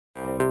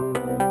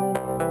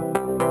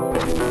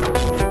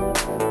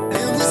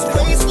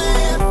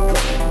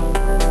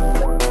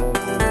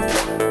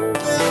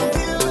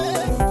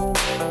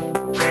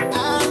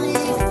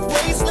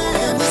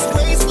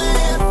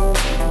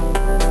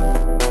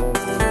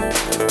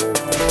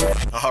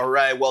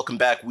right, welcome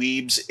back,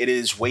 weebs. It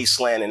is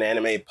Wasteland and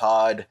Anime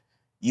Pod.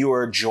 You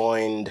are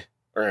joined,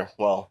 we're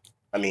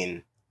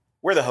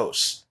the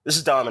hosts. This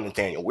is Dom and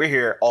Nathaniel. We're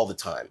here all the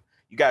time.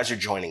 You guys are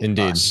joining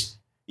us.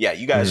 Yeah,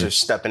 you guys are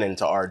stepping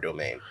into our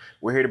domain.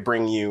 We're here to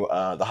bring you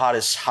the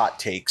hottest hot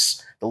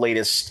takes, the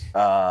latest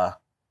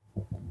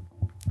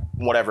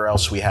whatever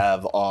else we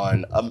have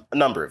on a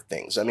number of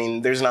things. I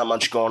mean, there's not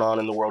much going on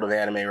in the world of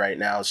anime right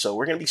now, so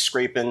we're going to be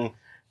scraping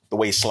the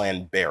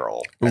Wasteland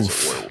barrel, as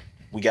it were.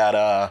 We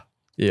got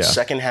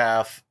second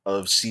half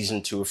of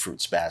season 2 of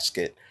Fruits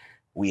Basket.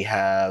 We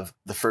have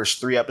the first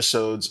 3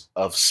 episodes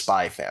of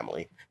Spy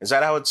Family. Is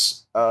that how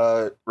it's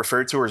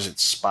referred to, or is it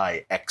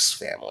Spy X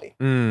Family?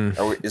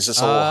 Or is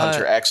this a little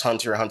Hunter X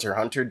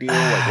Hunter deal?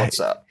 Like, what's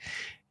up?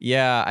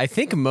 Yeah, I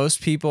think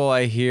most people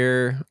I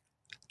hear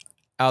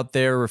out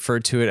there refer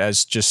to it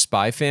as just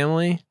Spy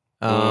Family.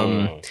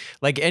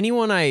 Like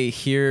anyone I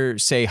hear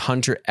say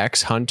Hunter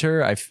X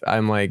Hunter,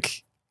 I'm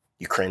like,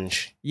 you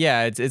cringe.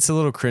 Yeah, it's a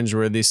little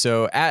cringeworthy.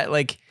 So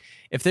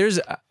if there's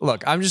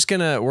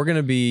we're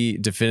gonna be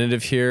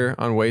definitive here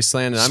on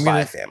Wasteland, and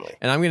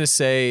I'm gonna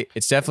say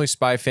it's definitely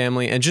Spy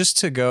Family. And just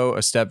to go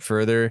a step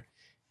further,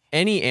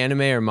 any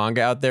anime or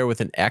manga out there with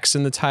an X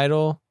in the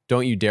title,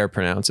 don't you dare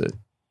pronounce it.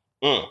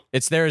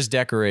 It's there as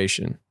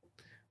decoration.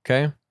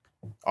 Okay.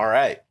 All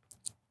right.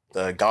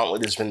 The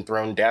gauntlet has been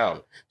thrown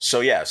down. So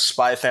yeah,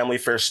 Spy Family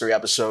first 3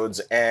 episodes,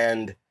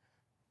 and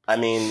I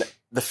mean,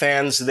 the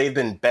fans, they've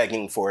been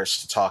begging for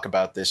us to talk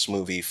about this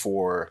movie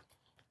for,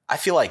 I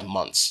feel like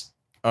months.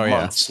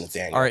 Months,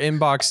 Nathaniel. Our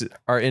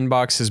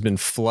inbox has been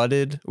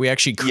flooded. We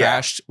actually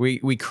crashed. Yeah.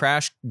 We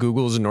crashed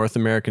Google's North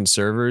American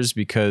servers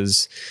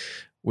because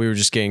we were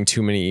just getting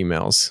too many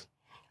emails.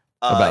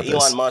 About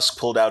Elon Musk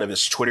pulled out of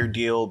his Twitter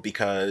deal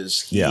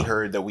because he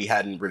heard that we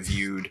hadn't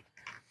reviewed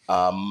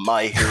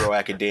My Hero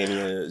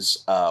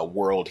Academia's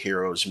World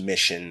Heroes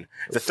Mission,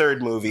 the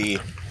 3rd movie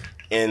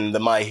in the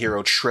My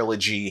Hero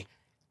trilogy.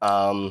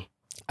 I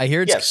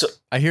hear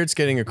it's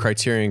getting a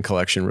Criterion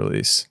Collection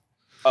release.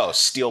 Oh,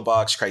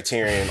 Steelbox,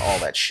 Criterion, all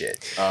that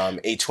shit.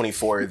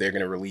 A24, they're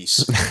going to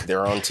release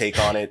their own take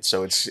on it,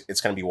 so it's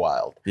going to be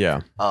wild.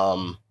 Yeah.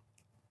 You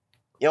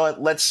know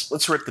what?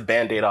 Let's rip the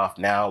Band-Aid off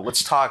now.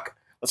 Let's talk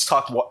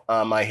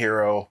My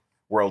Hero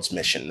World's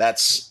Mission.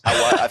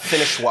 I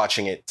finished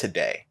watching it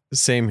today.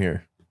 Same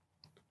here.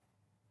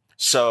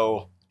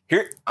 So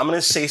here, I'm going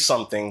to say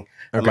something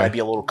that might be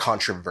a little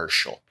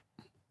controversial.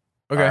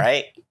 Okay. All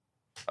right?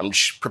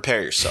 Just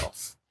prepare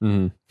yourself.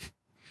 Mm-hmm.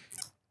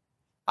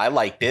 I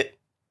liked it,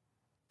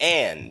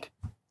 and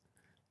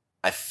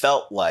I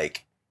felt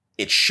like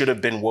it should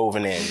have been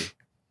woven in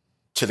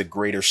to the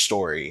greater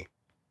story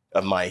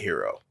of My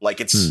Hero.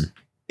 Like,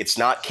 it's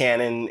not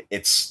canon,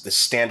 it's the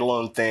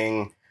standalone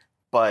thing,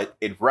 but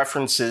it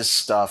references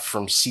stuff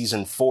from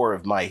season 4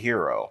 of My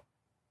Hero,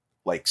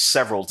 like,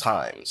 several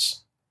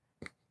times.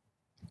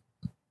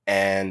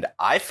 And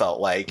I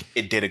felt like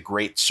it did a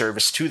great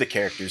service to the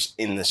characters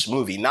in this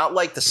movie. Not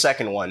like the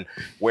second one,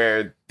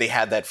 where they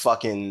had that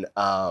fucking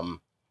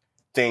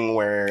thing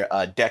where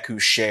Deku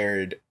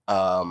shared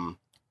One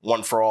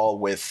for All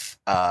with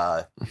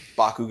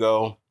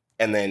Bakugo,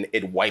 and then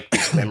it wiped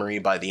his memory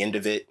by the end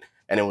of it,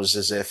 and it was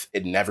as if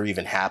it never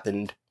even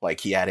happened. Like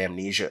he had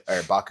amnesia,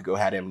 or Bakugo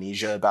had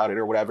amnesia about it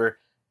or whatever.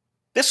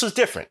 This was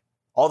different.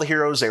 All the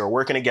heroes, they were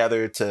working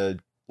together to,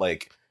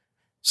 like,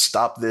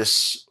 stop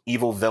this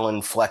evil villain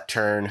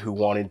Fleckturn who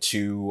wanted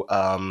to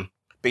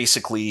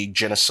basically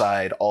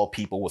genocide all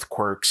people with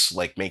quirks.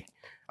 Like,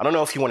 I don't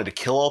know if he wanted to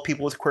kill all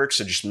people with quirks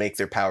or just make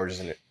their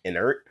powers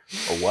inert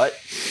or what.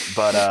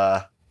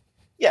 But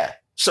yeah.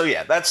 So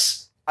yeah,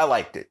 I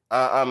liked it.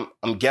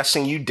 I'm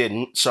guessing you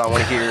didn't. So I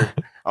want to hear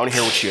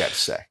what you had to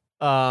say.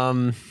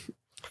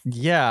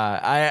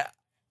 Yeah,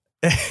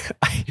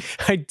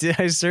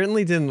 I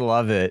certainly didn't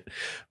love it,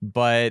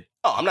 but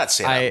I'm not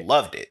saying I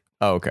loved it.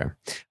 Oh, okay.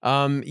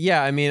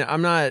 Yeah, I mean,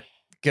 I'm not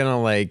gonna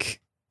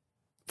like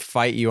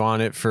fight you on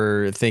it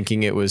for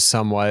thinking it was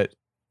somewhat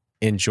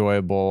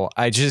enjoyable.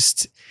 It's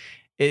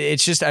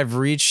just I've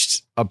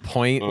reached a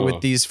point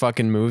with these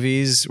fucking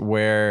movies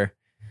where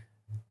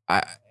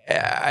I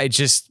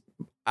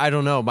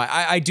don't know.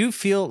 I do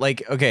feel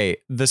like, okay,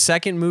 the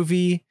second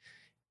movie,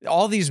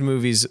 all these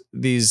movies,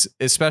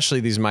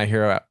 especially these My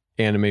Hero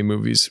anime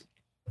movies,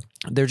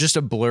 they're just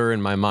a blur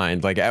in my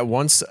mind. Like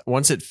once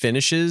it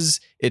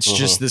finishes, it's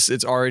just this.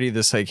 It's already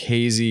this like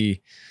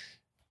hazy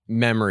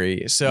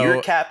memory. So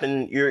you're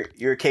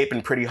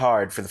caping pretty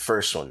hard for the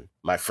first one,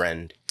 my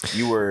friend.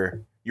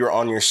 You're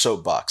on your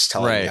soapbox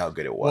telling me how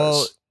good it was.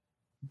 Well,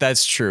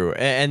 that's true,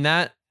 and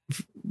that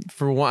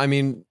for one, I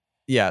mean,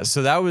 yeah.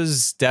 So that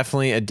was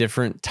definitely a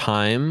different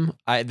time.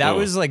 That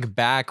was like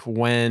back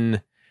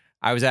when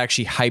I was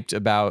actually hyped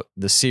about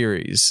the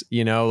series.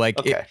 You know, like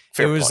it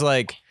was point.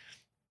 Like.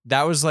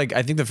 That was like,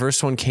 I think the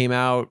first one came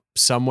out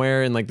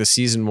somewhere in like the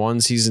season 1,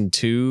 season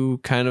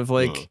 2 kind of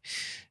like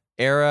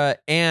era.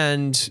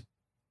 And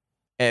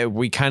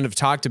we kind of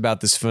talked about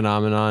this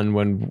phenomenon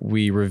when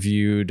we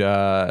reviewed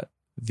the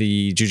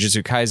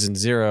Jujutsu Kaisen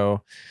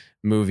 0,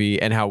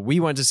 movie and how we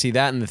went to see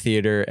that in the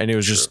theater and it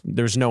was just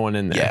there was no one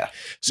in there.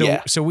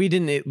 So we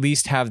didn't at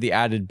least have the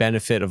added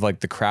benefit of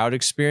like the crowd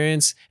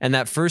experience. And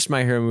that first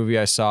My Hero movie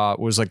I saw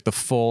was like the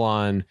full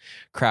on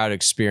crowd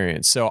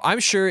experience. So I'm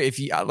sure if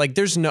you like,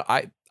 there's no,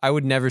 I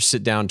would never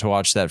sit down to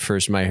watch that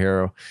first My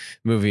Hero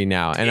movie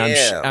now. And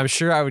I'm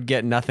sure I would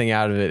get nothing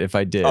out of it if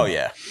I did. Oh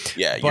yeah.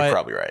 Yeah. You're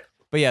probably right.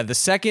 But yeah, the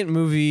second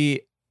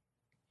movie,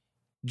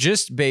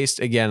 just based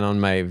again on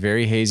my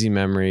very hazy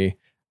memory,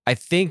 I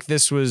think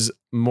this was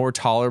more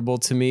tolerable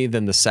to me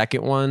than the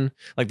second one.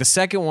 Like the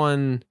second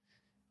one,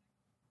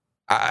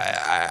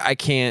 I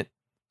can't.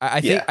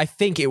 I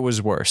think it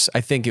was worse.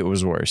 I think it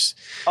was worse.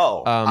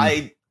 Oh,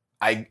 I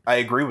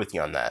agree with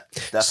you on that.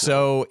 Definitely.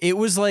 So it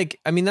was like,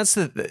 I mean,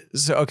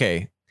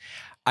 okay.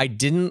 I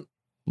definitely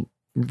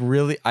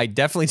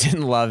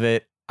didn't love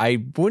it.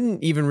 I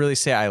wouldn't even really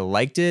say I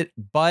liked it,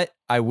 but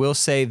I will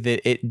say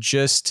that it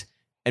just,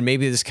 and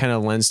maybe this kind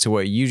of lends to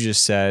what you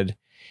just said,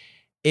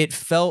 it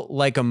felt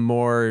like a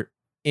more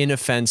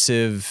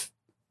inoffensive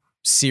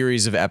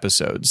series of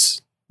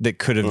episodes that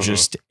could have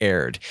just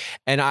aired.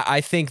 And I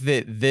think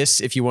that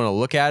this, if you want to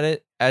look at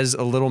it as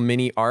a little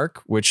mini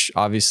arc, which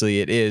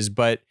obviously it is,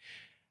 but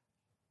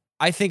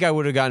I think I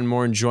would have gotten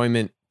more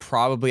enjoyment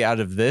probably out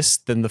of this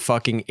than the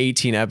fucking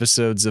 18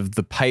 episodes of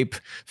the pipe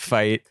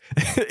fight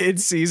in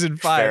season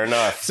 5. Fair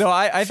enough. So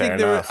I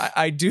think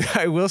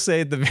I will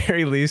say at the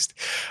very least,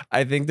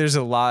 I think there's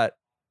a lot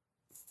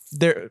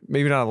there,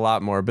 maybe not a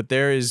lot more, but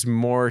there is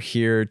more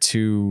here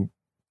to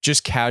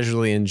just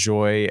casually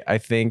enjoy, I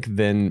think,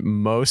 than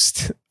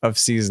most of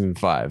season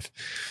 5.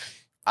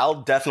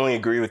 I'll definitely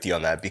agree with you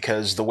on that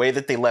because the way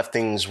that they left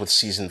things with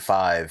season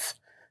 5,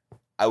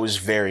 I was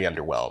very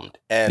underwhelmed.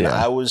 And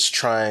I was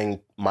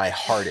trying my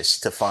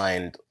hardest to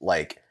find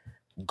like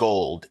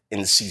gold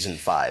in season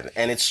 5.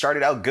 And it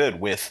started out good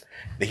with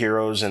the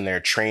heroes and their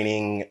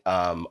training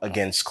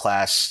against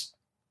class,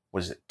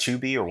 was it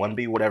 2B or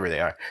 1B, whatever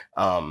they are.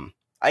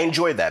 I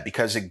enjoyed that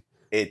because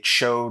it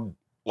showed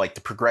like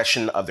the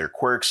progression of their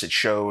quirks. It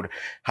showed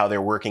how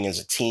they're working as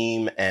a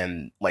team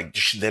and like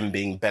just them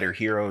being better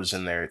heroes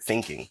in their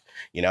thinking,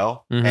 you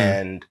know? Mm-hmm.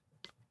 And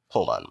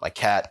hold on, my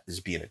cat is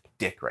being a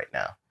dick right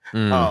now.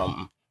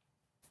 And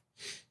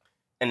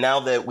now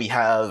that we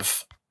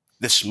have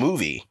this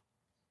movie,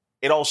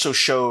 it also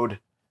showed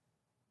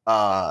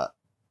the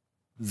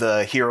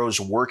heroes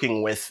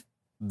working with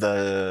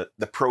the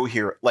pro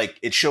hero. Like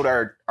it showed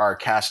our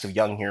cast of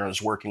young heroes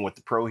working with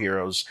the pro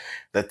heroes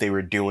that they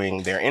were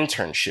doing their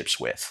internships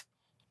with.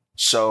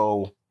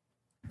 So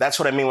that's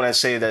what I mean when I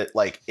say that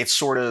like it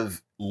sort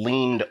of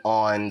leaned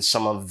on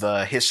some of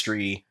the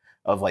history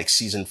of like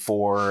season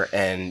 4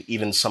 and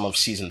even some of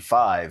season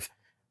 5.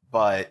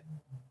 But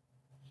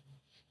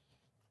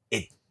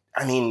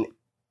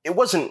it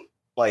wasn't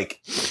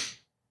like,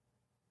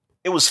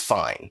 it was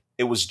fine.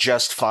 It was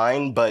just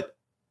fine, but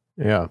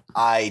yeah,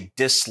 I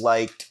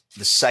disliked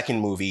the second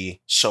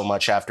movie so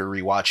much after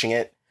rewatching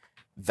it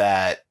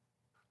that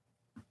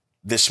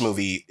this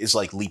movie is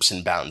like leaps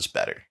and bounds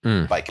better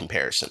by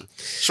comparison.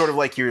 Sort of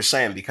like you were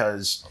saying,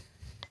 because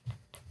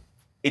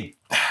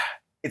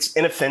it's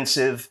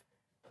inoffensive.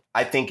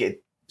 I think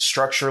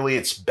structurally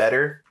it's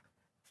better.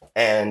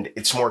 And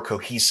it's more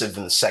cohesive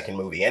than the second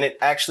movie. And it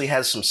actually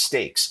has some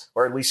stakes,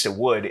 or at least it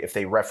would if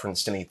they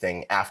referenced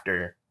anything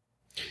after.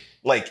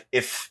 Like,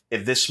 if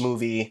this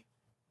movie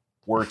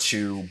were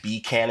to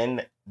be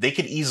canon, they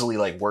could easily,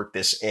 like, work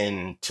this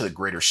into the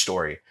greater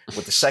story.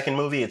 With the second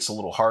movie, it's a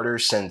little harder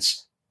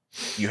since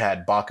you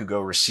had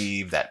Bakugo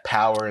receive that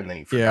power and then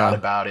he forgot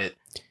about it.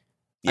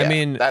 Yeah, I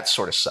mean, that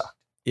sort of sucked.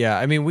 Yeah,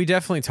 I mean, we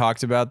definitely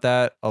talked about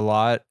that a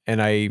lot, and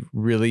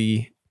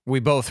we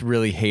both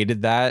really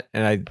hated that.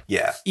 And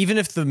even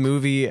if the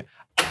movie,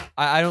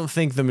 I don't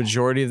think the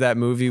majority of that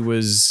movie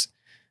was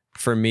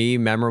for me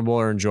memorable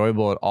or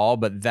enjoyable at all,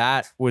 but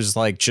that was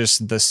like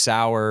just the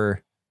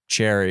sour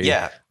cherry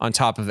on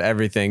top of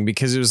everything,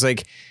 because it was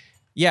like,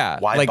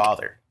 why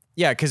bother?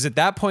 Yeah. Cause at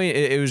that point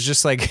it was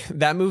just like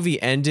that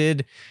movie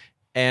ended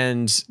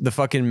and the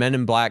fucking Men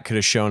in Black could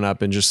have shown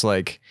up and just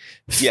like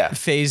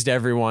phased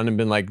everyone and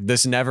been like,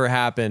 this never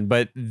happened.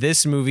 But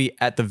this movie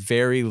at the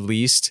very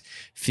least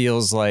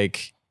feels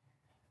like,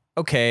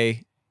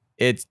 okay,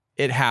 it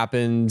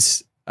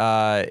happened.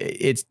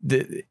 It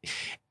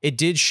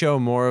did show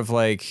more of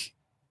like,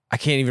 I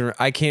can't even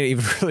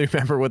really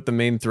remember what the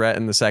main threat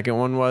in the second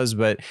one was,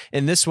 but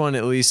in this one,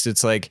 at least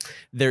it's like,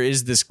 there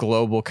is this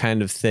global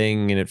kind of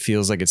thing and it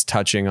feels like it's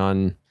touching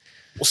on.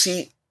 Well,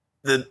 see,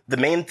 the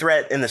main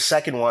threat in the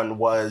second one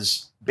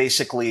was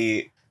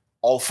basically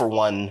All for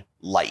One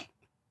light.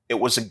 It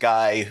was a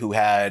guy who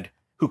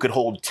could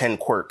hold 10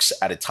 quirks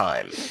at a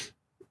time.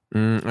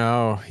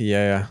 Oh,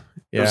 yeah.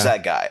 It was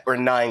that guy. Or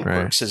 9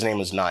 quirks. His name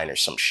was 9 or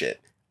some shit.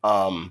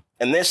 And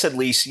this, at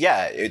least,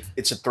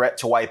 it's a threat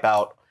to wipe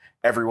out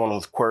everyone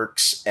with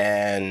quirks.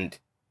 And,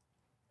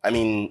 I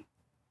mean,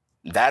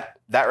 that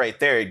right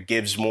there, it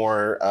gives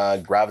more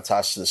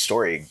gravitas to the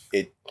story.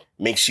 It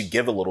makes you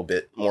give a little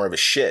bit more of a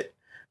shit.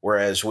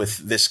 Whereas with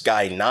this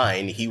guy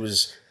 9, he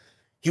was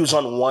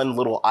on one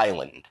little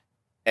island,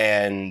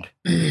 and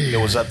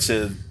it was up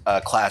to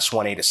Class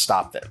 1A to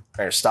stop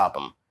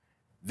them.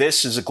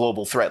 This is a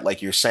global threat,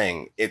 like you're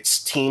saying.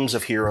 It's teams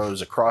of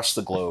heroes across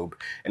the globe,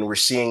 and we're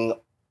seeing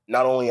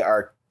not only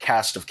our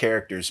cast of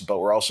characters, but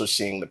we're also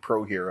seeing the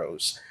pro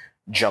heroes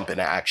jump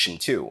into action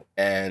too.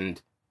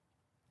 And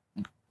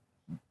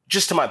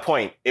just to my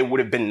point, it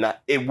would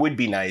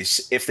be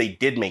nice if they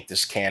did make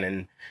this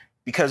canon,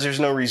 because there's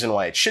no reason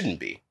why it shouldn't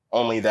be.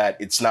 Only that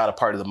it's not a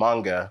part of the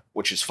manga,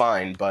 which is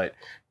fine. But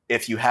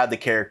if you had the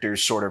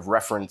characters sort of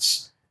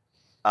reference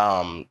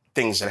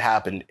things that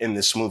happened in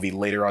this movie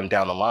later on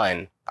down the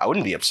line, I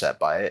wouldn't be upset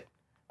by it.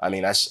 I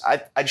mean, I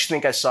just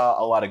think I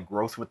saw a lot of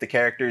growth with the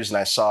characters, and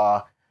I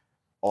saw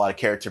a lot of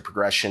character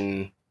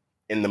progression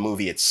in the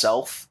movie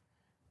itself,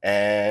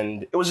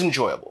 and it was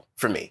enjoyable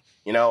for me.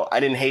 You know, I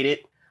didn't hate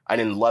it. I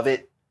didn't love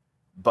it,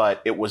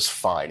 but it was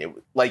fine. It,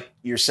 like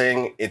you're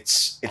saying,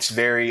 it's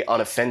very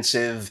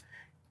unoffensive.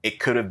 It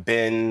could have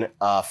been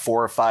 4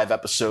 or 5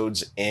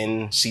 episodes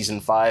in season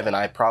 5, and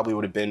I probably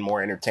would have been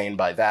more entertained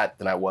by that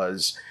than I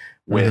was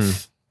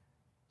with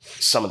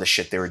some of the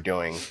shit they were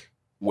doing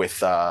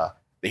with the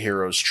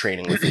heroes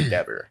training with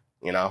Endeavor,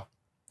 you know?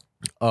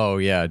 Oh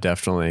yeah,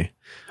 definitely.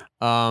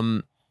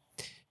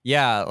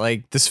 Yeah,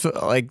 like this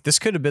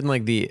could have been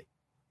like the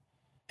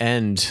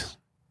end.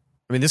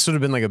 I mean, this would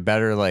have been like a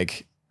better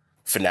like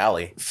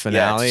finale.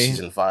 Yeah,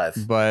 season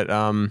 5. But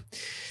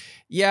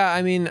yeah,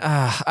 I mean,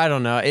 I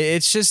don't know.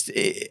 It's just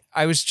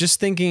I was just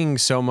thinking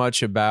so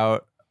much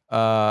about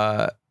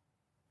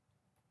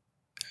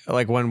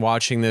like when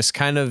watching this,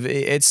 kind of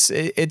it's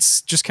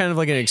just kind of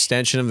like an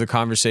extension of the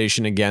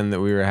conversation again that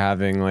we were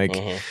having, like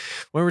when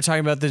we were talking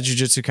about the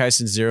Jujutsu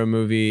Kaisen Zero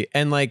movie,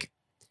 and like,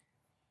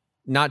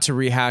 not to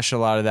rehash a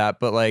lot of that,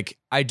 but like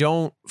I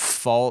don't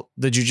fault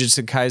the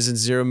Jujutsu Kaisen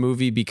Zero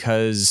movie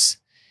because,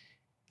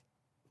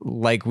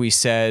 like we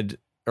said,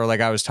 or like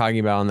I was talking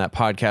about on that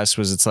podcast,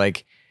 was it's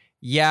like,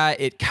 yeah,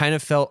 it kind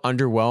of felt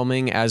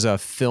underwhelming as a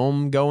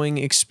film going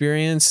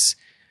experience.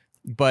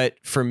 But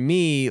for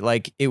me,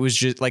 like it was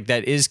just like,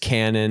 that is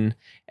canon.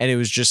 And it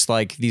was just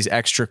like these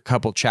extra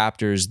couple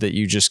chapters that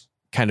you just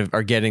kind of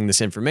are getting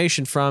this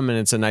information from. And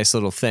it's a nice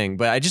little thing.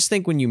 But I just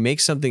think when you make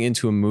something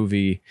into a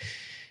movie,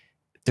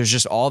 there's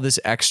just all this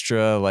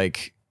extra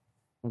like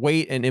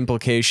weight and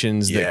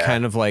implications that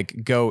kind of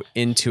like go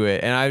into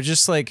it. And I was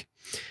just like,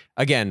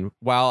 again,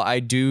 while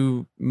I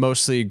do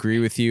mostly agree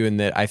with you in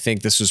that I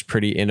think this was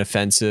pretty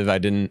inoffensive, I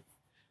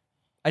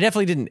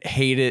definitely didn't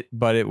hate it,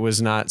 but it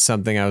was not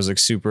something I was like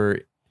super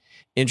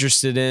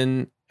interested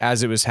in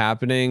as it was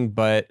happening.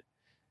 But,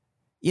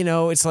 you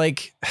know, it's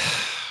like,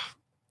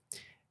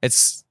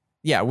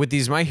 with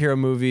these My Hero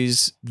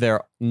movies,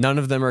 none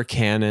of them are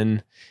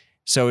canon.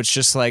 So it's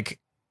just like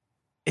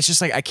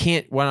I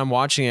can't, when I'm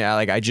watching it,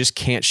 I just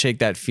can't shake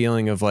that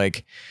feeling of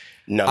like,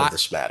 none of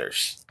this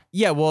matters.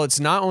 Yeah, well, it's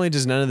not only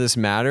does none of this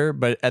matter,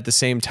 but at the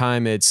same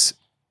time,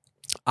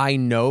 I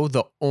know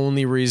the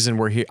only reason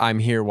I'm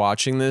here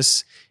watching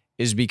this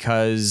is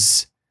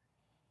because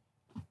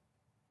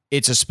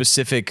it's a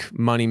specific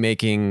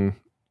money-making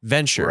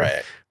venture.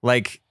 Right.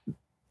 Like,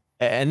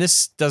 and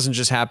this doesn't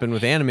just happen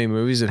with anime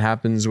movies, it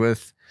happens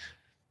with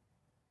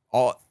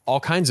all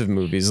kinds of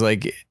movies,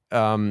 like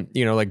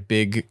you know, like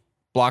big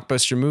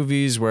blockbuster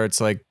movies where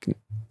it's like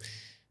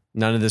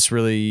none of this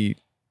really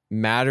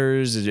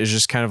matters. It's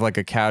just kind of like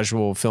a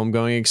casual film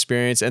going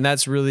experience. And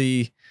that's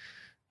really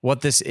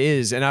what this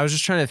is. And I was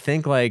just trying to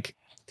think, like,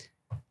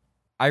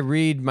 I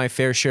read my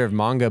fair share of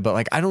manga, but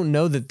like, I don't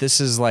know that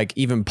this is like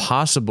even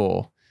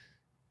possible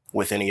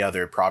with any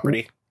other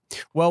property.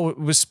 Well,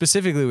 was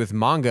specifically with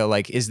manga,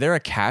 like, is there a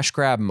cash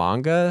grab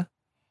manga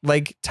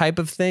like type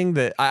of thing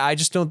that I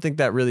just don't think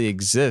that really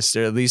exists,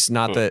 or at least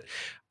not that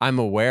I'm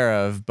aware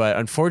of. But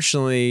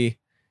unfortunately,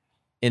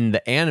 in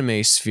the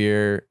anime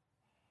sphere,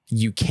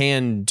 you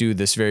can do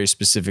this very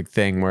specific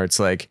thing where it's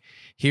like,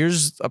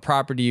 here's a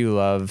property you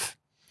love.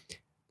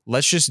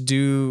 Let's just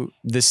do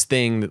this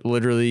thing that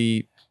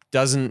literally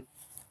doesn't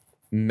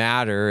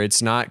matter.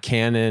 It's not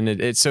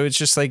canon. So it's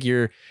just like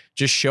you're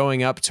just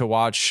showing up to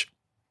watch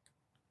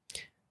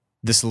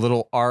this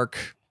little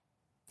arc.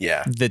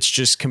 Yeah. That's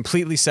just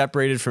completely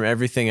separated from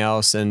everything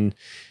else. And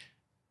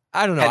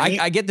I don't know.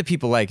 I get that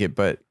people like it,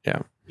 but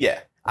yeah.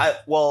 Yeah.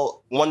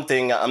 Well, one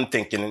thing I'm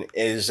thinking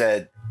is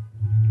that,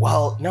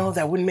 well, no,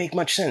 that wouldn't make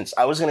much sense.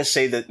 I was going to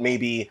say that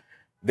maybe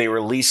they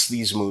release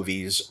these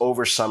movies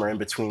over summer in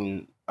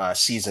between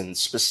seasons,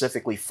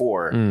 specifically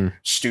for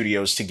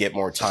studios to get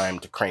more time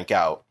to crank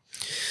out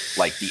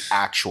like the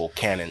actual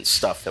canon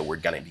stuff that we're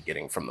going to be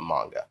getting from the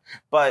manga.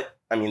 But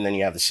I mean, then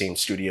you have the same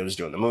studios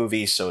doing the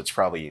movie, so it's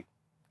probably,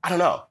 I don't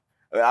know.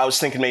 I was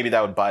thinking maybe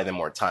that would buy them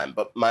more time.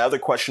 But my other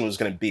question was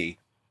going to be,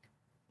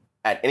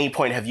 at any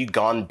point, have you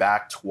gone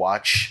back to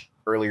watch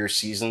earlier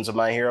seasons of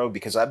My Hero?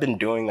 Because I've been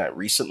doing that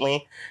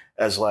recently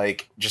as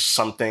like just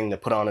something to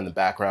put on in the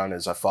background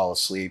as I fall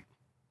asleep,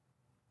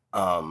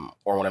 or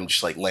when I'm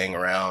just like laying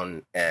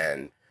around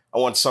and I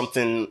want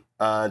something,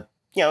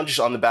 just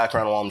on the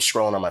background while I'm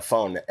scrolling on my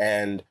phone.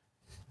 And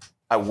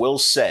I will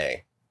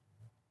say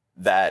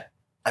that,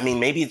 I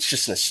mean, maybe it's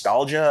just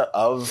nostalgia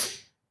of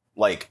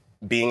like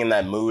being in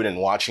that mood and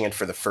watching it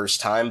for the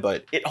first time,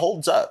 but it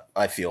holds up.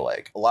 I feel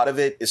like a lot of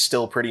it is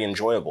still pretty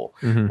enjoyable,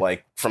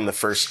 like from the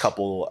first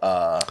couple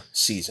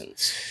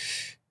seasons.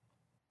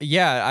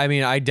 Yeah, I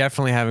mean, I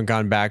definitely haven't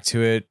gone back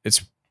to it.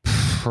 It's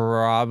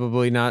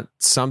probably not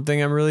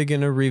something I'm really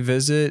going to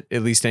revisit,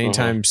 at least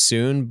anytime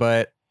soon.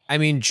 But I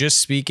mean, just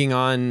speaking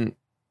on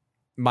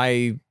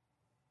my,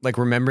 like,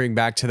 remembering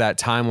back to that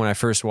time when I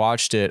first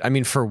watched it. I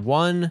mean, for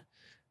one,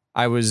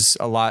 I was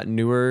a lot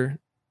newer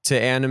to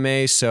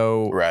anime.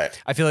 So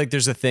I feel like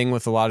there's a thing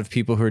with a lot of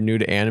people who are new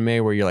to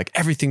anime where you're like,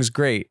 everything's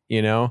great,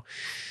 you know,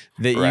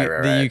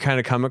 that you kind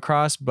of come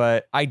across.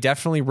 But I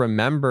definitely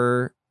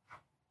remember,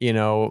 you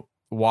know,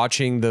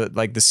 watching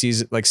the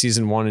season, like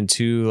season 1 and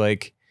 2,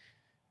 like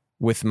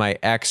with my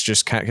ex,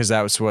 just kind of, because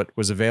that was what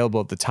was available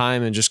at the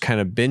time, and just kind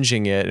of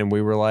binging it. And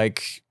we were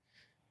like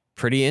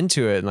pretty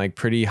into it and like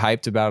pretty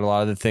hyped about a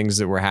lot of the things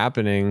that were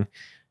happening.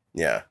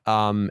 Yeah.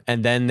 And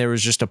then there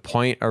was just a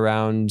point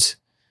around,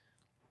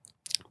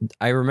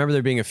 I remember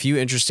there being a few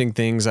interesting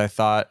things I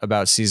thought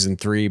about season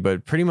 3,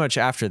 but pretty much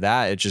after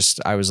that,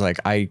 I was like,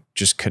 I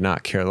just could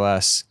not care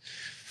less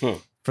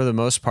for the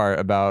most part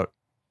about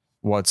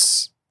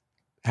what's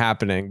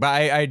happening. But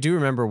I do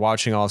remember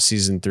watching all of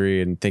season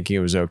 3 and thinking it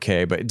was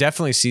okay, but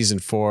definitely season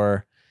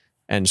 4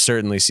 and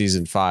certainly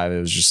season 5, it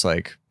was just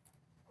like,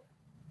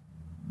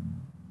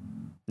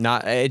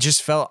 not, it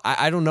just felt,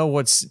 I don't know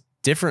what's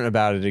different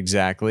about it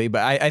exactly,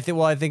 but I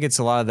think it's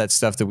a lot of that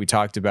stuff that we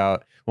talked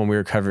about when we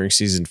were covering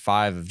season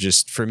 5 of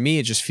just, for me,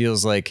 it just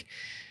feels like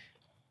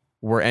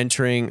we're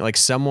entering, like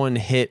someone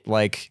hit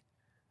like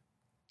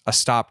a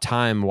stop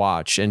time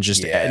watch and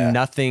just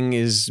nothing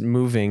is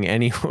moving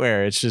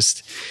anywhere. It's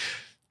just,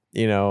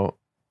 you know,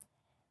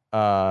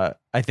 I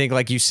think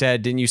like you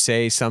said, didn't you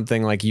say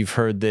something like you've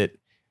heard that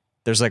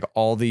there's like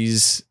all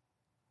these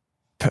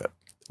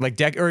like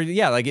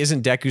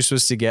isn't Deku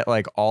supposed to get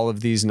like all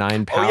of these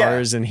 9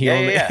 powers and he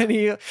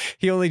and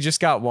he only just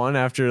got one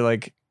after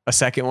like a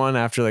second one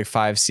after like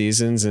 5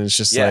 seasons, and it's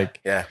just it's,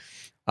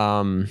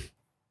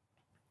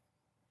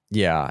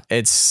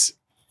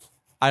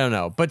 I don't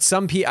know, but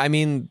some people, I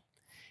mean,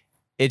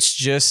 it's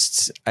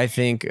just, I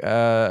think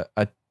a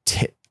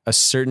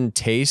certain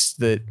taste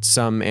that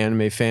some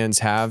anime fans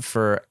have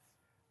for,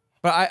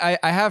 but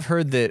I have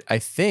heard that I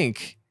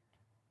think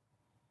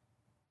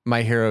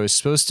My Hero is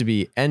supposed to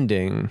be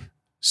ending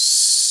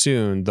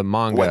soon, the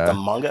manga. What, the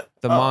manga?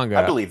 The manga.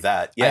 I believe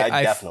that. Yeah,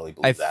 I definitely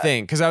believe that. I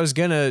think, because I was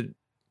gonna,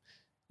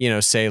 you know,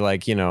 say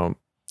like, you know,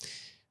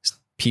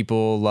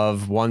 people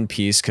love One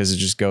Piece because it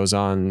just goes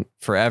on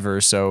forever.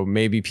 So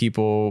maybe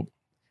people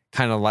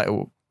kind of like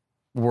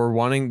were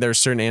wanting, there's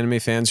certain anime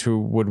fans who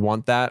would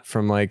want that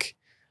from like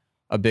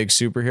a big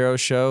superhero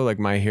show like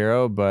My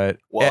Hero. But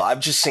I've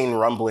just seen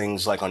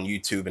rumblings like on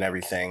YouTube and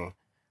everything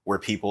where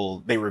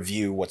people, they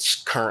review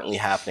what's currently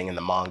happening in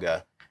the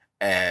manga.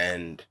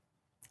 And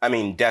I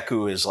mean,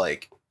 Deku is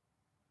like,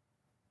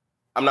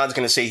 I'm not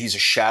going to say he's a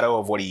shadow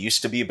of what he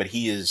used to be, but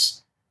he is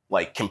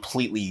like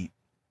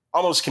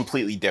almost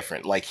completely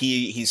different. Like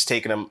he's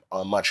taken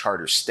a much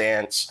harder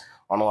stance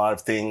on a lot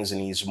of things, and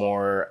he's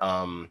more,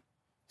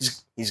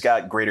 he's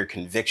got greater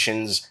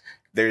convictions.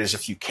 There's a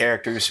few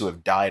characters who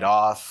have died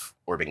off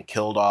or been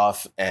killed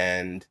off,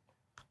 and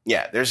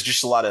yeah, there's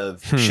just a lot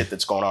of shit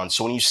that's going on.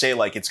 So when you say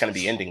like it's going to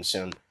be ending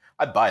soon,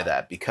 I buy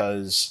that,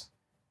 because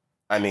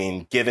I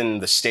mean, given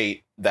the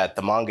state that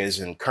the manga is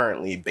in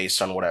currently,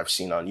 based on what I've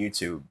seen on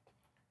YouTube,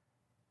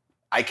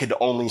 I could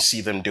only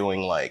see them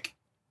doing like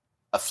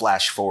a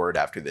flash forward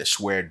after this,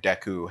 where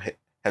Deku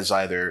has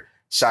either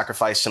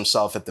sacrificed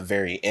himself at the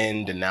very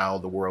end and now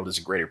the world is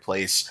a greater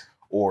place,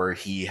 or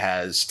he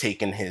has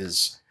taken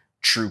his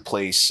true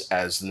place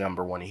as the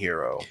number 1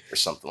 hero or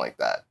something like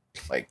that.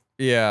 Like,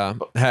 yeah.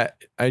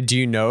 Do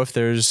you know if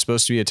there's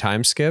supposed to be a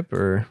time skip,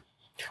 or?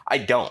 I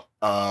don't.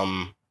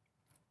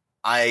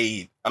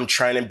 I'm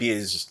trying to be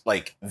as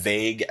like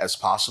vague as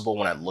possible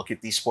when I look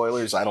at these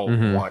spoilers. I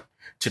don't want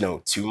to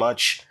know too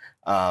much.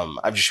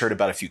 I've just heard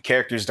about a few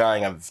characters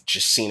dying. I've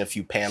just seen a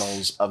few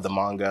panels of the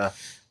manga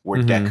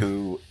where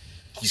Deku,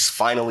 he's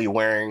finally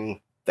wearing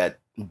that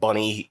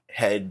bunny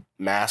head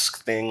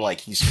mask thing. Like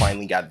he's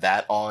finally got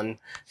that on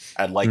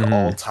at like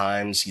all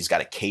times. He's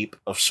got a cape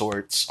of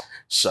sorts.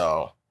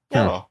 So, you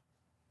know.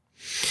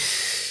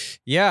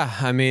 Yeah,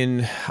 I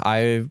mean,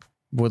 I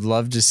would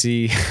love to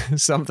see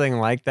something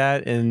like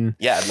that.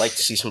 I'd like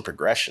to see some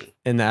progression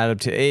in the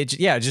adaptation.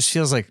 Yeah, it just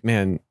feels like,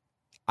 man,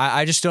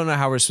 I just don't know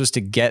how we're supposed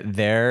to get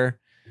there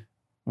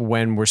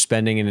when we're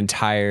spending an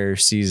entire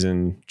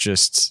season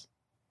just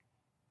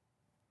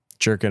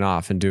jerking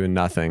off and doing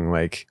nothing.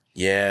 Like,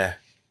 yeah,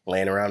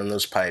 laying around in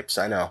those pipes.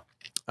 I know.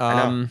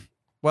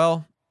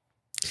 Well,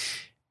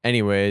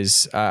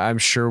 anyways, I'm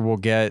sure we'll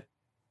get,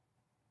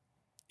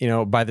 you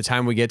know, by the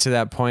time we get to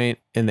that point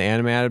in the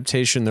anime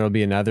adaptation, there'll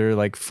be another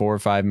like 4 or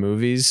 5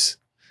 movies.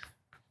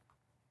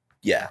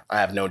 Yeah, I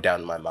have no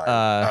doubt in my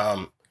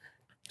mind.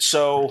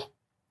 So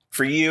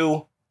for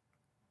you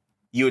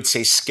would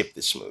say skip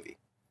this movie.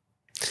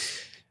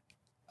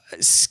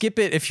 skip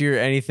it if you're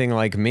anything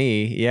like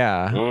me.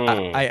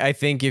 Yeah. I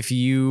think if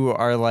you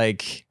are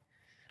like,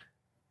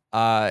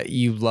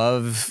 you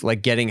love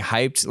like getting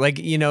hyped, like,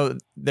 you know,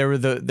 there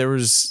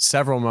was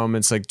several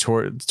moments like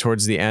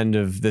towards the end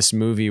of this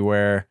movie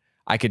where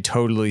I could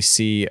totally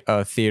see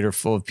a theater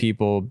full of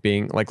people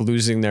being like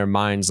losing their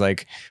minds,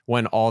 like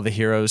when all the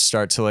heroes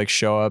start to like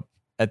show up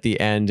at the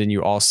end and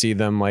you all see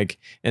them like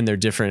in their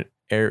different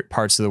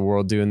parts of the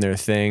world doing their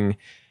thing.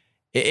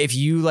 If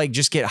you like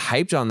just get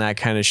hyped on that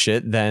kind of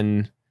shit,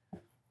 then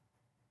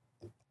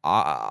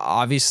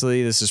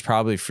obviously this is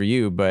probably for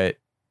you. But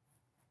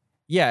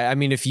yeah, I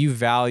mean, if you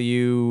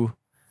value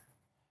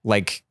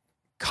like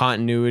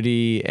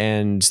continuity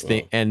and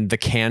the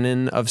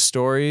canon of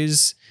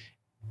stories,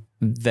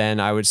 then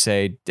I would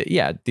say,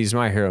 yeah, these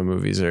My Hero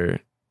movies are,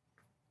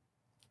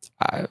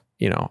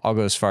 you know, I'll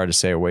go as far to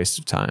say a waste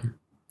of time.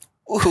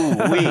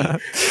 Ooh-wee.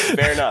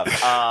 Fair enough.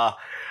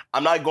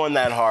 I'm not going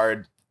that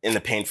hard in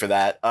the paint for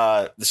that.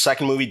 The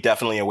second movie,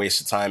 definitely a waste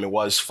of time. It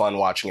was fun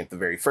watching it the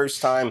very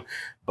first time,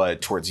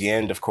 but towards the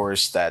end, of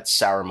course, that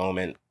sour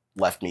moment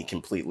left me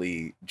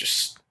completely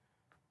just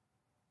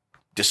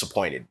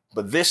disappointed.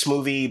 But this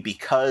movie,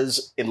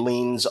 because it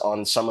leans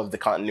on some of the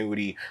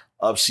continuity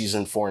of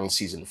season 4 and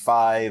season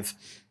 5,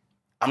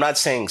 I'm not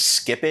saying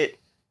skip it.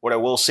 What I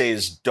will say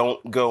is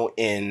don't go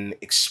in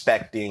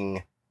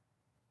expecting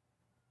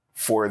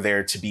for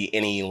there to be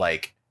any,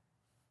 like,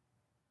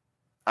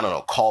 I don't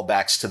know,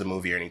 callbacks to the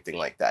movie or anything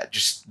like that.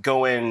 Just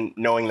go in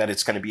knowing that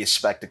it's going to be a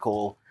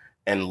spectacle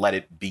and let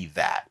it be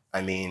that.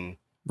 I mean,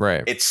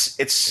 right.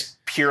 It's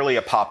purely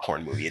a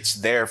popcorn movie. It's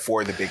there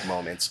for the big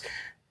moments.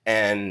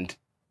 And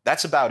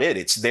that's about it.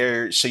 It's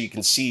there so you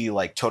can see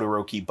like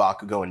Todoroki,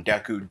 Bakugo, and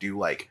Deku do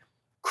like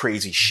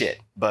crazy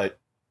shit. But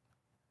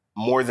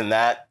more than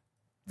that,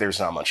 there's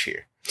not much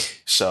here.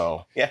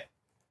 So, yeah.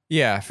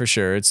 Yeah, for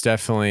sure. It's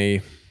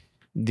definitely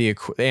the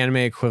anime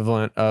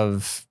equivalent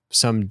of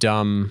some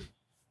dumb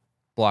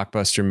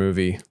blockbuster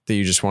movie that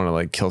you just want to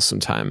like kill some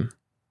time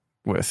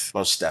with.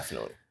 Most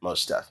definitely.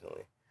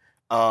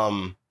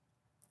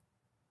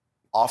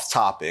 Off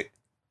topic,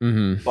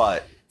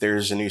 but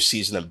there's a new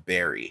season of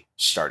Barry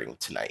starting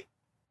tonight.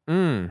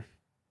 You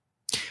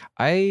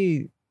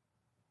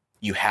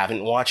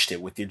haven't watched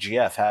it with your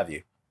GF, have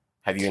you?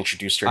 Have you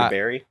introduced her to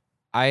Barry?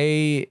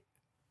 I'm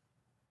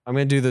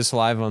gonna do this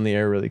live on the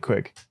air really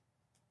quick.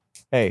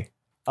 Hey,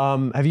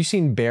 have you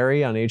seen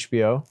Barry on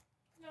HBO?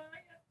 No, not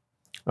yet.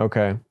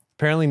 Okay.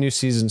 Apparently new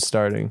season's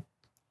starting.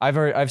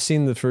 I've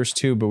seen the first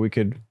 2, but we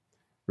could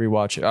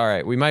rewatch it. All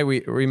right, we might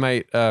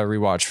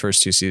rewatch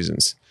first 2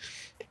 seasons.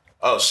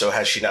 Oh, so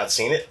has she not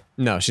seen it?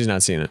 No, she's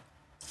not seen it.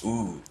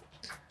 Ooh.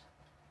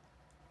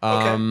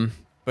 Okay.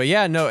 But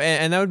yeah, no,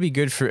 and that would be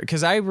good for,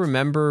 because I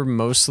remember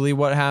mostly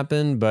what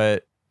happened,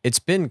 but it's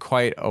been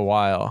quite a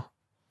while.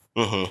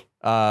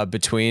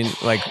 Between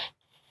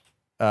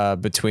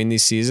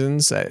these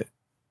seasons. At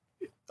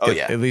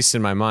least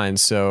in my mind.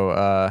 So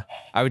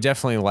I would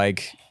definitely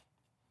like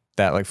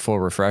that like full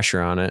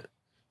refresher on it.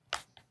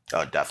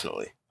 Oh,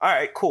 definitely. All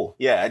right, cool.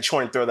 Yeah, I just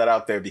want to throw that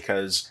out there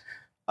because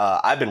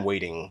I've been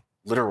waiting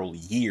literal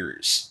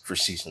years for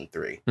season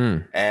 3,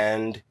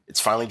 and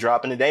it's finally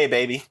dropping today,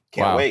 baby.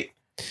 Can't wait.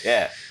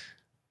 Yeah.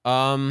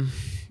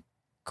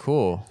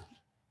 Cool.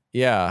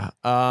 Yeah.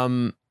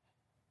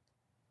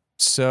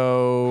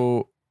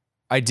 So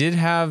I did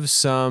have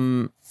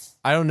some.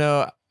 I don't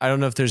know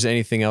if there's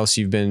anything else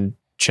you've been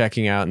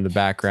checking out in the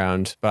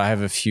background, but I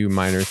have a few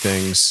minor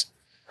things.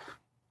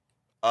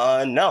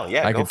 No,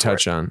 yeah, I could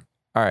touch on.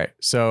 All right,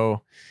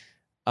 so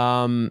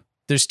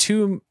there's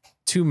two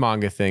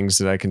manga things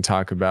that I can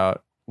talk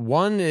about.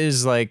 One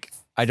is like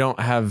I don't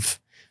have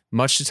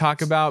much to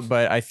talk about,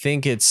 but I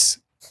think it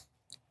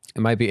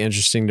might be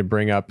interesting to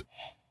bring up.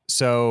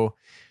 So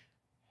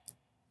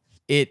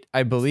it,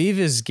 I believe,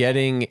 is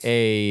getting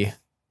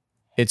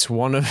it's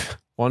one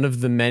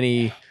of the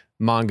many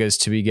mangas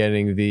to be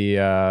getting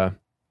the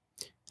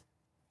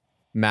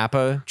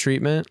MAPPA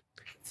treatment.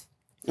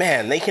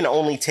 Man, they can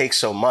only take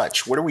so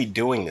much. What are we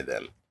doing to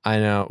them? I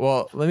know.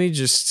 Well,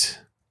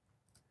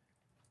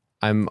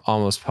 I'm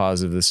almost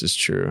positive this is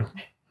true.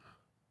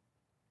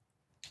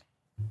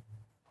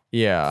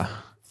 Yeah.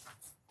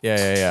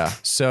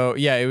 So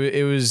yeah,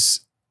 it was.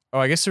 Oh,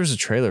 I guess there was a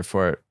trailer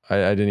for it.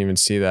 I didn't even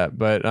see that.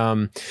 But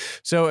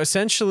so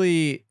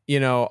essentially, you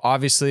know,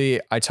 obviously,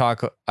 I've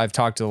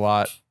talked a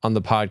lot on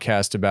the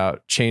podcast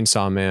about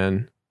Chainsaw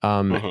Man,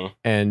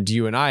 and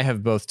you and I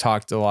have both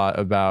talked a lot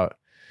about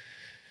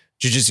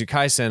Jujutsu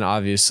Kaisen,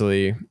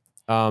 obviously.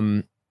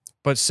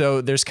 But so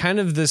there's kind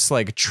of this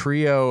like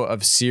trio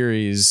of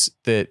series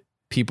that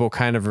people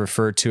kind of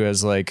refer to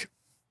as like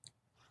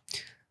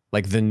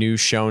the new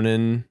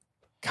shonen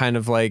kind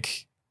of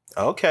like.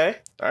 Okay.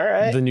 All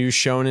right. The new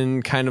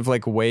shonen kind of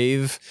like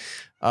wave.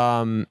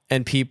 And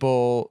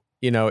people,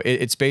 you know,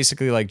 it's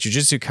basically like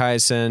Jujutsu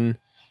Kaisen,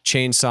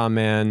 Chainsaw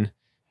Man,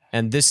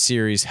 and this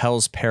series,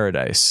 Hell's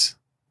Paradise.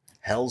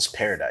 Hell's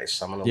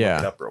Paradise. I'm going to look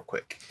it up real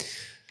quick.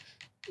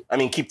 I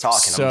mean, keep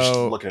talking. I'm just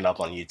looking it up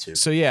on YouTube.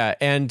 So yeah,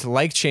 and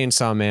like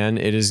Chainsaw Man,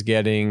 it is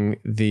getting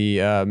the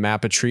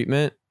MAPPA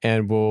treatment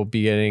and will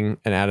be getting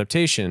an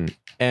adaptation.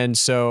 And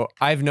so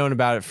I've known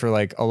about it for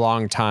like a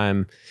long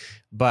time,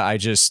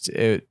 but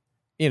it's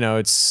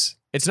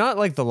not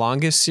like the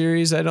longest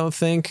series, I don't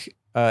think.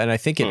 And I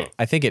think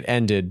it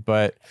ended,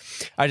 but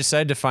I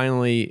decided to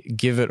finally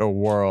give it a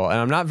whirl. And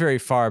I'm not very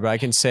far, but I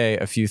can say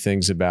a few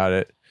things about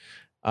it.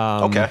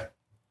 Okay.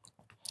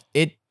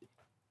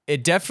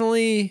 It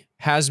definitely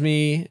has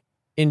me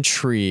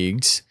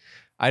intrigued.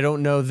 I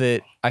don't know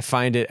that I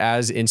find it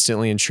as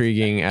instantly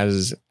intriguing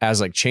as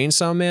like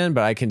Chainsaw Man,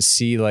 but I can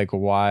see like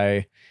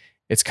why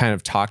it's kind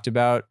of talked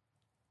about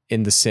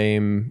in the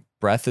same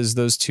breath as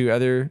those two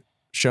other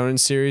shonen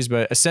series.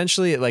 But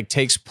essentially it like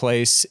takes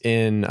place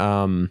in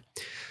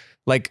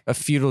like a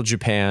feudal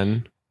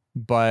Japan,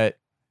 but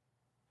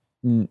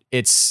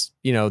it's,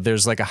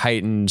 there's like a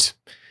heightened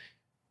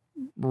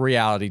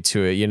reality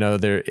to it.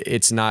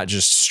 It's not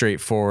just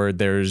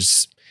straightforward.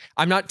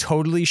 I'm not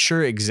totally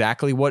sure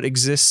exactly what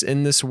exists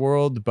in this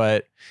world,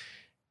 but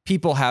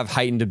people have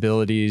heightened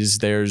abilities.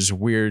 There's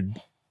weird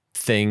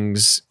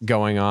things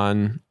going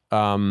on.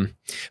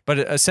 But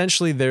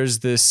essentially there's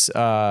this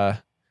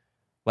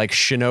like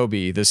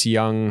shinobi, this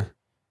young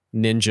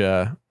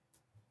ninja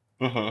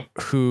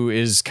who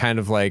is kind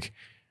of like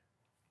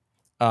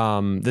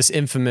this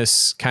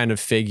infamous kind of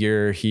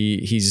figure.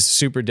 He's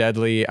super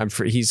deadly.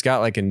 He's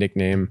got like a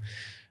nickname.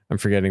 I'm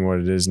forgetting what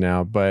it is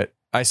now, but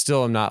I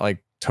still am not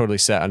like totally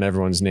set on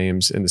everyone's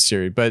names in the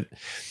series. But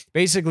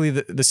basically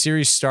the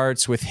series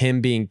starts with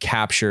him being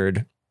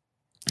captured,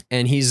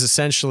 and he's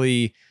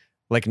essentially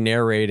like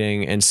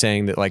narrating and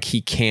saying that like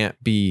he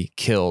can't be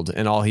killed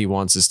and all he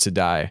wants is to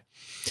die.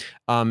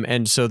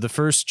 And so the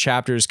first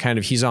chapter is kind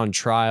of, he's on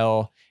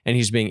trial and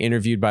he's being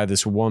interviewed by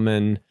this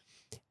woman,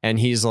 and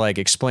he's like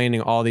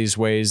explaining all these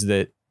ways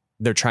that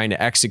they're trying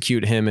to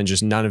execute him and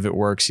just none of it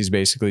works. He's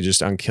basically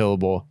just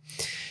unkillable.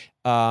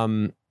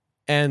 And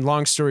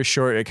long story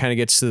short, it kind of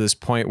gets to this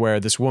point where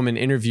this woman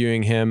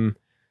interviewing him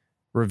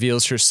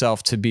reveals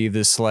herself to be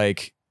this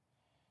like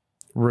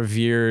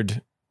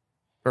revered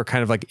or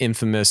kind of like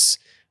infamous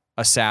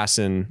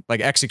assassin,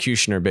 like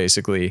executioner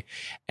basically.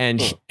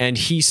 And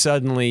he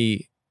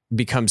suddenly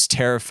becomes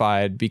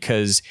terrified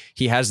because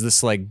he has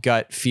this like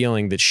gut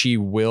feeling that she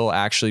will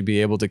actually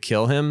be able to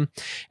kill him.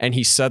 And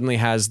he suddenly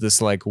has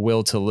this like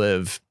will to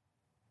live.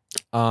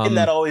 Isn't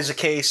that always the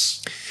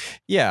case?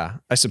 Yeah,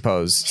 I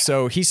suppose.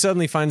 So he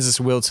suddenly finds this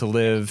will to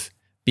live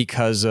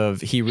because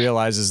he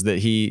realizes that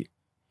he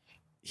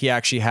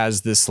actually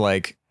has this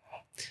like,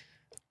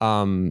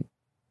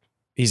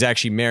 he's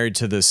actually married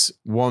to this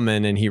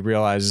woman, and he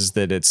realizes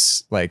that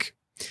it's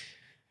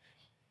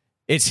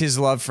his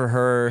love for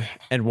her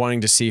and wanting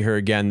to see her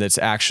again that's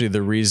actually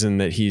the reason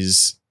that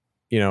he's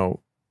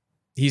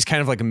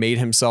kind of like made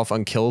himself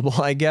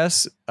unkillable, I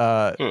guess.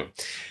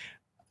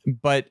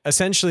 But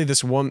essentially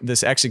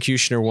this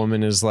executioner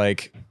woman is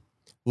like,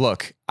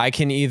 look, I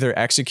can either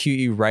execute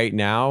you right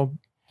now,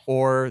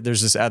 or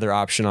there's this other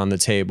option on the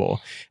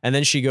table. And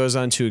then she goes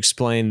on to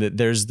explain that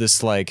there's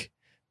this like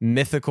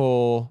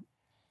mythical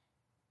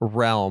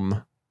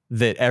realm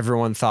that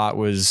everyone thought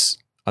was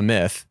a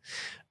myth,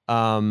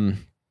 and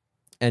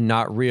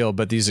not real,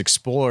 but these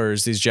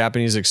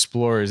Japanese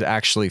explorers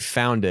actually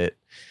found it,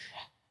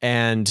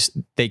 and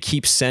they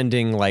keep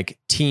sending like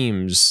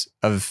teams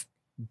of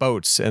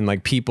boats and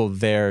like people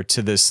there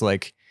to this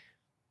like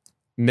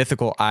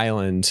mythical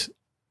island,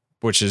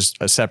 which is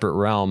a separate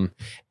realm.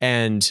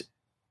 And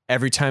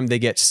every time they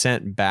get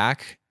sent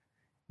back,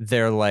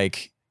 they're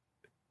like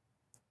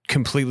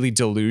completely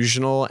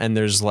delusional, and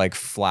there's like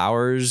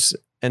flowers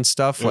and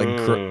stuff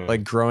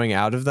like growing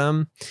out of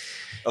them.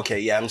 Okay,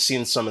 yeah, I'm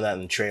seeing some of that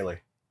in the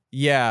trailer.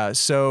 Yeah,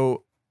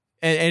 so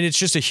and it's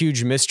just a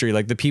huge mystery.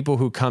 Like the people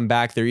who come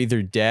back, they're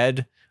either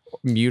dead,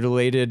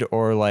 mutilated,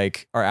 or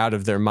like are out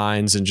of their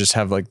minds and just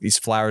have like these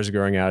flowers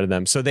growing out of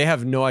them. So they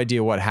have no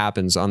idea what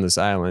happens on this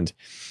island.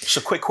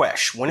 So quick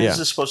question, when is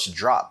this supposed to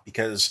drop?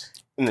 Because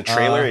in the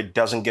trailer, it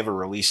doesn't give a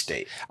release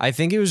date. I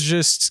think it was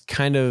just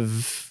kind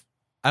of,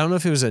 I don't know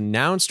if it was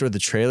announced or the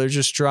trailer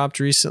just dropped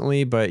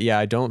recently, but yeah,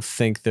 I don't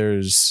think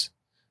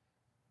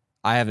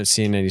I haven't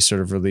seen any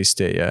sort of release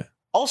date yet.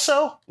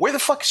 Also, where the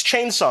fuck is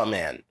Chainsaw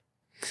Man?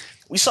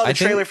 We saw the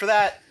trailer for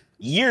that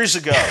years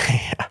ago.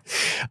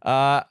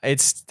 I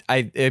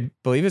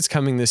believe it's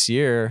coming this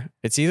year.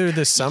 It's either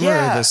this summer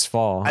or this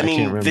fall. I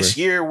mean, this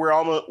year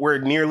we're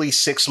nearly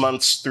 6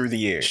 months through the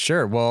year.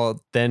 Sure.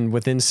 Well, then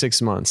within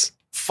 6 months.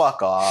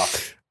 Fuck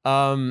off.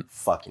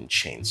 Fucking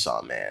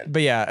Chainsaw Man.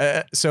 But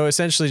yeah, so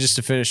essentially just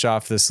to finish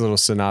off this little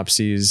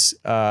synopsis,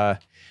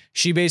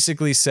 she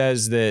basically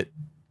says that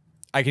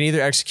I can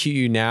either execute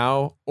you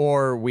now,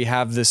 or we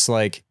have this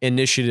like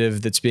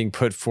initiative that's being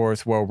put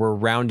forth where we're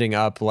rounding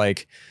up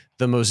like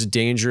the most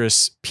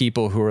dangerous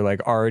people who are like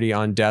already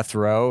on death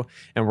row,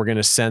 and we're going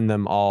to send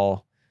them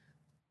all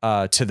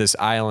to this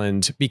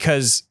island,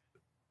 because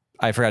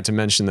I forgot to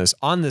mention this.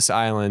 On this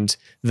island,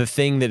 the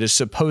thing that is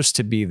supposed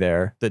to be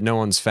there that no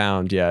one's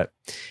found yet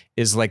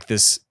is like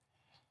this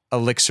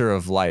elixir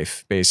of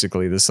life,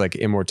 basically, this like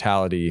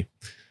immortality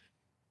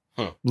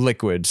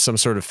liquid, some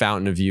sort of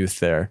fountain of youth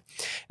there.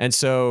 And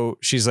so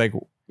she's like,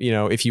 you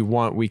know, if you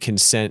want, we can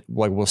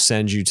we'll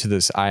send you to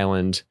this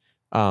island.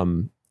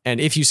 And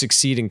if you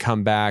succeed and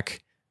come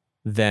back,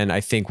 then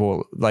I think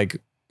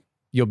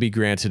you'll be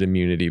granted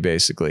immunity,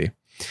 basically.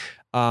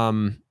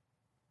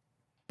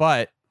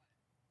 But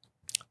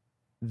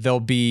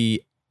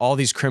all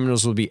these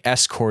criminals will be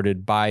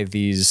escorted by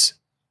these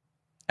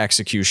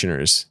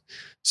executioners.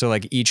 So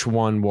like each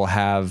one will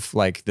have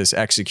like this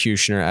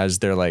executioner as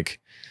their like,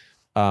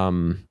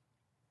 what's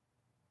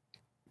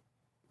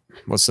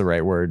the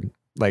right word?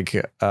 Like,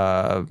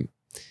 they're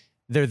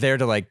there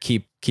to like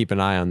keep an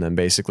eye on them,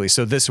 basically.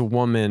 So this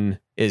woman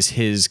is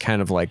his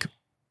kind of like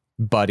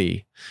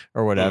buddy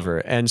or whatever.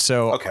 And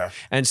so,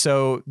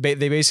 they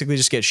basically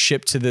just get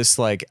shipped to this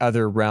like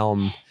other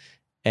realm,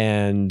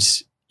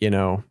 and, you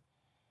know,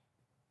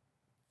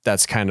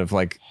 that's kind of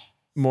like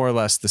more or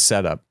less the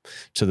setup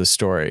to the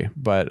story.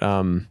 But,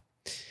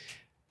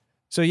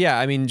 so yeah,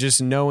 I mean,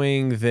 just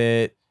knowing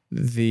that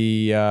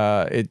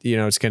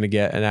it's going to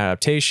get an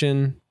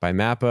adaptation by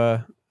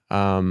MAPPA,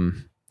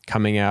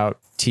 coming out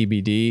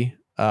TBD.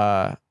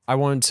 I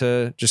wanted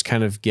to just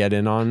kind of get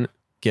in on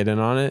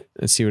it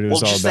and see what it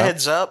was all just about. A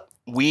heads up,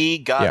 we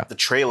got the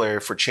trailer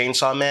for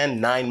Chainsaw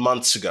Man 9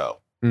 months ago,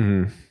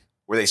 where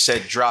they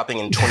said dropping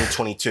in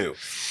 2022.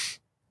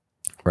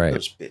 Right.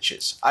 Those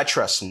bitches. I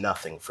trust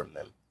nothing from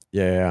them.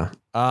 Yeah.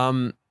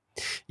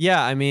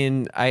 Yeah. I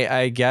mean,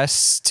 I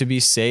guess to be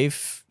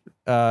safe,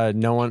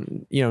 no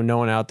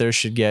one out there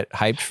should get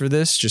hyped for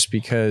this, just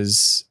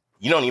because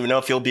you don't even know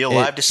if you'll be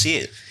alive to see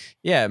it.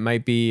 Yeah, it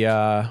might be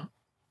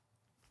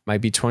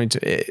 22.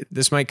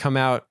 This will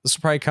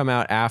probably come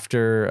out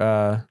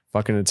after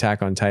fucking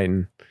Attack on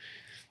Titan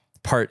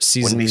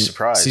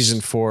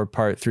season 4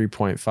 part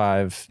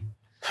 3.5.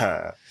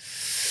 Huh.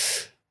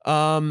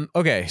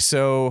 Okay,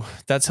 so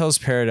that's Hell's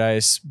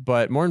Paradise,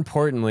 but more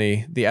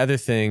importantly, the other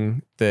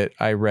thing that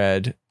I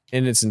read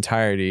in its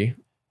entirety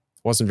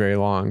wasn't very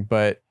long,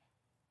 but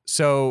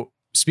so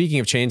speaking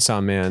of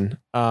Chainsaw Man,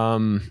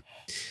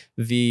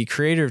 the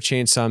creator of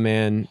Chainsaw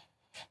Man,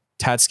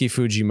 Tatsuki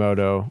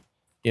Fujimoto,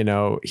 you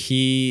know,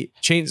 he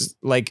changed,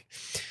 like,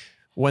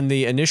 when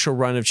the initial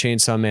run of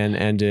Chainsaw Man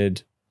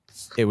ended,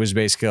 it was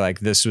basically like,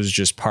 this was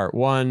just part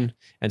 1.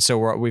 And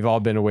so we've all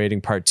been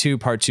awaiting part 2.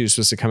 Part 2 is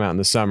supposed to come out in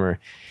the summer.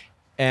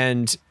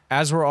 And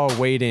as we're all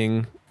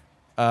waiting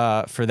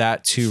for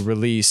that to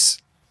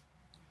release,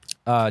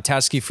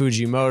 Tatsuki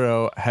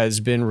Fujimoto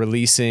has been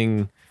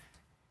releasing,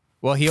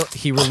 well,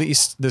 he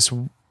released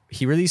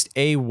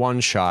a one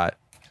shot.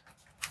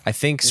 I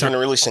think he's been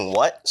releasing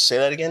what? Say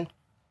that again.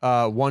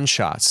 One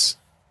shots.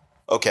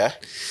 Okay.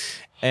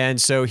 And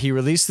so he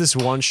released this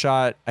one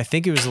shot, I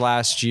think it was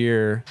last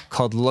year,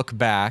 called Look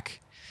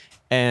Back.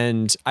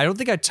 And I don't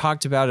think I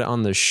talked about it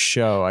on the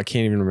show. I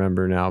can't even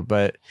remember now,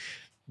 but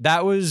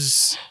that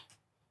was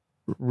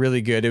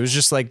really good. It was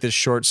just like this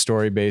short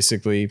story,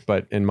 basically,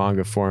 but in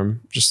manga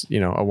form, just, you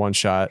know, a one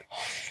shot.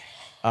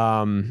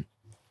 It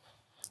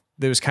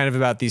was kind of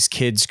about these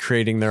kids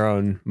creating their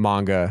own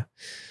manga.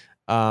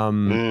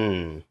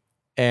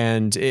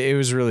 And it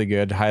was really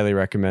good. Highly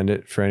recommend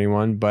it for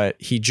anyone. But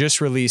he just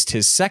released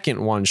his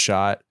second one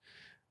shot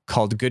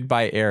called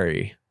Goodbye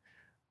Eri.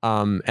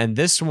 And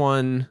this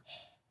one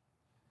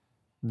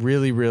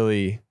really,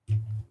 really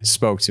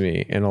spoke to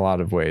me in a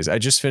lot of ways. I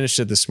just finished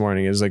it this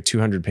morning. It was like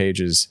 200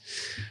 pages.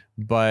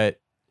 But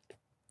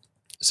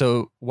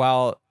so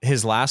while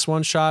his last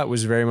one shot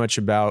was very much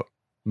about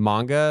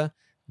manga,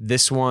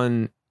 this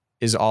one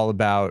is all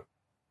about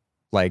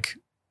like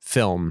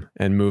film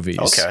and movies.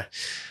 Okay.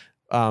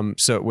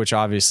 So which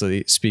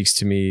obviously speaks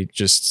to me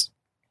just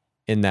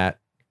in that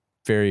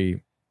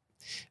very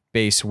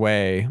base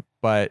way.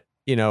 But,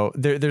 you know,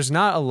 there's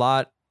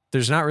not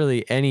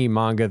really any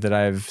manga that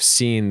I've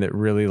seen that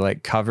really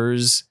like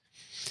covers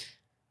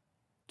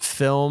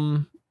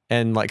film,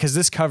 and like, cause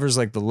this covers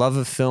like the love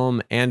of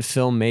film and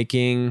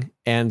filmmaking,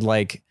 and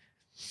like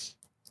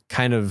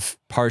kind of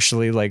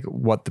partially like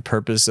what the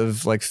purpose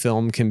of like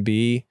film can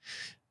be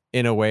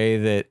in a way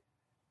that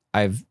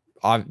I've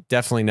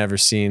definitely never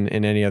seen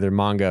in any other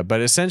manga.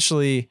 But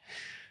essentially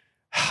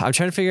I'm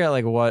trying to figure out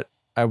like what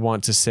I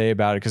want to say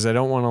about it, cause I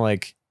don't want to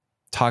like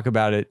talk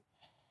about it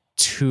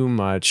too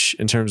much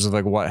in terms of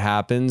like what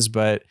happens,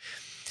 but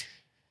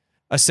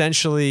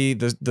essentially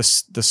the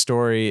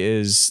story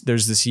is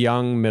there's this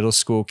young middle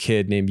school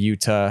kid named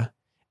Yuta,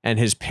 and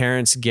his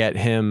parents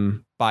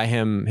buy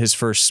him his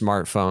first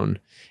smartphone,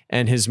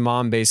 and his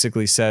mom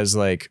basically says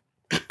like,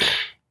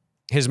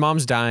 his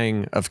mom's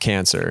dying of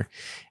cancer,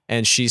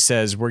 and she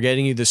says, we're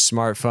getting you this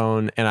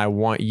smartphone and I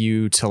want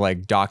you to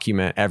like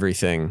document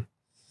everything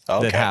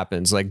that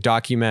happens, like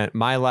document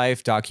my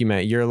life,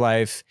 document your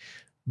life,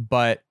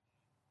 but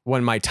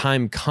when my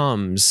time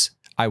comes,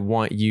 I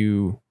want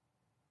you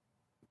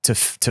to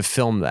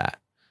film that.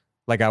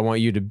 Like, I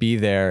want you to be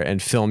there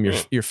and film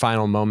your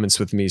final moments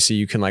with me, so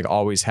you can like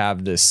always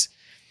have this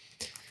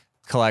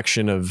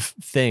collection of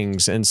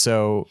things. And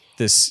so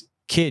this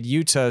kid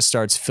Yuta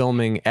starts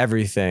filming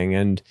everything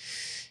and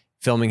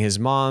filming his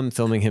mom,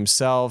 filming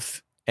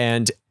himself.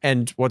 And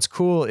what's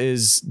cool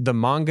is the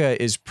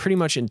manga is pretty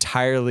much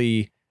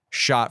entirely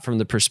shot from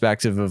the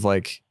perspective of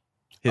like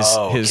his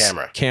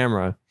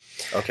camera.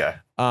 Okay.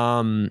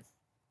 And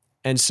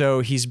so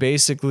he's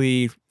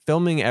basically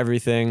filming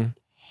everything,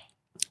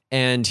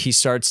 and he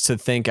starts to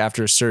think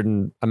after a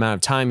certain amount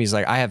of time, he's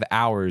like, I have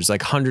hours,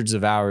 like hundreds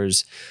of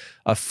hours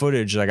of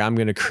footage. Like I'm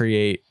going to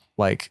create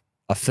like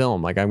a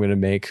film, like I'm going to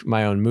make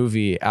my own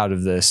movie out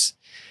of this.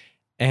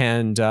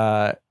 And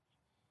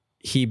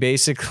he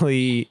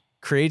basically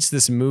creates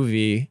this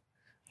movie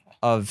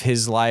of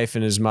his life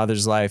and his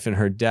mother's life and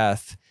her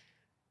death.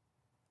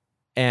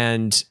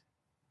 And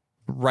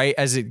right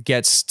as it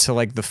gets to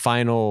like the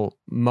final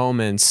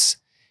moments,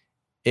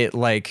 it's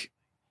like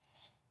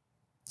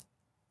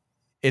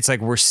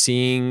we're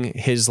seeing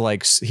his,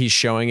 like, he's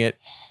showing it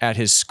at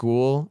his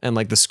school, and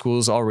like the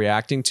school's all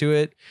reacting to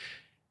it.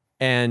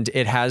 And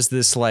it has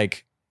this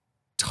like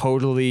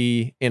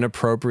totally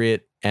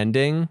inappropriate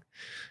ending,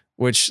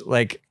 which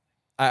like,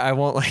 I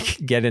won't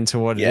like get into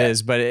what it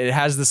is, but it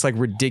has this like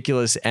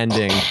ridiculous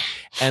ending,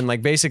 and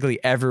like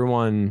basically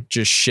everyone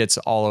just shits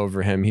all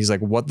over him. He's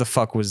like, what the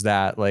fuck was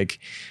that? Like,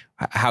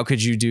 how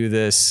could you do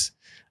this?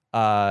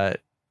 And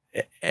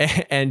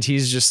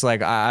he's just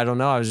like, I don't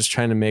know. I was just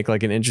trying to make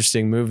like an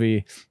interesting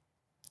movie,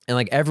 and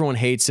like everyone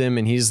hates him,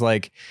 and he's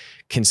like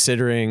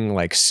considering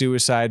like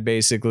suicide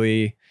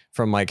basically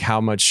from like how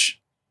much,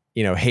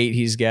 you know, hate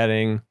he's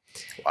getting.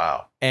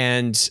 Wow.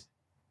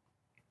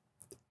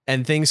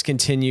 And things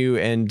continue,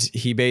 and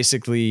he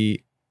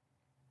basically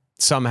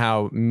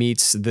somehow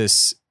meets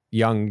this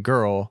young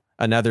girl,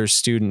 another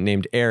student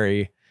named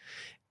Eri,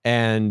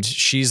 and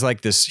she's like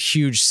this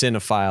huge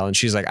cinephile, and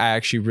she's like, I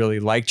actually really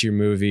liked your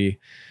movie,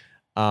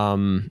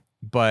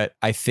 but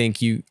I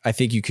think you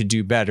could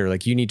do better.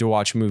 Like you need to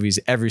watch movies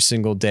every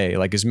single day,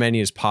 like as many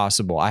as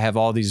possible. I have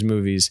all these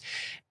movies.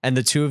 And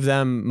the two of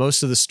them,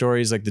 most of the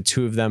stories, like the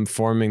two of them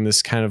forming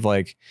this kind of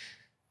like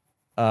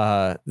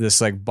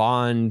this like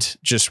bond,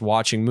 just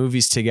watching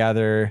movies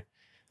together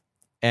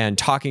and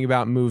talking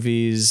about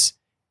movies.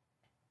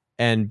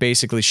 And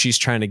basically she's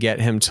trying to get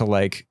him to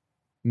like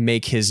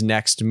make his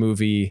next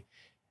movie.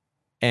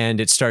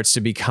 And it starts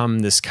to become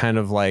this kind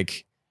of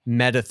like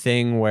meta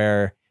thing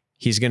where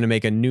he's going to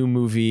make a new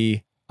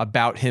movie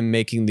about him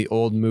making the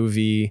old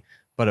movie,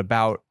 but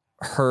about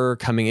her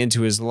coming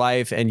into his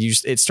life. And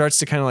it starts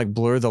to kind of like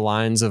blur the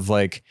lines of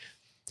like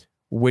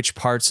which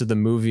parts of the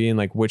movie and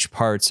like which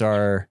parts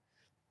are,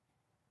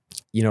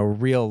 you know,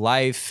 real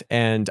life.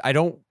 And I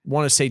don't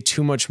want to say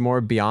too much more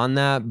beyond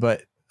that,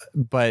 but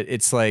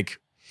it's like,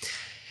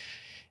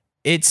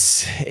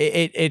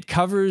 it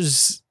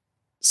covers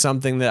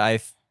something that I,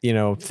 you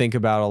know, think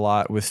about a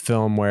lot with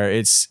film, where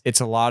it's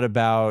a lot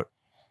about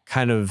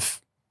kind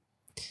of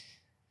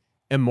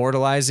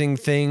immortalizing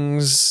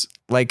things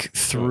like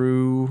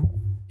through,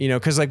 you know,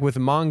 cause like with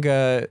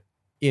manga,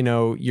 you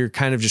know, you're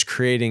kind of just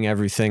creating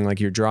everything, like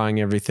you're drawing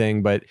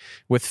everything, but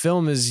with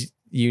film is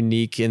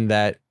unique in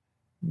that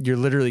you're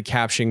literally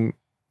capturing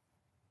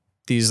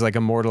these like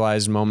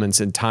immortalized moments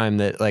in time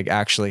that like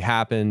actually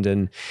happened.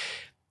 And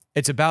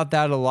it's about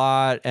that a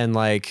lot. And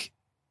like,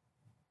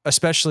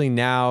 especially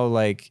now,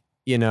 like,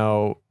 you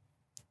know,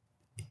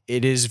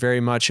 it is very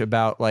much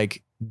about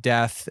like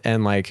death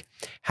and like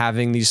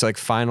having these like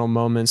final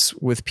moments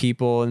with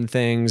people and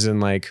things.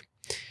 And like,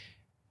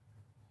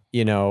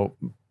 you know,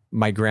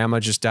 my grandma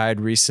just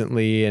died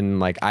recently, and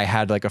like I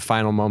had like a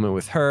final moment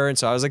with her. And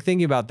so I was like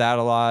thinking about that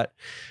a lot.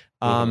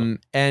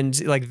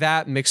 And like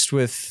that mixed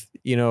with,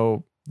 you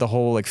know, the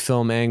whole like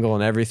film angle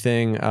and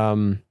everything.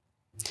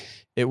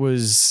 It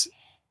was,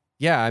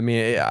 yeah, I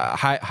mean,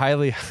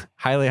 highly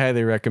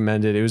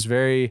recommended. It was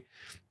really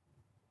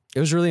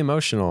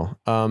emotional.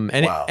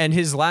 And wow. And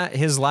his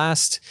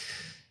last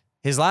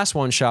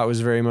one shot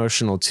was very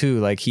emotional too.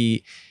 Like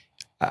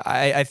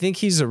I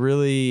think I'm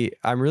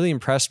really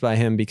impressed by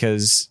him,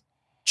 because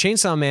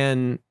Chainsaw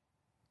Man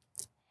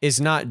is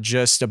not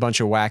just a bunch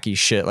of wacky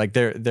shit. Like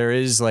there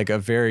is like a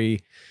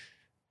very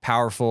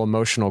powerful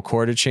emotional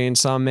core to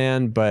Chainsaw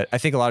Man, but I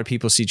think a lot of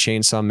people see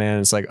Chainsaw Man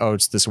as like, oh,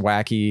 it's this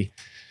wacky,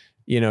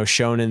 you know,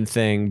 shonen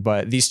thing.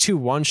 But these two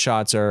one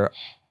shots are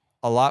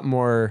a lot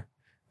more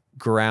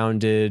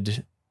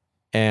grounded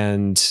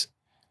and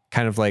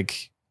kind of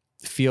like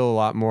feel a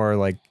lot more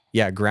like,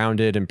 yeah,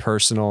 grounded and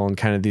personal, and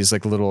kind of these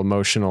like little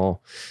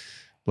emotional,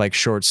 like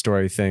short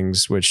story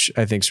things, which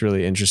I think is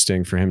really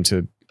interesting for him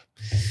to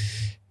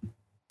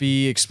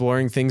be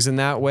exploring things in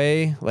that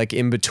way, like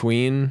in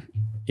between,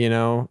 you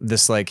know,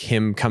 this like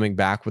him coming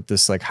back with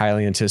this like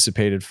highly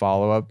anticipated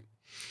follow-up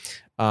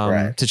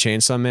to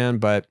Chainsaw Man.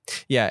 But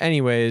yeah,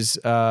 anyways,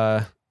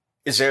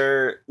 is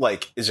there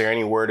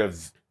any word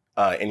of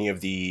any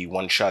of the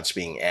one shots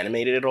being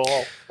animated at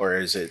all, or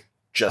is it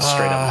just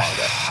straight up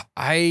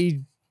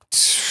manga?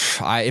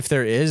 If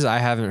there is, I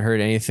haven't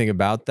heard anything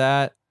about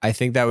that. I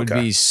think that would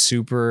be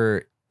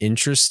super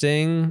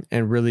interesting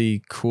and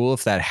really cool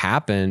if that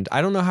happened.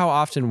 I don't know how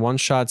often one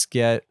shots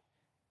get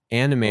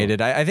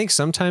animated. I think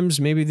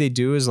sometimes maybe they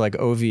do as like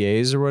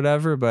OVAs or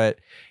whatever, but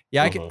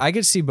yeah, I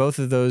could see both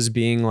of those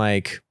being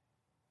like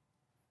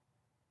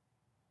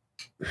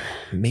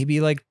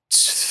maybe like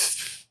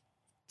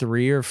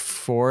 3 or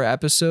 4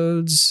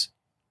 episodes,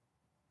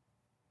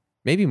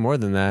 maybe more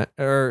than that,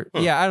 or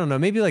yeah, I don't know,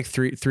 maybe like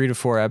 3 to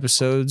 4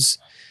 episodes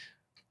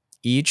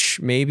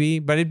each, maybe.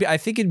 But I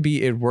think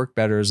it'd work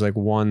better as like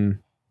one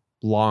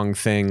long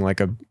thing,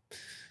 like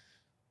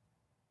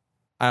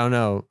I don't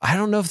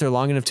know if they're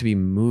long enough to be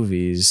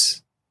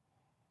movies.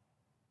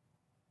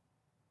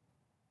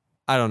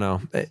 I don't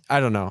know.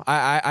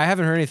 I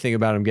haven't heard anything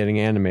about them getting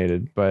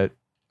animated, but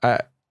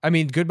I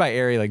mean, Goodbye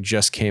Eri like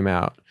just came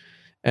out,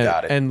 and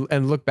Got it.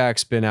 and Look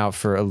Back's been out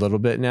for a little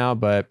bit now,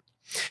 but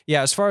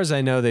yeah, as far as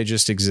I know, they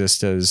just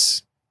exist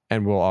as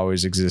and will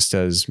always exist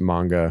as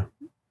manga.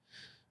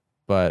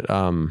 But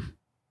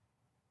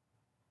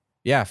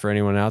yeah, for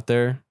anyone out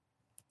there,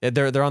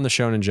 they're on the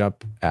Shonen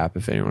Jump app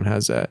if anyone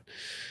has that.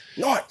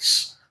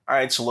 Nice. All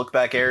right, so Look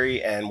Back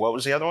Eri, and what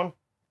was the other one?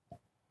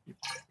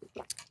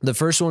 The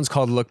first one's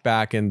called Look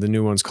Back, and the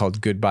new one's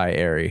called Goodbye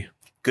Eri.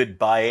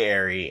 Goodbye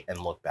Eri and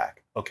Look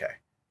Back. Okay.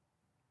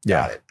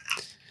 Yeah. Got it.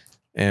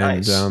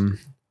 And Nice.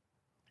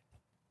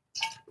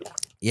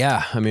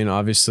 yeah, I mean,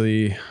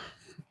 obviously,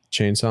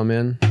 Chainsaw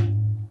Man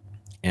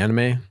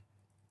anime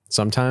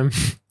sometime.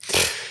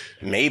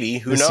 Maybe.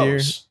 Who This year.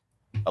 knows?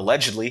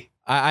 Allegedly.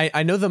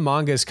 I know the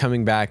manga is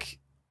coming back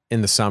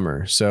in the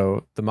summer,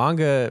 so the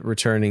manga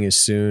returning is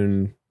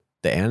soon.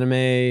 The anime,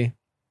 I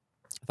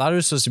thought it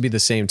was supposed to be the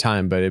same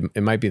time, but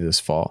it might be this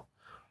fall.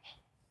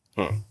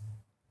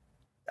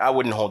 I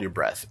wouldn't hold your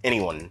breath.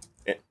 Anyone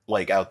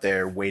like out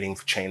there waiting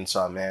for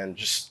Chainsaw Man,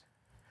 just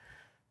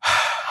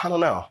I don't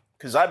know,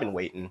 because I've been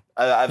waiting.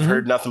 I've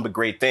heard nothing but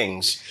great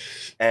things,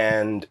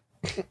 and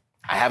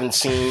I haven't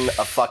seen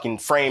a fucking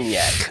frame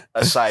yet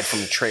aside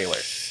from the trailer.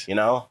 You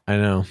know? I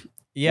know.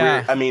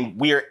 Yeah.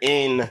 We're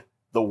in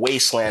the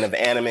wasteland of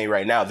anime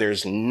right now.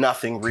 There's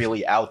nothing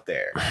really out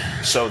there.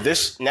 So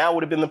this now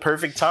would have been the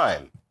perfect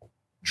time.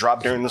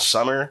 Drop during the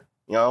summer,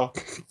 you know,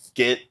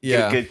 get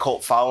a good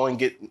cult following,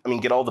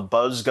 get all the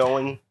buzz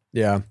going.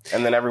 Yeah.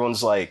 And then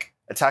everyone's like,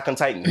 Attack on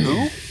Titan,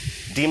 who?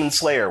 Demon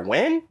Slayer,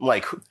 when?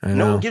 Like,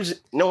 no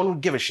one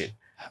would give a shit.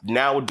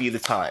 Now would be the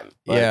time.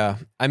 But yeah.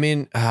 I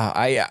mean,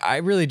 I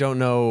really don't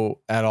know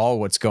at all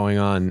what's going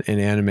on in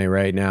anime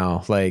right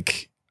now.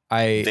 Like,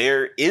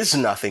 there is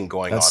nothing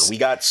going on. We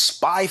got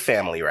Spy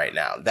Family right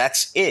now.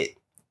 That's it.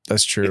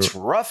 That's true. It's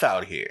rough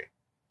out here.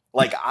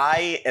 Like,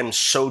 I am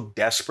so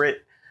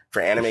desperate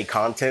for anime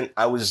content.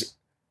 I was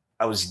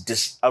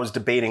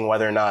debating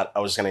whether or not I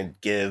was going to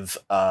give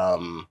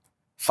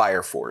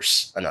Fire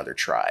Force another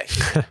try.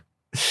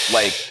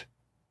 Like,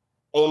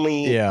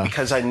 only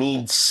because I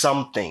need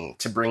something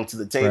to bring to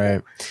the table.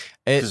 Right.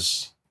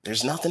 Because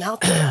there's nothing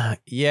out there.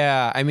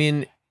 Yeah, I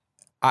mean,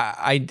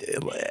 I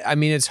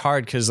mean, it's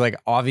hard because like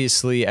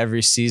obviously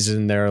every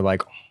season there are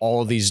like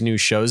all these new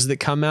shows that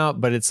come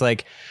out, but it's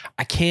like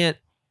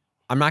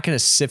I'm not gonna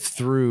sift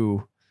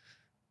through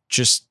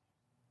just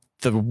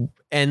the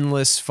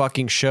endless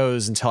fucking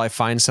shows until I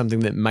find something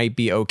that might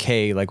be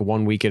okay, like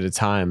 1 week at a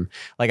time.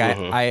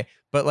 Like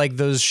but like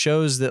those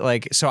shows that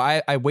like, so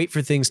I wait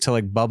for things to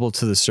like bubble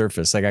to the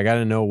surface. Like I got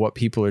to know what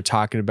people are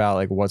talking about,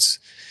 like what's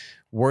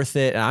worth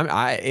it. And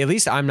at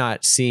least I'm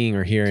not seeing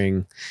or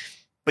hearing.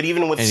 But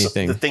even with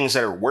anything. The things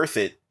that are worth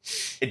it,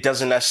 it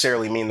doesn't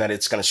necessarily mean that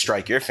it's going to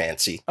strike your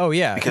fancy. Oh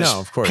yeah, because no,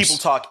 of course. People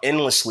talk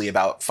endlessly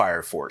about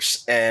Fire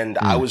Force, and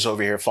I was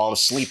over here falling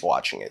asleep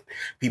watching it.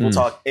 People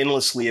talk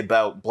endlessly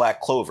about Black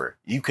Clover.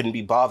 You couldn't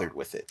be bothered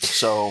with it.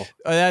 So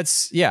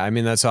that's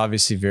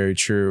obviously very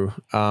true.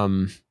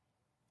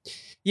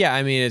 Yeah,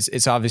 I mean,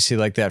 it's obviously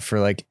like that for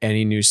like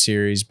any new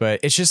series, but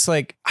it's just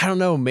like, I don't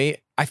know, mate.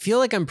 I feel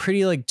like I'm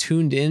pretty like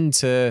tuned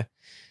into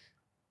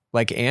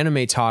like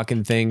anime talk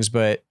and things,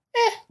 but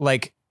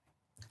like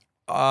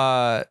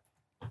on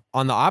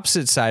the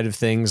opposite side of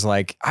things,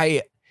 like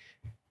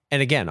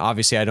and again,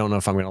 obviously I don't know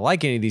if I'm going to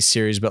like any of these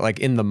series, but like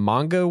in the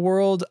manga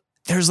world,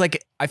 there's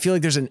like, I feel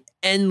like there's an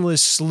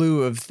endless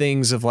slew of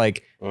things of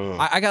like,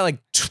 I got like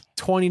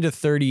 20 to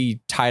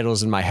 30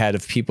 titles in my head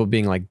of people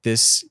being like,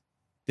 this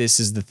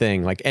is the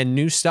thing, like, and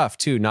new stuff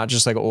too, not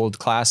just like old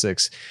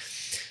classics,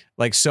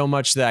 like so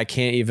much that I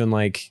can't even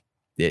like,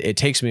 it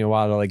takes me a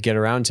while to like get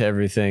around to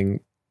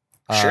everything.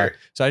 Sure.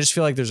 So I just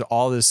feel like there's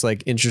all this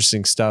like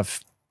interesting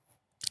stuff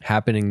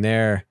happening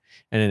there,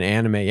 and in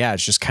anime, yeah,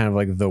 it's just kind of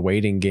like the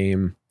waiting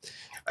game.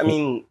 I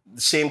mean,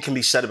 the same can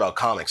be said about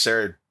comics.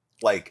 There,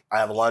 like, I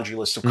have a laundry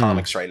list of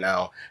comics right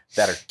now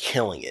that are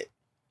killing it,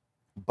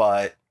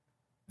 but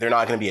they're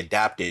not going to be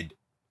adapted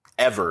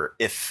ever,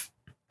 if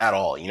at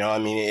all. You know, I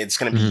mean, it's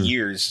going to be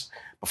years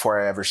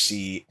before I ever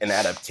see an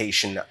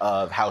adaptation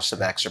of House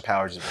of X or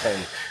Powers of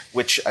 10,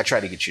 which I tried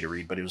to get you to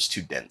read, but it was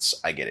too dense.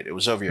 I get it. It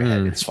was over your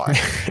head. It's fine.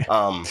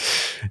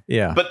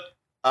 Yeah. But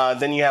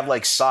then you have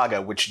like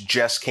Saga, which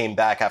just came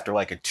back after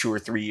like a 2 or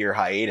 3 year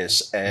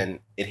hiatus, and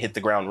it hit the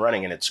ground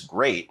running, and it's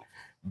great.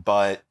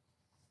 But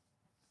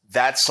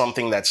that's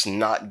something that's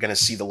not going to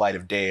see the light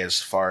of day as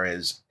far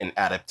as an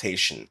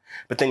adaptation.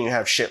 But then you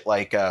have shit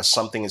like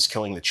Something is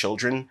Killing the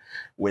Children,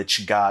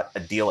 which got a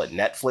deal at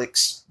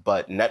Netflix,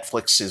 but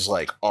Netflix is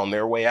like on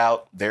their way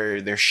out.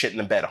 They're shitting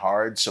the bed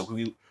hard. So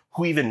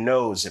who even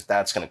knows if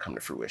that's going to come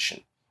to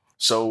fruition?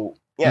 So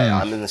yeah,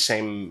 I'm in the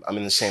same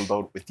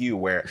boat with you,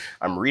 where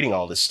I'm reading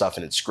all this stuff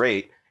and it's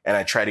great, and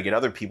I try to get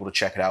other people to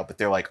check it out, but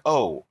they're like,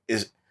 oh,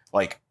 is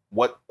like,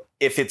 what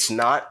if it's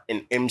not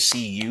an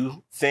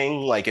MCU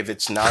thing? Like, if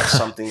it's not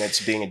something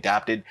that's being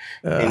adapted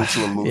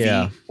into a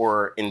movie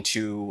or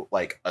into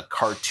like a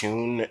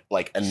cartoon,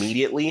 like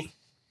immediately,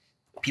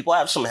 people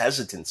have some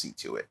hesitancy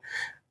to it.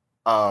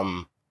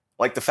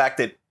 Like the fact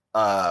that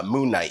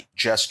Moon Knight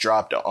just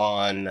dropped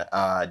on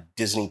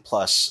Disney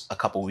Plus a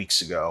couple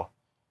weeks ago.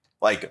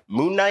 Like,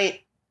 Moon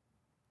Knight,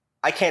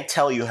 I can't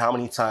tell you how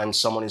many times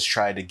someone has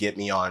tried to get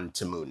me on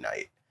to Moon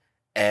Knight.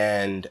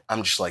 And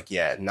I'm just like,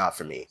 yeah, not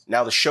for me.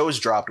 Now the show's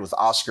dropped with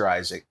Oscar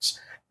Isaacs,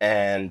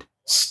 and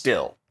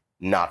still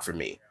not for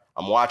me.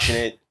 I'm watching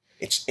it.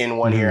 It's in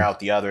one ear,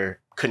 out the other.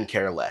 Couldn't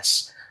care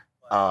less.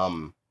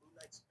 But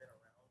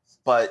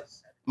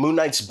Moon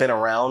Knight's been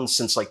around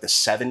since like the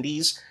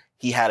 70s.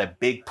 He had a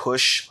big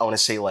push, I want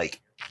to say like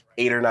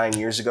 8 or 9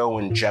 years ago,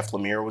 when Jeff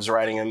Lemire was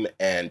writing him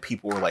and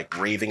people were like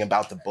raving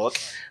about the book,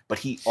 but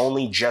he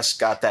only just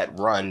got that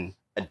run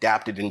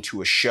adapted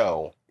into a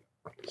show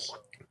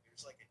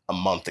a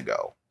month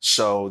ago.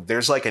 So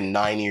there's like a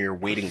 9-year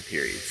waiting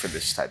period for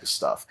this type of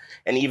stuff.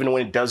 And even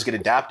when it does get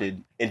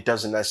adapted, it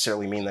doesn't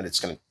necessarily mean that it's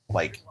going to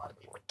like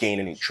gain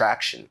any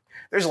traction.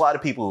 There's a lot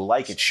of people who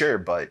like it, sure,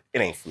 but it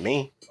ain't for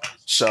me.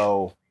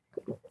 So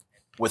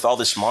with all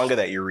this manga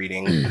that you're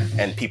reading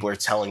and people are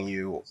telling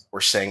you or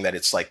saying that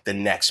it's like the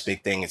next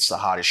big thing, it's the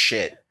hottest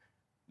shit,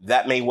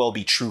 that may well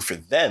be true for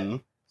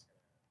them,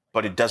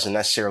 but it doesn't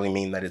necessarily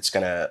mean that it's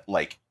going to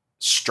like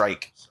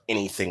strike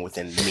anything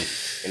within me,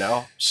 you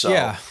know? So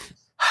yeah.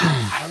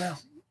 I don't know.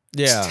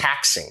 Yeah. It's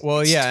taxing.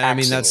 Well, it's yeah.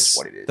 taxing, I mean,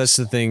 what it is. that's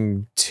the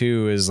thing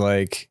too, is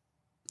like,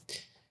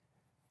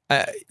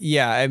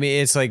 yeah, I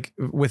mean, it's like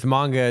with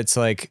manga, it's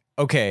like,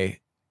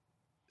 okay,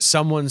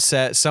 someone's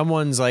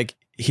like,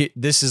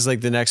 this is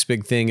like the next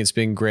big thing. It's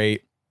been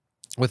great.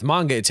 With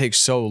manga, it takes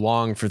so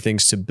long for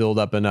things to build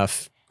up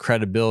enough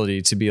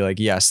credibility to be like,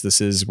 yes, this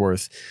is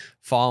worth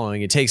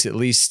following. It takes at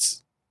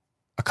least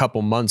a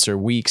couple months or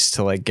weeks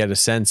to like get a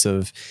sense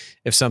of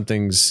if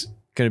something's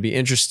going to be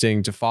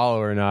interesting to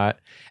follow or not.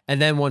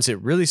 And then once it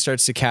really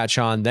starts to catch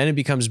on, then it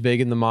becomes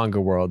big in the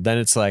manga world. Then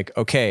it's like,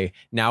 okay,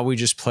 now we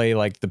just play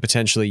like the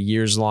potentially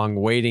years long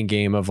waiting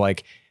game of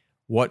like,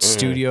 what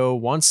studio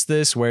wants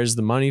this? Where's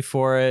the money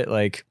for it?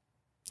 Like,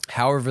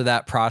 however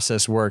that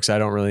process works, I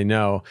don't really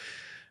know.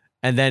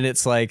 And then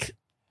it's like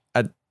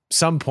at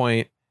some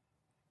point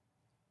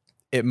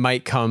it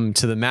might come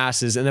to the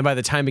masses. And then by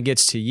the time it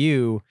gets to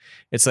you,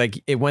 it's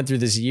like it went through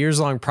this years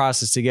long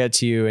process to get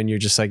to you. And you're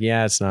just like,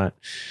 yeah, it's not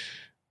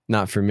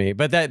for me.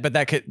 But that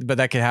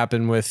could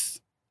happen with,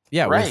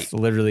 with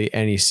literally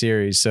any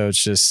series. So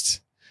it's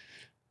just,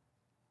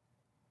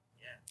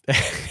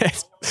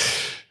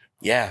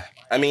 yeah.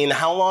 I mean,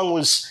 how long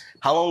was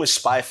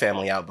Spy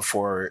Family out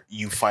before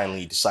you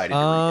finally decided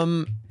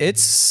to read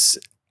it?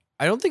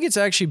 I don't think it's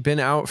actually been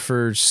out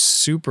for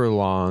super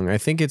long. I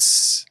think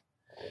it's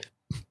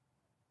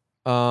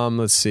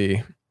let's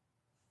see.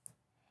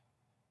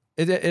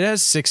 It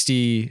has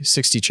 60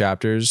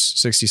 chapters,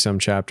 60 some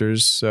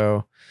chapters.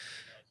 So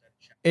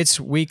it's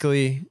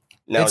weekly.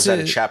 Now, is that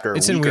a chapter a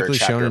it's week in Weekly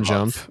Shonen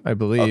Jump, I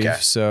believe. Okay.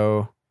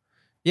 So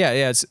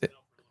yeah,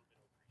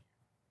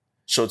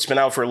 so it's been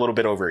out for a little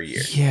bit over a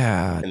year.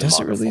 Yeah. Does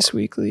it release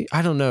weekly?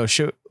 I don't know.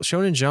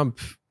 Shonen Jump,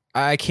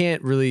 I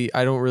don't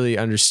really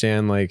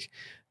understand like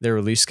their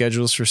release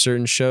schedules for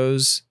certain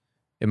shows.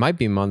 It might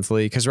be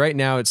monthly, because right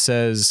now it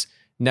says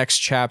next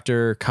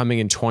chapter coming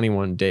in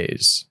 21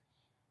 days.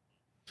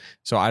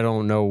 So I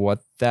don't know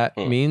what that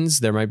means.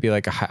 There might be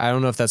like I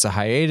don't know if that's a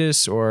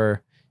hiatus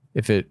or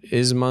if it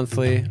is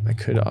monthly. I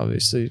could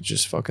obviously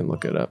just fucking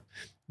look it up.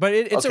 But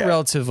it's a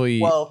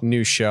relatively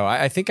new show.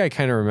 I think I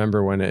kind of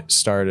remember when it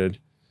started.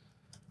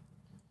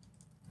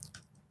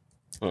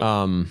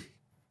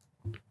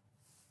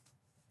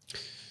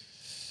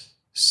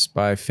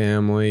 Spy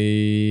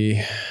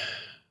Family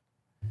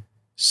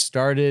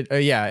started.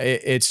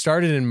 It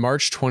started in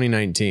March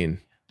 2019.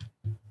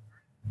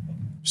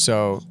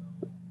 So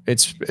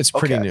it's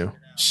pretty new.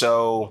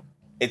 So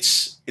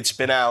it's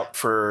been out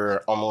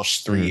for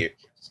almost 3 years.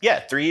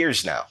 Yeah, 3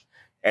 years now.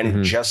 And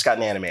it just got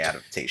an anime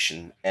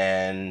adaptation.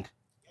 And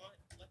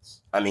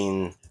I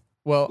mean,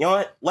 well, you know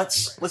what?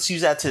 Let's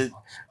use that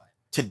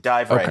to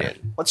dive right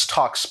in. Let's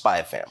talk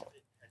Spy Family.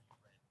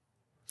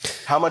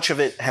 How much of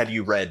it had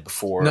you read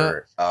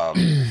before?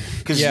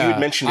 Because you had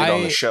mentioned it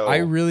on the show. I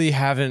really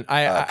haven't.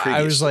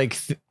 I was like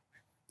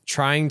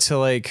trying to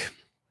like,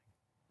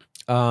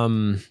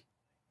 a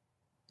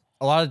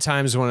lot of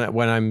times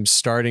when I'm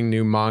starting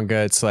new manga,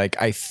 it's like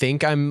I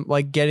think I'm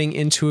like getting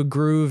into a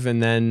groove,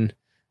 and then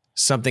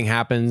something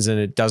happens and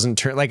it doesn't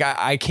turn. Like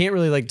I can't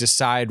really like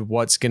decide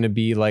what's going to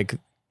be like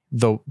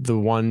the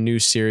one new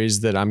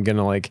series that I'm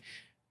gonna like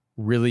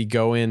really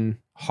go in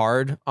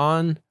hard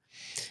on.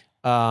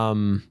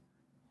 So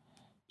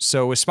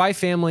with Spy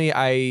Family,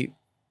 I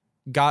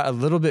got a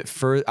little bit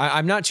further.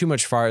 I'm not too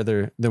much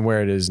farther than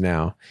where it is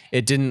now.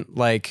 It didn't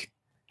like,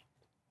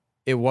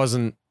 it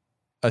wasn't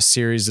a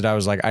series that I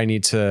was like, I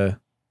need to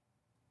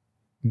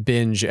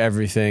binge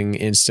everything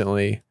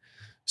instantly.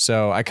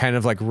 So I kind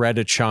of like read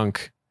a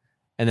chunk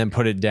and then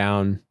put it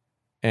down,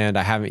 and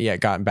I haven't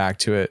yet gotten back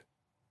to it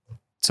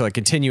to like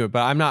continue it.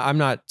 But I'm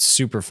not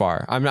super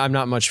far. I'm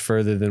not much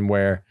further than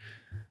where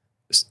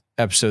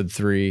episode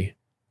 3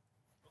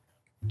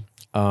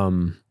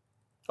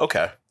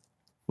 Okay.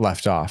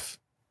 left off.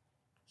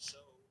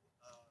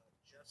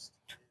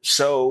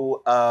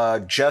 So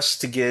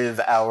just to give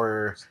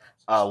our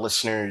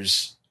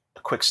listeners a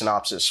quick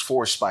synopsis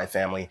for Spy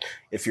Family,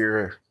 if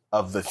you're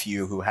of the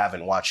few who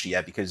haven't watched it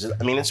yet, because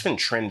I mean it's been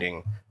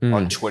trending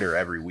on Twitter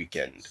every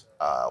weekend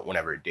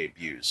whenever it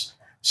debuts.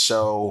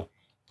 So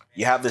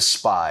you have this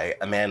spy,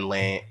 a man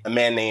named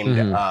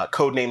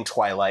codenamed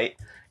Twilight,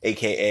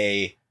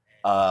 aka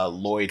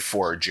Lloyd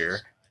Forager,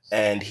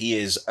 and he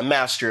is a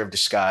master of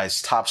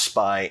disguise, top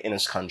spy in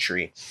his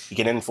country. He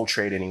can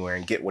infiltrate anywhere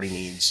and get what he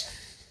needs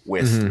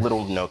with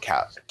little to no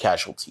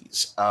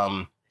casualties.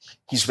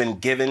 He's been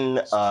given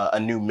a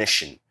new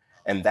mission,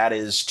 and that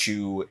is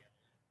to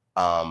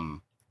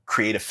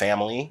create a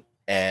family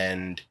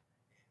and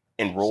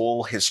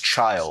enroll his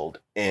child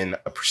in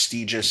a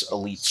prestigious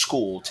elite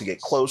school to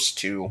get close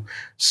to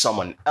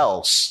someone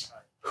else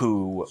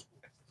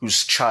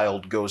whose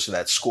child goes to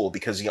that school,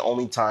 because the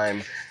only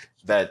time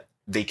that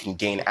they can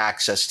gain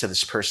access to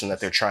this person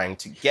that they're trying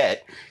to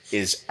get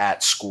is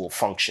at school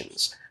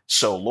functions.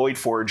 So Lloyd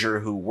Forager,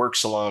 who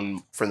works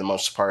alone for the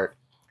most part,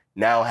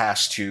 now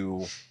has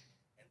to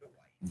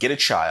get a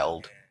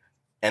child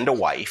and a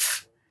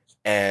wife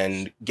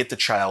and get the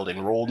child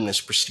enrolled in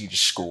this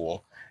prestigious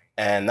school.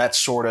 And that's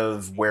sort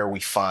of where we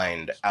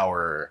find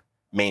our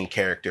main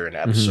character in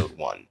episode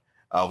 1.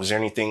 Was there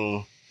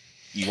anything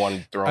you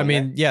wanted to throw in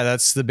there? Yeah,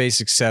 that's the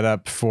basic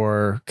setup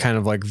for kind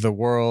of like the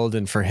world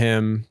and for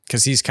him,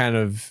 because he's kind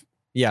of,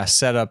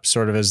 set up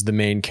sort of as the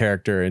main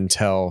character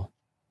until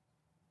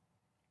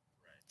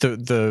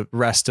the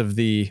rest of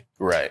the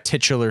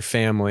titular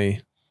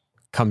family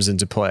comes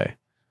into play.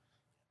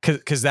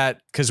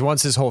 Because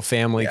once his whole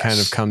family kind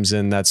of comes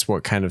in, that's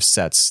what kind of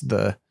sets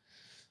the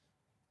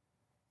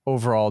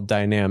overall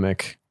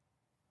dynamic,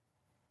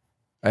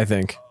 I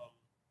think.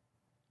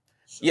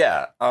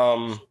 Yeah.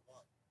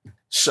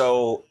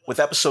 So with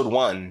episode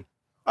 1,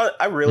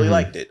 I really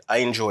liked it. I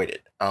enjoyed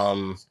it.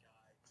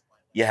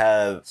 You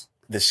have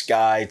this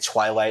guy,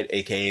 Twilight,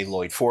 aka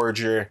Lloyd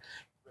Forager.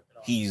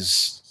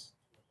 He's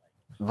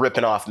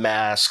ripping off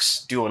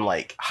masks, doing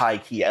like high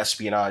key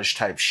espionage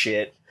type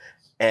shit,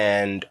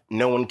 and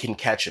no one can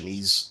catch him.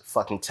 He's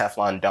fucking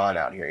Teflon Don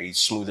out here. He's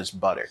smooth as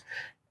butter.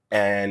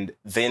 And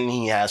then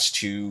he has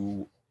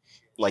to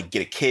like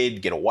get a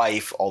kid, get a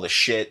wife, all this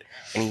shit.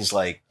 And he's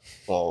like,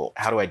 well,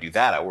 how do I do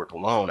that? I work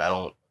alone.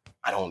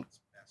 I don't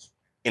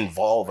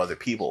involve other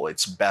people.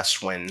 It's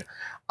best when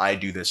I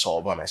do this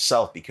all by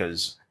myself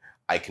because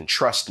I can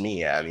trust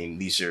me. I mean,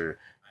 these are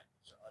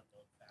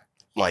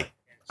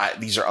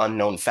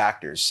unknown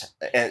factors.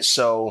 And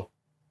so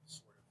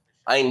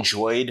I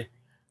enjoyed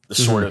the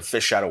sort of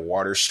fish out of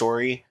water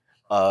story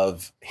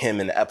of him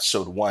in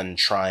episode 1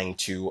 trying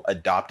to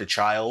adopt a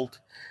child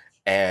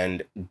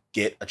and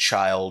get a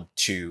child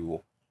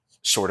to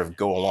sort of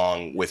go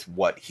along with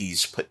what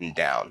he's putting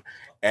down.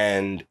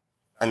 And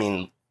I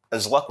mean,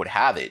 as luck would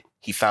have it,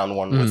 he found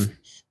one with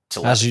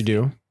telepathy. As you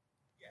do.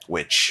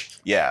 Which,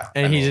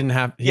 and he didn't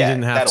have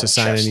to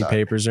sign any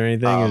papers or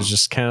anything. It was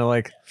just kind of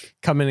like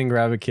come in and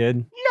grab a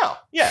kid. No,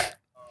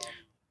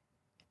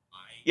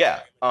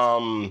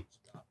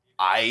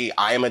 I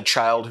am a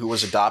child who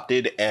was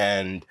adopted,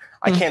 and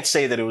I can't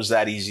say that it was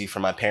that easy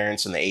for my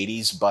parents in the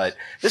 80s, but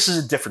this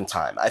is a different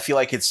time. I feel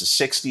like it's the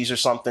 60s or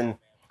something.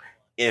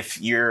 If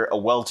you're a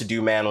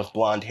well-to-do man with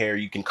blonde hair,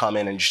 you can come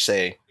in and just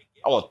say,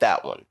 I want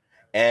that one.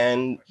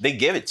 And they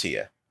give it to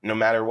you, no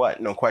matter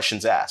what, no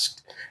questions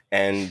asked.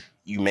 And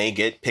you may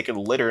get pick of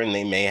the litter, and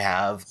they may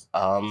have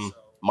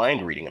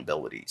mind-reading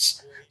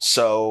abilities.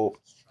 So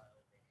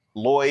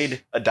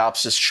Lloyd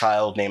adopts this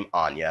child named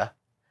Anya,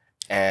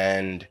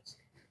 and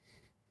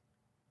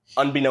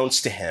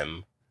unbeknownst to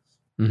him,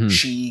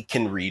 she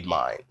can read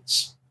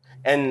minds.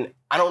 And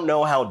I don't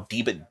know how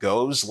deep it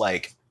goes.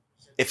 Like,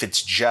 if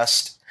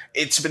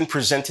it's been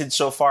presented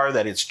so far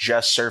that it's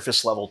just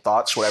surface level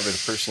thoughts, whatever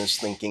the person is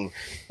thinking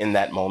in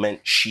that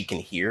moment, she can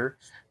hear.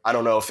 I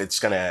don't know if it's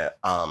going to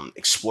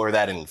explore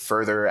that any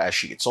further as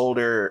she gets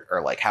older,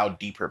 or like how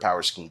deep her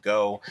powers can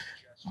go.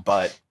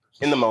 But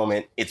in the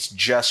moment, it's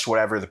just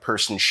whatever the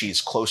person she's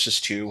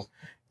closest to,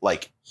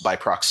 like by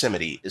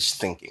proximity, is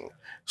thinking.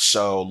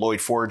 So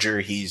Lloyd Forager,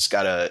 he's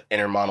got an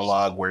inner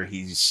monologue where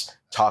he's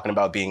talking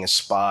about being a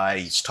spy.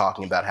 He's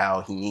talking about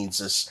how he needs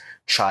this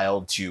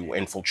child to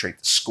infiltrate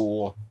the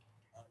school.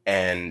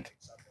 And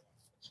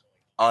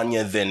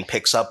Anya then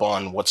picks up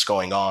on what's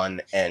going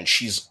on, and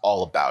she's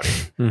all about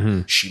it.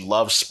 Mm-hmm. She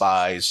loves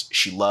spies.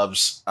 She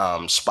loves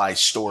spy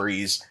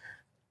stories.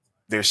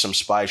 There's some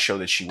spy show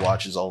that she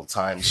watches all the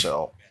time.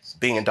 So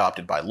being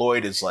adopted by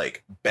Lloyd is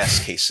like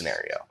best case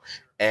scenario.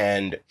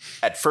 And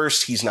at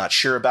first he's not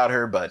sure about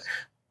her, but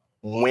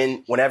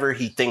whenever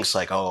he thinks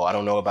like, oh, I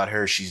don't know about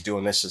her, she's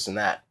doing this and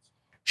that,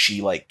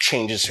 she like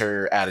changes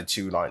her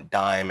attitude on a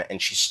dime,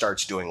 and she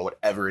starts doing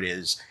whatever it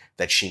is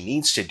that she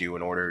needs to do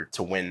in order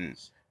to win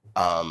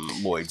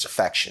Lloyd's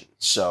affection.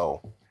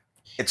 So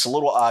it's a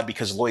little odd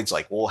because Lloyd's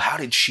like, well, how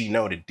did she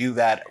know to do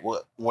that?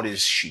 What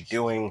is she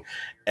doing?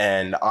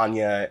 And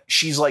Anya,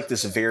 she's like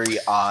this very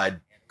odd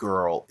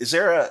girl. Is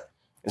there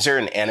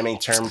an anime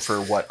term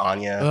for what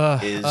Anya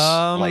is,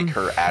 like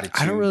her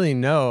attitude? I don't really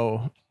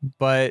know,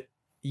 but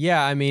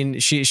yeah, I mean,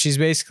 she's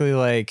basically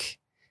like,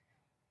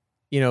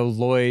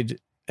 Lloyd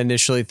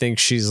initially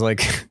thinks she's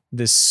like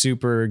this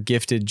super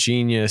gifted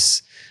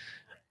genius,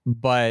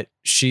 but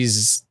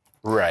she's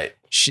right.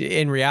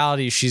 In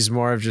reality, she's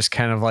more of just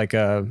kind of like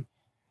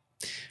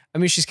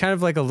she's kind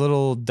of like a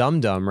little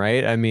dum-dum,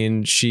 right? I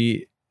mean,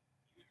 she's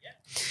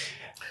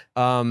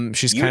kind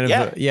of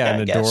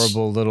an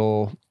adorable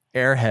little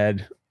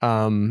airhead.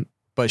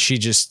 But she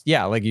just,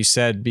 like you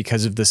said,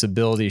 because of this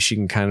ability, she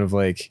can kind of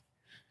like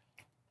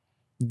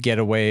get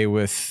away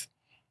with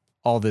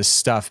all this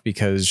stuff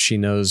because she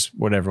knows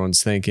what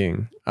everyone's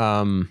thinking.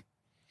 But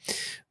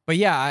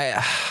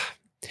yeah,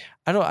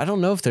 I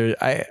don't know if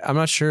I'm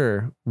not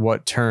sure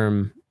what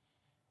term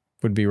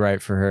would be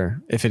right for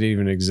her, if it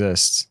even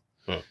exists.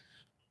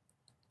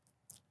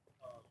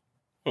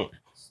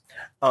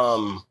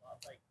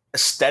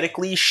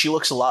 Aesthetically, she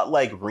looks a lot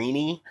like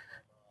Rini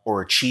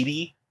or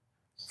Chibi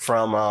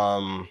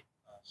from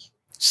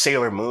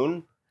Sailor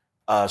Moon,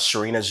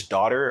 Serena's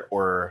daughter,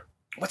 or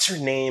what's her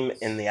name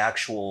in the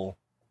actual?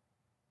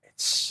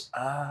 It's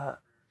I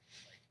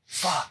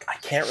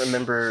can't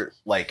remember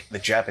like the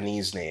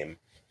Japanese name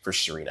for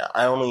Serena.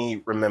 I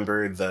only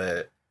remember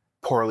the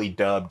poorly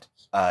dubbed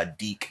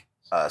Deke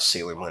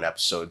Sailor Moon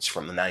episodes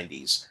from the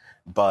 90s,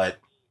 but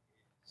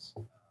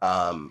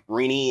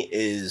Rini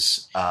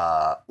is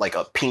like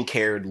a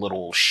pink-haired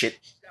little shit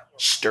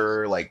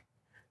stir. Like,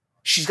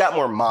 she's got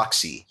more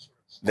moxie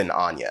than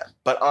Anya,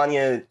 but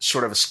Anya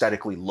sort of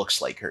aesthetically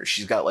looks like her.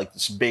 She's got like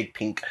this big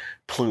pink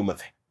plume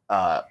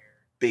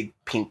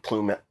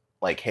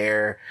like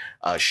hair.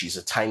 She's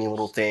a tiny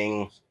little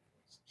thing.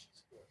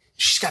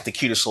 She's got the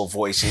cutest little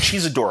voice, and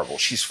she's adorable.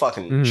 She's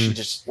fucking, she's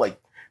just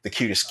like the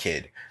cutest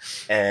kid.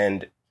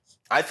 And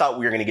I thought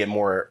we were going to get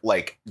more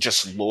like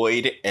just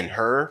Lloyd and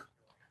her.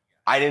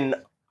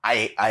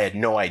 I had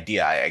no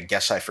idea. I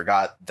guess I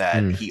forgot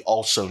that he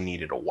also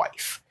needed a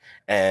wife.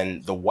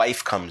 And the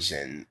wife comes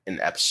in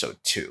episode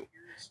 2.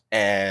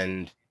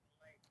 And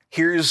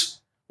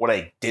here's what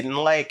I didn't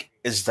like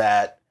is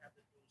that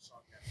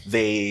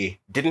they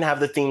didn't have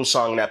the theme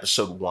song in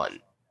episode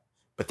 1,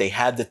 but they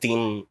had the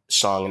theme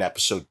song in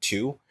episode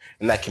 2,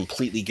 and that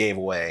completely gave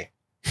away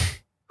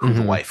who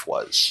the wife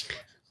was.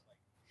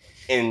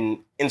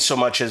 In so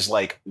much as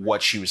like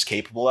what she was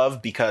capable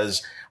of,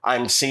 because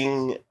I'm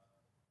seeing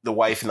the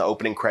wife in the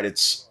opening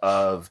credits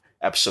of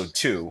episode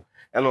 2,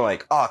 and I'm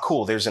like, oh,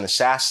 cool, there's an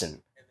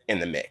assassin in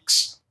the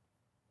mix.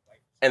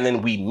 And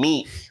then we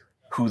meet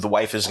who the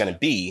wife is going to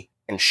be,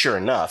 and sure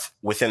enough,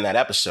 within that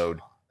episode,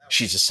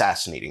 she's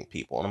assassinating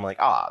people. And I'm like,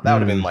 that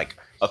would have been like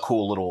a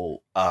cool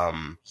little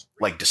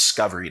like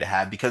discovery to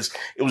have, because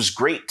it was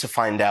great to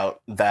find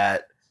out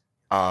that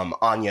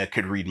Anya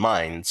could read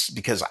minds,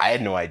 because I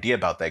had no idea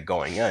about that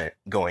going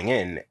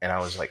in, and I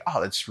was like, oh,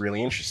 that's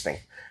really interesting.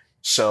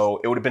 So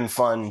it would have been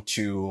fun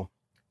to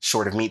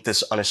sort of meet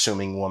this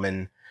unassuming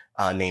woman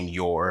named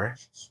Yor,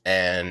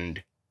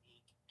 and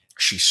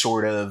she's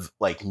sort of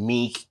like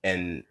meek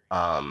and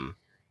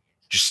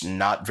just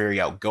not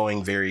very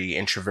outgoing, very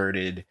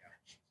introverted,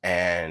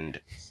 and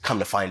come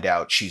to find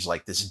out she's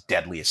like this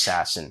deadly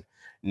assassin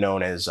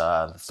known as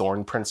the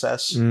Thorn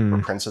Princess or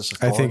Princess of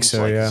Thorns. I think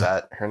so, like, yeah. Is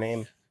that her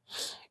name?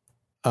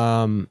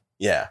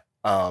 Yeah.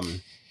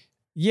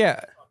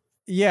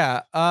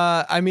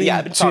 I mean,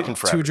 I've been talking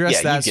forever. To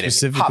address that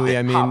specifically,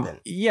 I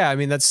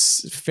mean,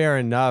 that's fair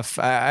enough.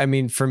 I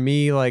mean, for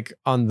me, like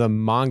on the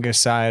manga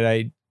side,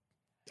 I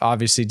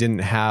obviously didn't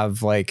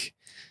have like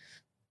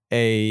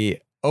a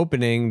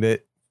opening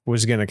that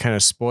was going to kind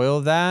of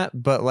spoil that.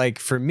 But like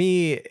for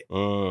me,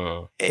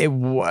 on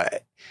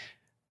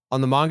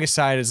the manga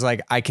side is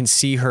like, I can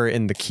see her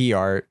in the key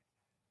art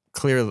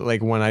clearly.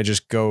 Like when I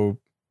just go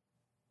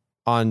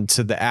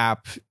onto the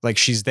app, like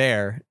she's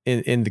there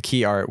in the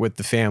key art with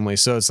the family.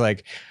 So it's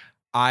like,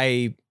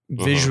 I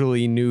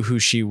visually knew who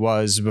she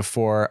was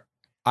before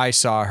I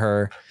saw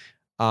her.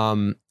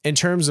 In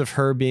terms of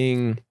her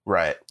being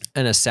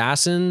an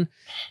assassin,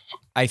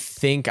 I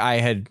think I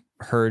had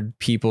heard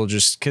people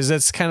just, because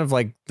that's kind of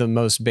like the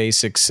most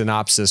basic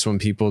synopsis when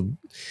people,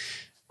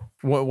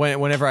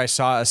 whenever I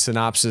saw a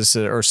synopsis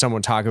or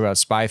someone talk about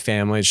Spy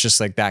Family, it's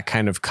just like that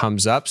kind of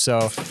comes up.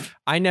 So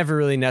I never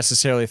really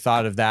necessarily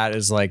thought of that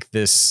as like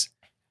this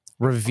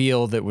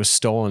reveal that was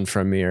stolen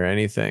from me or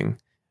anything.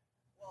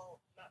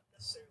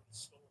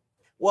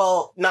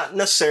 Well, not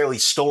necessarily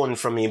stolen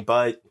from me,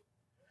 but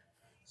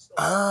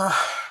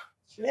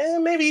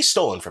maybe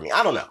stolen from me.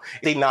 I don't know.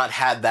 If they not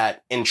had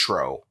that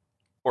intro,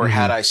 or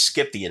had I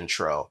skipped the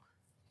intro,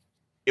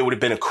 it would have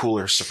been a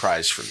cooler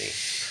surprise for me.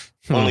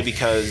 Only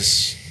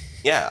because,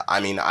 yeah, I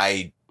mean,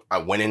 I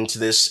went into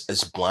this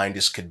as blind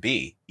as could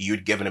be.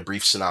 You'd given a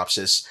brief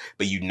synopsis,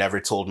 but you never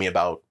told me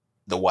about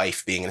the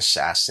wife being an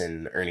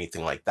assassin or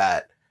anything like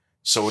that.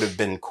 So it would have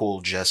been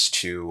cool just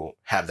to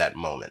have that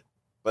moment.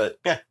 But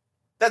yeah,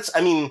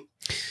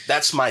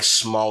 that's my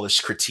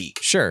smallest critique.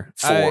 Sure.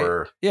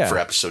 For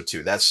episode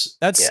 2. That's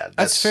fair.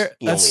 The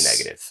only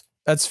negative.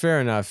 That's fair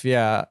enough.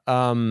 Yeah.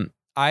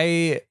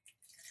 I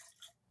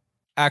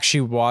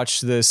actually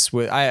watched this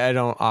with, I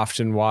don't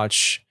often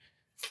watch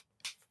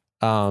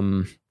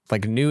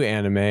like new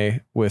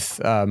anime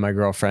with my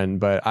girlfriend,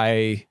 but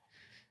I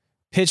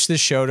pitched the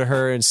show to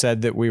her and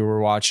said that we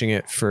were watching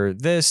it for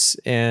this,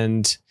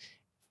 and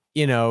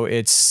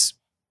I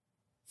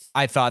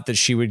thought that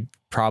she would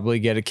probably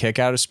get a kick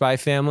out of Spy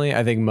Family.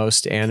 I think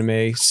most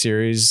anime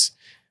series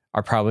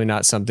are probably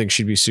not something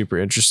she'd be super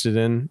interested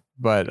in,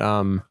 but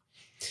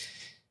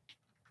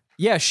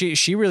yeah,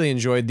 she really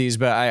enjoyed these,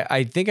 but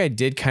I think I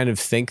did kind of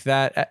think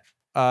that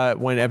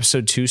when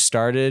episode 2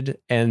 started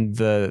and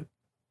the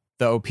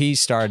OP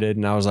started,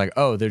 and I was like,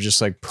 oh, they're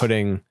just like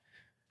putting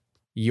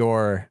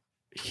your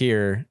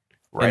here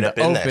right in up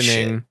the in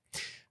opening.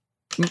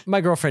 That shit.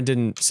 My girlfriend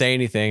didn't say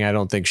anything. I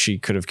don't think she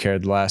could have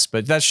cared less,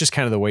 but that's just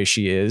kind of the way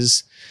she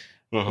is.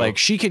 Mm-hmm. Like,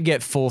 she could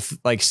get full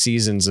like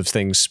seasons of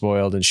things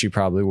spoiled, and she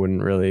probably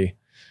wouldn't really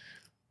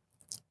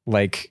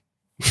like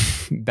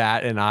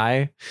bat an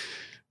eye.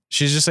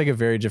 She's just like a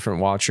very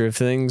different watcher of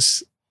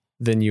things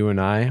than you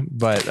and I.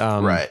 But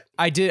right.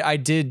 I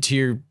did, to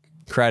your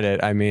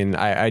credit, I mean,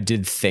 I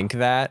did think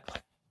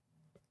that.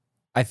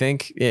 I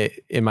think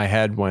in my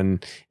head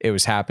when it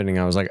was happening,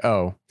 I was like,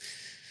 oh,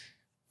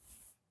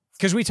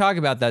 because we talk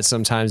about that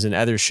sometimes in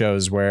other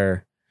shows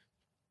where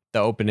the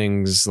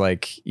openings,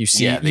 like you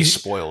see, they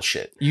spoil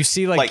shit. You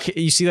see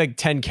like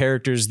 10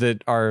 characters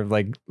that are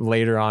like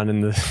later on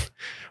in the.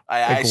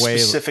 I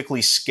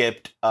specifically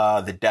skipped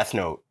the Death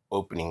Note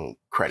opening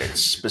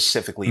credits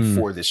specifically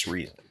for this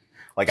reason.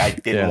 Like, I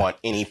didn't want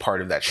any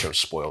part of that show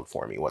spoiled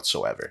for me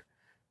whatsoever.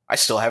 I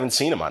still haven't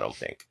seen them, I don't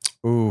think.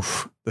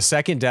 Oof. The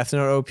second Death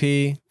Note OP,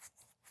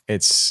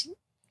 it's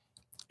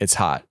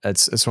hot.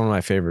 It's one of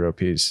my favorite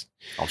OPs.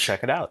 I'll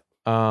check it out.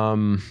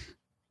 But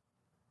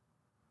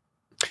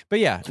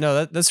yeah,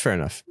 no, that's fair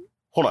enough.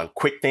 Hold on,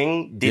 quick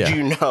thing. Did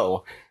you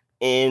know,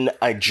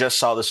 I just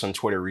saw this on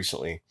Twitter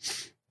recently,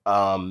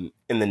 in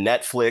the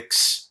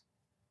Netflix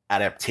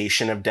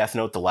adaptation of Death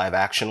Note, the live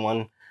action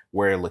one,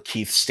 where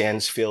Lakeith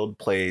Stanfield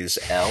plays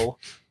L.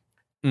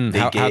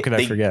 How could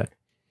I forget?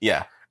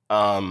 Yeah.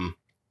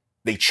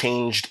 They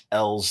changed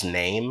L's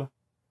name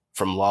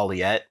from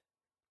Laliette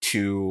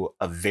to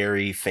a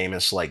very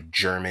famous like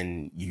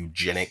German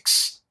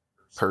eugenics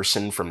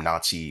person from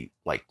Nazi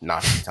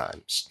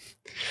times.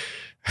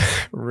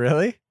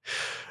 Really?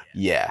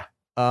 Yeah.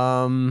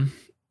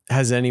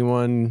 Has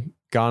anyone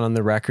gone on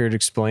the record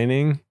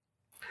explaining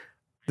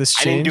this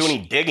change? I didn't do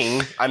any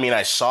digging. I mean,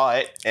 I saw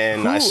it,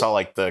 and I saw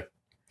like the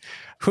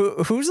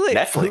who's like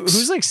Netflix.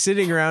 Who's like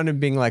sitting around and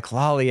being like,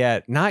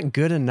 Laliette, not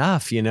good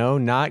enough,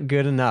 not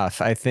good enough.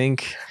 I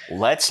think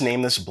let's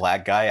name this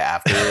black guy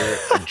after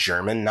a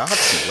German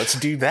Nazi. Let's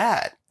do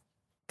that.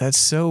 That's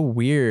so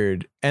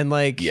weird. And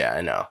like, yeah,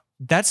 I know.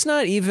 That's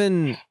not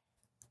even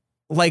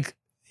like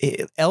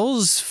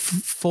L's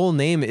full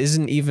name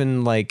isn't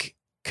even like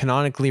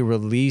canonically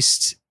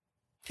released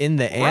in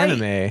the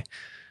anime.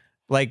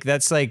 Like,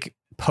 that's like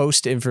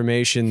post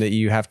information that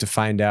you have to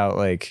find out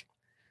like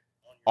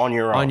on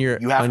your own. You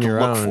have to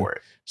look for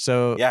it.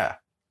 So yeah.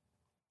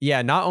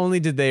 Not only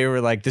did they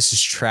were like, this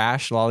is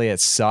trash, Laliette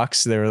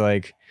sucks. They were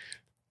like,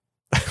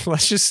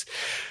 let's just.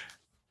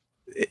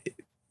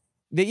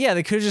 They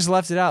could have just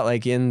left it out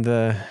like in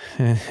the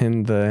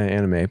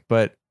anime,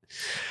 but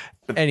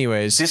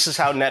anyways, this is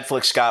how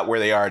Netflix got where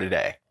they are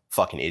today.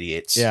 Fucking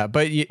idiots. Yeah,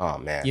 but oh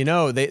man,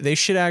 they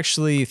should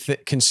actually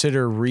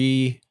consider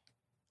redoing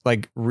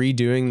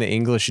the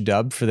English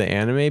dub for the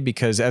anime,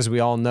 because as we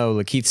all know,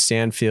 Lakeith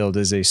Stanfield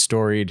is a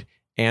storied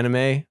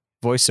anime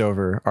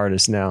voiceover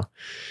artist now.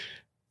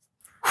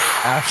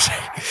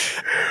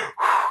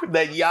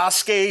 That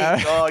Yasuke,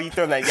 you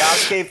throwing that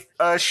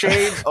Yasuke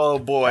shade? Oh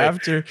boy!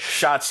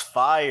 Shots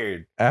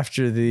fired.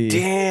 After the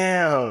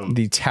yo,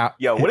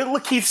 what did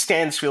Lakeith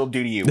Stanfield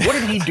do to you? What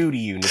did he do to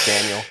you,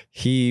 Nathaniel?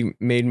 He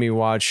made me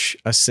watch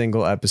a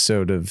single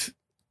episode of.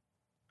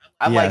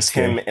 I liked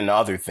him in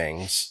other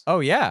things. Oh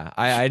yeah,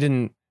 I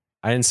didn't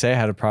say I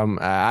had a problem.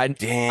 I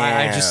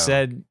just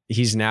said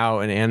he's now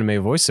an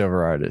anime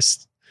voiceover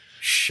artist.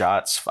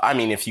 I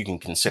mean, if you can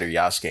consider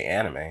Yasuke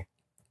anime.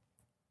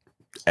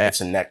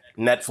 It's a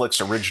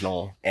Netflix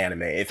original anime.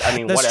 That's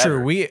whatever.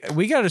 True.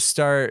 We got to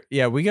start.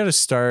 Yeah, we got to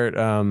start.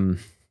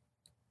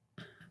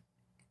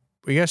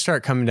 We got to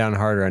start coming down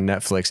harder on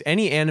Netflix.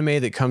 Any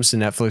anime that comes to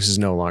Netflix is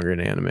no longer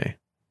an anime.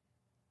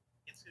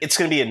 It's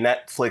going to be a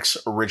Netflix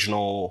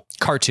original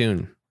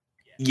cartoon.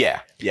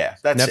 Yeah,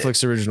 that's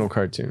Netflix original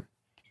cartoon.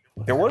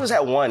 There was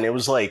that one. It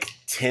was like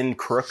 10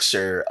 crooks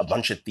or a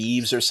bunch of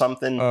thieves or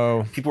something.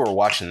 Oh, people were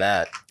watching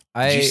that.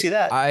 Did you see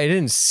that? I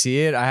didn't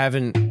see it.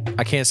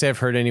 I can't say I've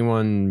heard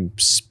anyone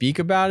speak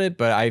about it,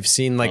 but I've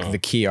seen like the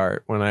key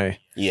art when I.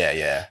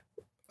 Yeah.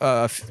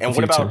 And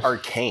what about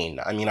Arcane?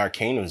 I mean,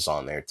 Arcane was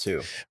on there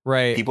too.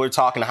 Right. People are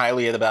talking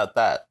highly about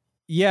that.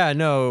 Yeah,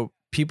 no,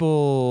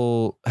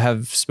 people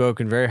have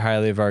spoken very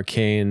highly of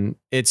Arcane.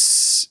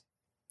 It's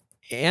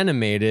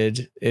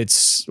animated,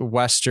 it's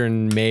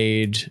Western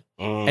made,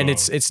 and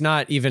it's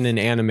not even an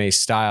anime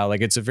style.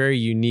 Like, it's a very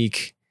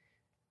unique,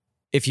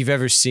 if you've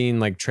ever seen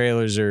like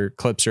trailers or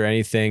clips or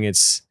anything,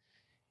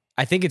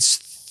 I think it's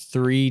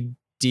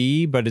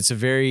 3D, but it's a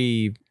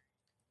very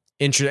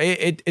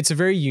it's a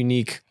very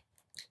unique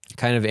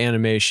kind of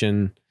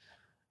animation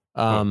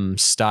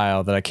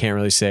style that I can't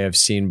really say I've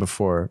seen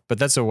before, but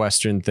that's a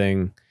Western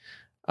thing.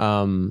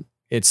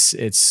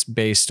 It's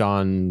based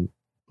on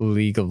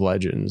League of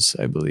Legends,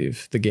 I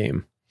believe, the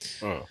game.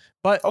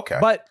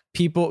 But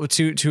people,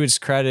 to its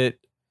credit,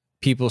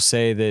 people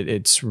say that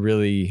it's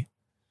really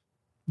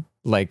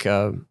like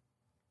a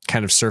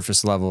kind of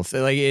surface level.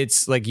 Like,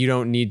 it's like you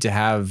don't need to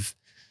have.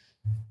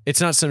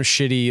 It's not some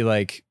shitty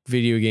like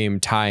video game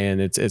tie-in.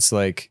 It's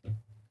like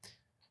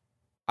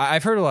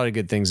I've heard a lot of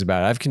good things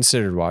about it. I've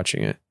considered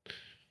watching it.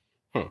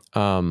 It's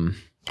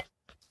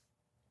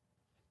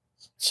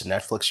a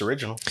Netflix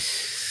original.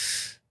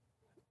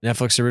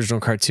 Netflix original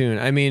cartoon.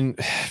 I mean,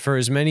 for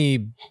as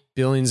many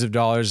billions of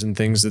dollars and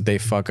things that they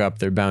fuck up,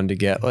 they're bound to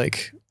get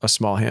like a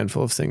small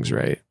handful of things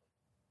right.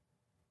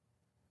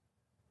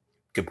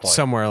 Good point.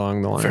 Somewhere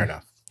along the line. Fair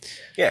enough.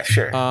 Yeah,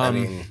 sure. I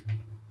mean,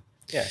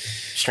 yeah.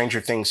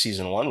 Stranger Things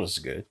season 1 was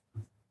good.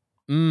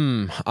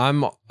 I'm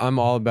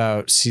all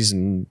about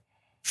season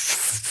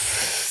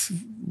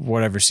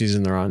whatever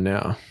season they're on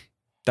now.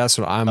 That's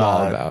what I'm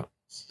all about.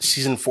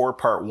 Season 4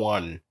 part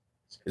 1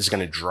 is going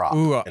to drop.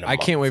 Ooh, I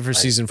can't wait for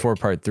season 4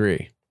 part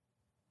 3.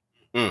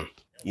 You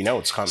know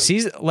it's coming.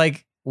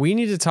 We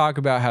need to talk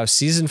about how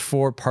season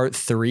 4 part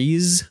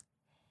 3s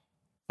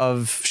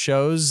of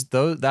shows,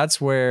 that's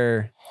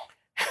where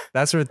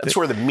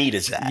the meat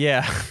is at.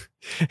 Yeah.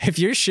 If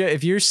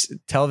your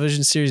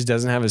television series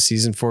doesn't have a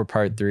season 4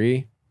 part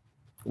 3,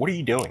 what are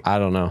you doing? I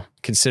don't know.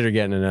 Consider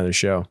getting another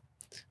show.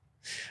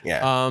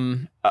 Yeah.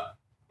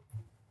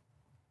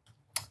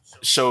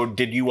 So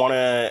did you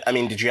have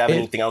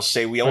anything else to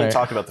say? We only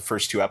talked about the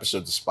first 2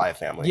 episodes of Spy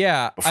Family.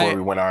 Yeah. Before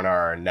we went on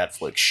our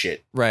Netflix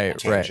shit. Right.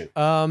 Tangent.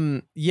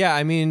 Right. Yeah.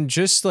 I mean,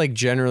 just like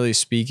generally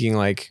speaking,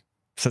 like,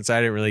 since I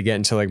didn't really get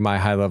into like my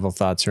high level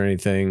thoughts or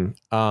anything,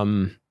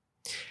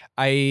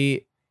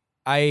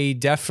 I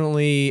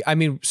definitely, I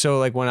mean, so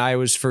like when I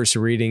was first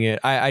reading it,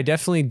 I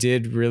definitely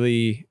did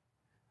really,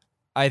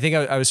 I think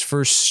I was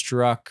first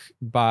struck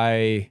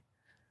by,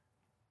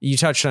 you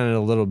touched on it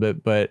a little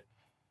bit, but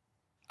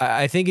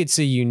I think it's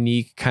a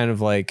unique kind of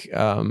like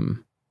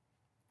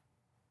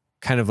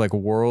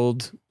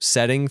world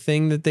setting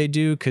thing that they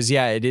do. Cause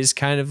yeah, it is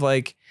kind of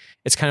like,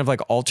 it's kind of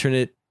like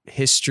alternate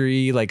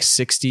history, like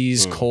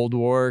 60s Cold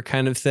War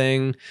kind of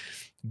thing.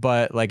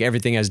 But like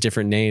everything has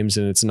different names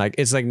and it's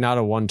like not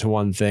a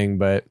one-to-one thing,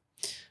 but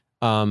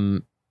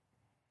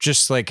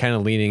just like kind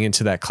of leaning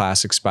into that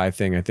classic spy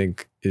thing, I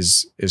think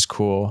is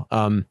cool.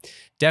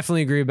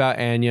 Definitely agree about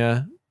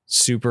Anya.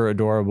 Super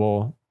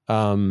adorable.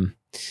 And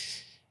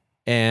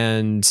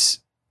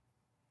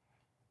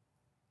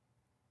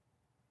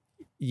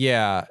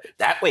yeah.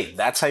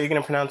 That's how you're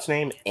going to pronounce the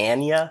name?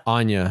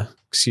 Anya,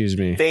 excuse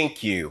me.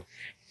 Thank you.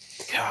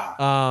 God.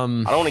 I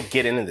don't want to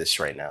get into this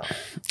right now.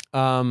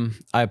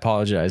 I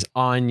apologize.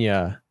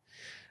 Anya.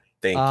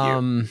 Thank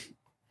you.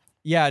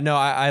 Yeah, no,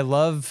 I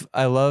love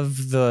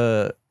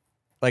the,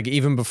 like,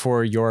 even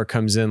before Yor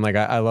comes in, like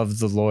I love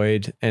the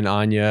Lloyd and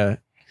Anya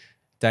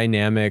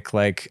dynamic.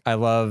 Like, I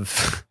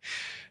love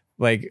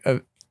like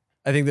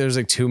I think there's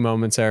like 2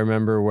 moments I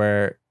remember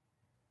where,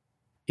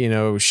 you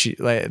know,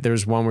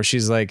 there's one where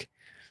she's like,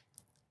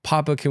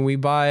 Papa, can we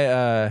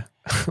buy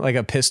like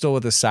a pistol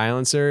with a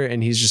silencer?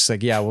 And he's just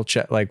like, yeah, we'll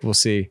check, like, we'll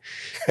see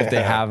if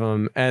they have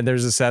them. And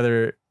there's this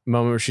other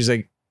moment where she's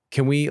like,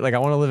 can we, like, I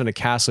want to live in a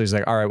castle. He's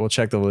like, all right, we'll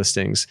check the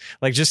listings.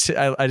 Like,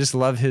 I just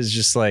love his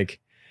just like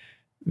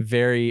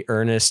very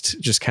earnest,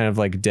 just kind of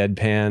like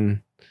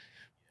deadpan,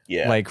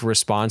 like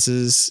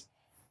responses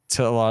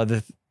to a lot of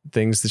the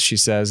things that she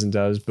says and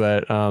does.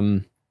 But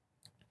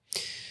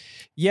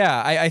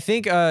yeah, I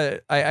think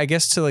I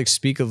guess to like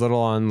speak a little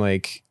on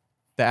like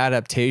the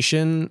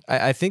adaptation,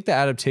 I think the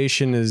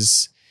adaptation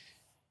is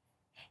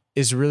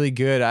really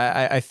good.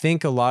 I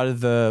think a lot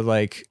of the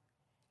like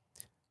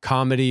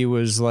comedy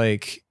was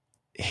like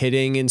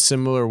hitting in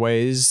similar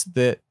ways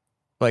that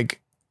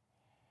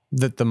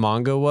the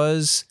manga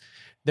was.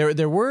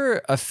 There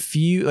were a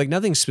few, like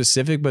nothing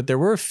specific, but there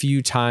were a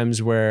few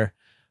times where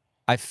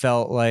I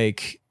felt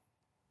like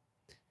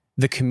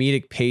the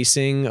comedic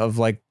pacing of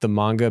like the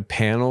manga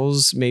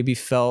panels maybe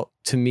felt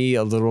to me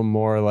a little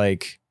more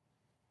like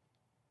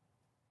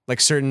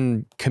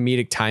certain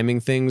comedic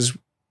timing things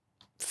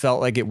felt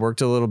like it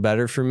worked a little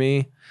better for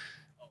me.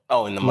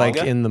 Oh, in the like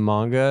manga? in the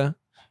manga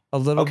a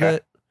little Okay.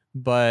 bit,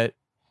 but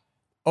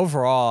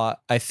overall,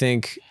 I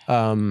think,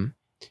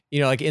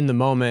 like in the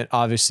moment,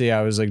 obviously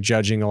I was like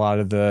judging a lot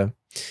of the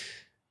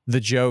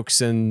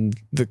jokes and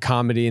the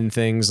comedy and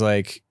things,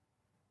 like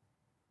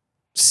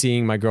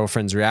seeing my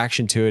girlfriend's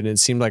reaction to it. And it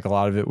seemed like a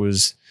lot of it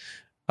was,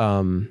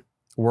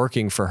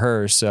 working for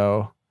her.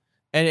 So,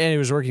 and it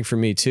was working for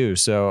me too.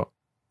 So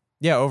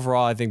yeah,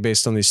 overall, I think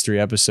based on these 3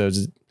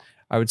 episodes,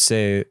 I would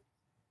say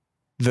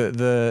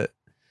the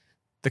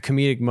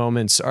comedic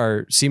moments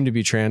seem to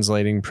be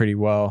translating pretty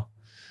well.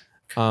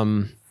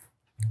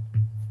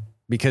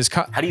 Because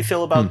how do you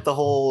feel about the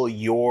whole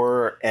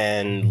Yor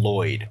and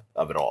Lloyd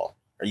of it all?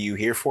 Are you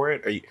here for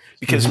it?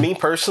 Because me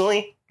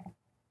personally,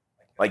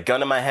 like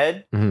gun in my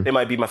head, they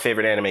might be my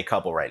favorite anime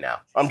couple right now.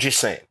 I'm just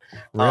saying.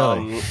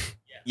 Really?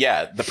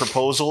 Yeah, the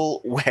proposal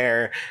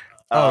where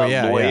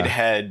Lloyd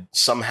had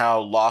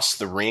somehow lost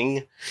the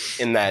ring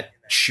in that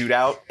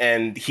shootout,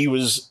 and he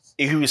was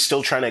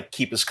still trying to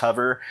keep his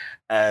cover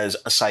as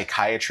a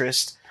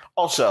psychiatrist.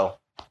 Also,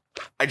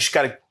 I just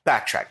got to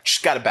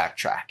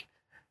backtrack.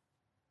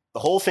 The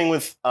whole thing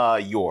with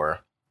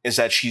Yor is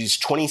that she's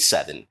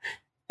 27,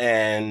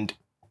 and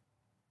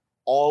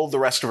all the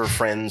rest of her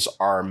friends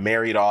are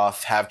married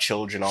off, have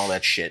children, all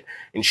that shit.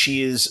 And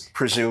she is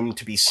presumed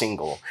to be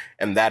single.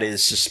 And that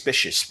is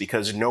suspicious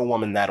because no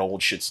woman that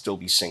old should still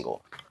be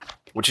single,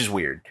 which is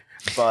weird.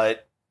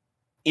 But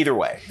either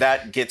way,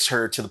 that gets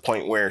her to the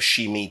point where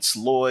she meets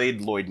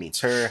Lloyd, Lloyd meets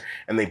her,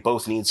 and they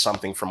both need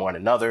something from one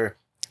another.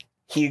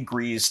 He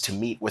agrees to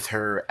meet with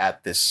her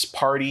at this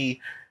party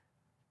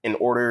in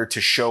order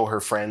to show her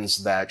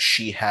friends that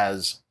she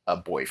has a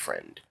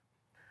boyfriend.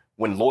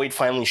 When Lloyd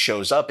finally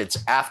shows up,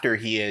 it's after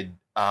he had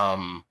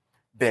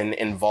been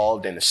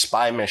involved in a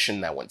spy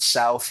mission that went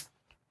south.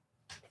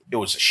 It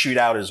was a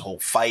shootout, his whole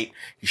fight.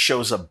 He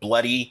shows up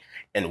bloody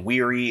and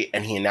weary,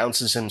 and he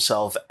announces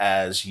himself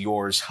as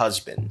Yor's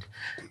husband.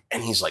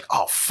 And he's like,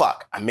 oh,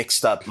 fuck, I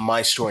mixed up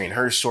my story and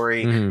her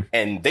story.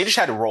 And they just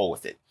had to roll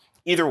with it.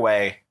 Either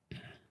way,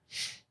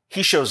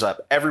 he shows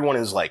up. Everyone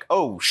is like,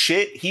 oh,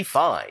 shit, he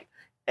fine.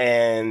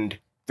 And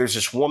there's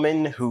this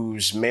woman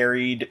who's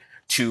married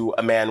to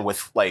a man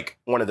with like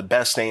one of the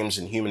best names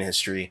in human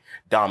history,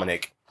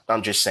 Dominic.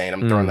 I'm just saying,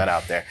 I'm throwing that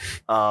out there.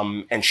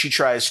 And she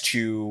tries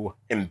to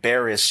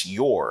embarrass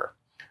Yor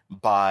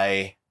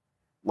by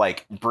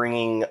like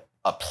bringing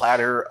a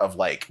platter of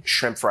like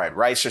shrimp fried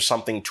rice or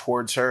something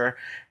towards her.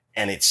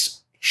 And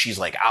she's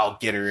like, I'll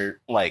get her,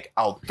 like,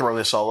 I'll throw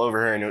this all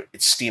over her and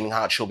it's steaming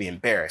hot. She'll be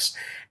embarrassed.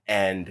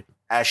 And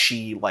as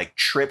she like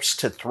trips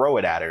to throw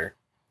it at her,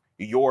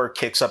 Yor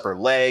kicks up her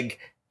leg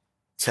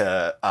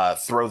to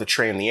throw the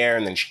tray in the air,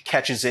 and then she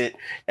catches it,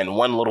 and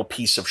one little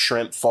piece of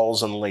shrimp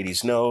falls on the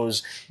lady's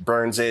nose,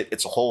 burns it.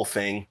 It's a whole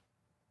thing.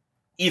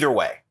 Either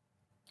way,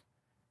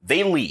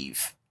 they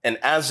leave, and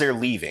as they're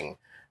leaving,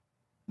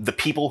 the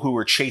people who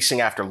were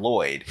chasing after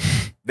Lloyd,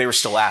 they were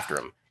still after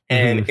him.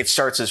 And it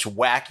starts this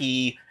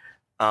wacky,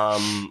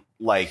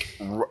 like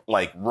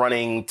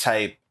running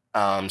type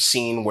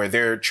scene where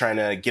they're trying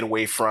to get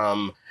away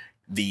from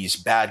these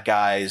bad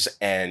guys,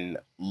 and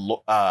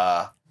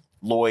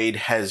Lloyd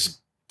has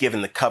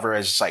given the cover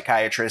as a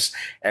psychiatrist,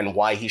 and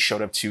why he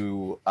showed up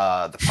to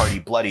the party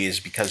bloody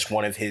is because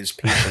one of his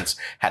patients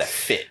had a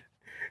fit.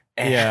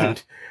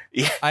 And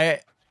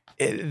that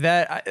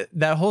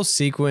whole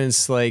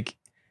sequence, like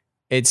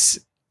it's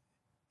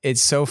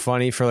so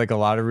funny for like a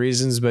lot of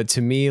reasons, but to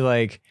me,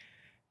 like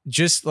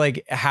just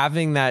like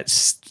having that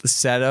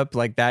setup,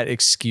 like that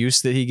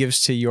excuse that he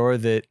gives to Yor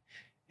that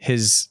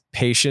his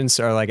patients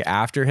are like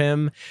after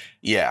him.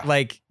 Yeah.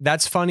 Like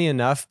that's funny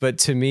enough. But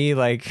to me,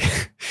 like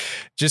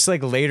just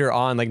like later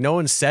on, like no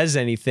one says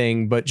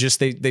anything, but just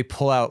they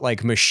pull out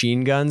like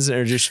machine guns and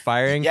are just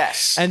firing.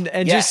 Yes. And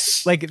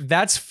just like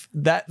that's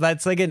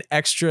like an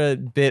extra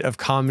bit of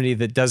comedy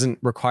that doesn't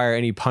require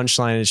any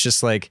punchline. It's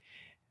just like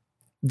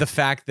the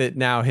fact that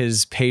now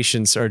his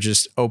patients are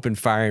just open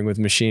firing with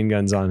machine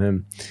guns on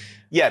him.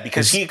 Yeah,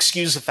 because he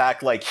excused the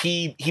fact, like,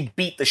 he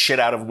beat the shit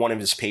out of one of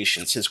his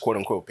patients, his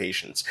quote-unquote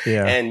patients.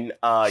 Yeah. And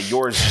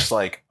Yor's just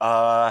like,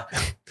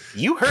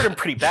 you hurt him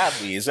pretty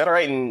badly. Is that all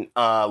right?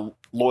 And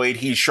Lloyd,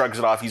 he shrugs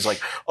it off. He's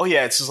like, oh,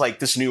 yeah, it's just like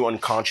this new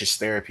unconscious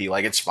therapy.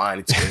 Like, it's fine.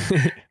 It's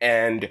good.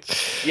 And,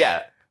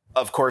 yeah,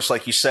 of course,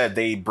 like you said,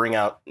 they bring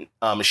out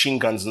machine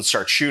guns and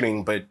start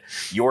shooting, but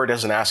Yor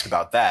doesn't ask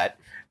about that.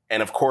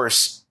 And, of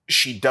course,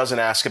 she doesn't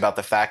ask about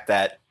the fact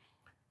that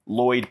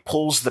Lloyd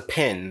pulls the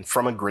pin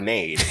from a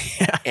grenade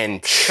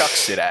and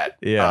chucks it at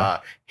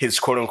his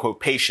quote-unquote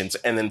patients,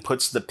 and then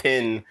puts the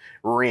pin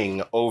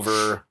ring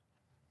over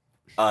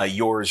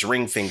Yor's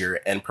ring finger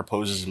and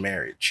proposes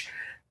marriage.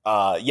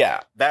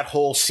 That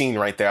whole scene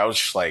right there, I was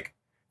just like,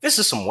 this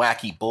is some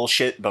wacky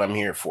bullshit, but I'm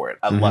here for it.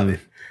 I love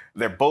it.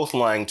 They're both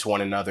lying to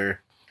one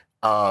another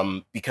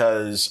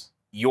because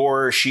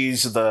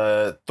she's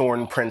the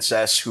Thorn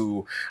Princess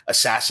who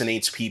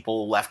assassinates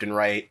people left and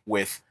right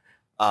with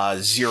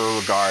zero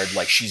regard.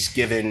 Like, she's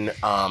given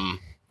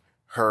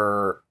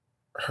her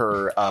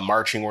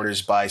marching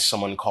orders by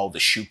someone called the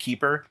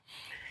Shoekeeper,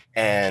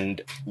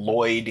 and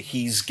Lloyd,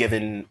 he's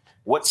given,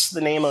 what's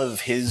the name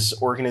of his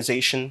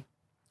organization?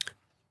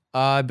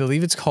 I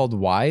believe it's called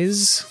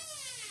Wise.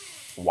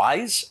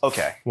 Wise?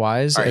 Okay.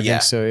 Wise? Right, I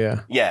think so,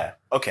 yeah. Yeah,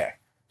 okay.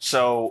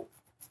 So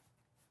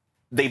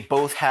they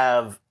both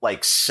have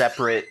like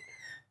separate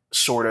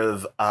sort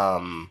of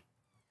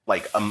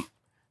like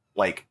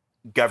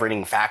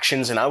governing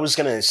factions, and I was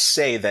gonna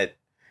say that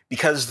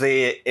because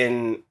they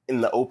in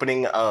the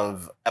opening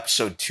of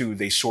episode 2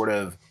 they sort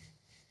of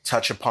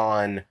touch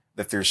upon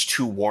that there's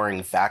two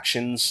warring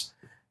factions.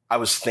 I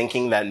was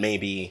thinking that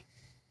maybe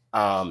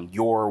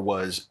Yor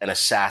was an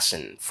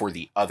assassin for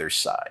the other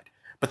side,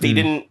 but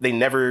they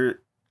never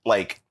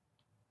like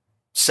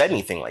said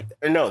anything like that.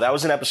 Or no, that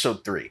was in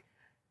episode 3.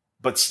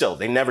 But still,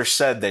 they never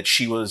said that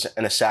she was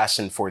an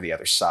assassin for the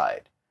other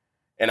side.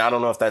 And I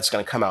don't know if that's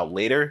going to come out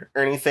later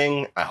or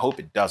anything. I hope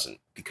it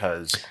doesn't,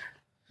 because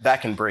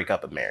that can break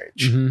up a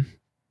marriage.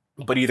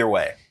 Mm-hmm. But either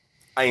way,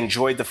 I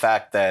enjoyed the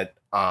fact that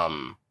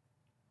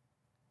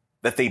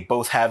that they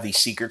both have these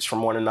secrets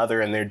from one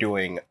another, and they're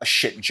doing a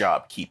shit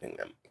job keeping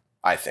them,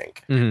 I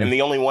think. Mm-hmm. And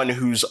the only one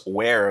who's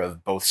aware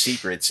of both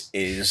secrets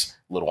is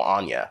little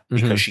Anya,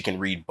 because she can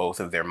read both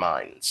of their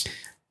minds.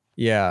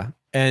 Yeah.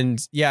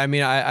 And yeah, I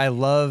mean, I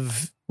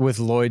love with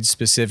Lloyd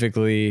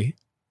specifically,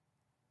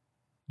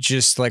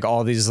 just like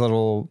all these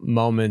little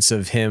moments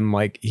of him,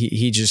 like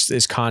he just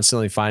is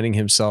constantly finding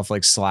himself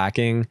like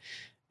slacking,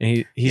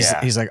 and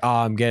he's like, oh,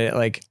 I'm getting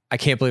like, I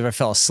can't believe I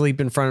fell asleep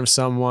in front of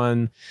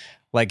someone.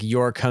 Like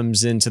Yor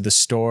comes into the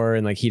store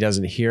and like he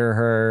doesn't hear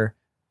her.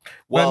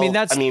 Well, but, I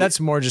mean that's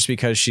more just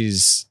because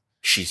she's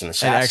an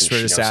assassin, an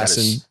expert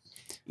assassin.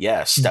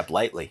 Step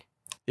lightly.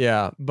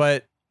 Yeah,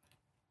 but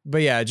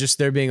yeah, just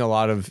there being a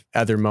lot of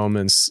other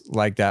moments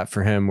like that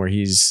for him where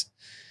he's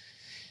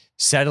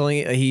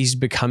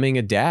becoming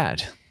a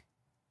dad.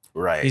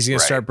 Right. He's going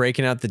to start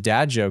breaking out the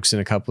dad jokes in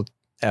a couple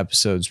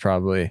episodes,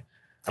 probably.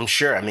 I'm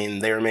sure. I mean,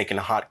 they were making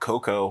hot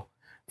cocoa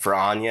for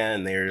Anya,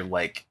 and they're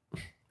like,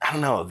 I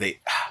don't know,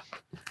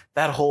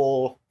 that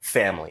whole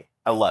family.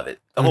 I love it.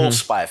 The whole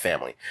spy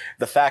family.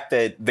 The fact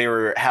that they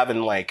were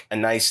having like a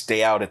nice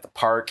day out at the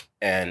park,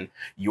 and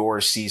Yor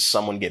sees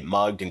someone get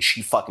mugged and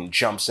she fucking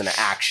jumps into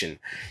action.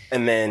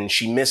 And then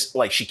she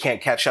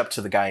can't catch up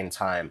to the guy in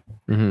time.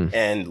 Mm-hmm.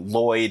 And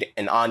Lloyd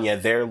and Anya,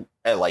 they're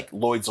like,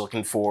 Lloyd's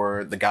looking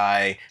for the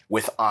guy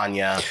with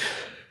Anya,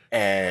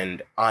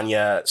 and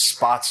Anya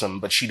spots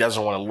him, but she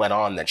doesn't want to let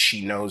on that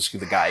she knows who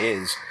the guy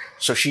is.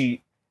 So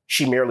she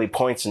merely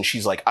points, and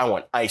she's like, I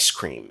want ice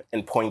cream,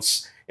 and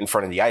points in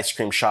front of the ice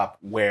cream shop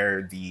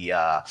where the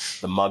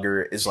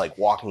mugger is like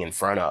walking in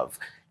front of,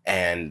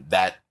 and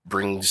that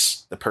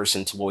brings the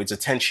person to Lloyd's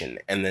attention,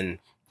 and then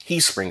he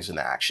springs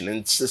into action. And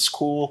it's this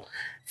cool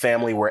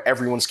family where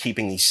everyone's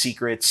keeping these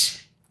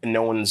secrets and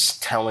no one's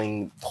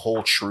telling the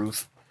whole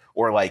truth,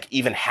 or like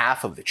even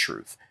half of the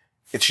truth.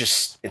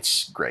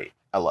 It's great.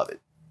 I love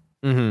it.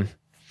 Mm-hmm.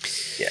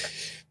 Yeah.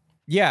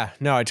 Yeah,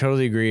 no, I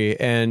totally agree.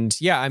 And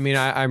yeah, I mean,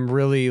 I'm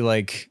really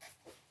like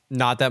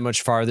not that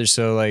much farther.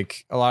 So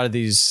like a lot of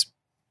these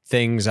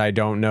things I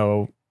don't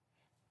know,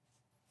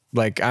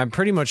 like I'm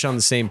pretty much on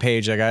the same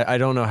page. Like I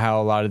don't know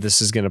how a lot of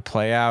this is going to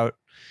play out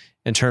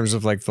in terms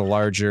of like the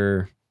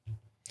larger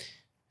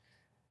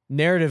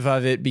narrative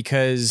of it,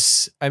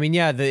 because I mean,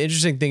 yeah, the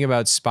interesting thing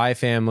about Spy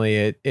Family,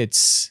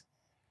 it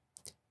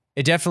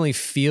definitely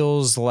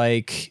feels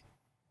like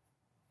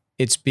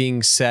it's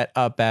being set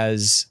up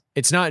as,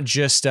 it's not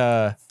just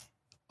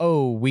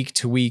week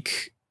to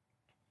week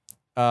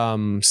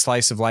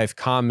slice of life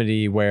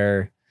comedy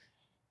where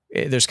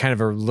there's kind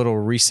of a little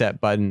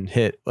reset button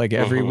hit like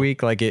every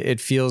week. Like it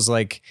feels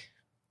like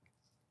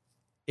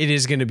it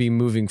is going to be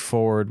moving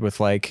forward with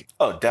like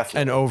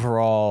definitely an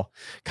overall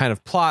kind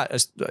of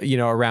plot,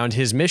 around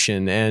his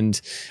mission,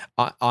 and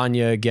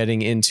Anya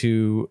getting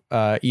into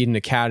Eden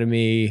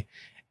Academy,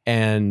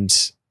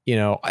 and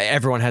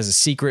everyone has a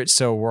secret,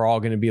 so we're all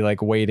going to be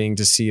like waiting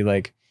to see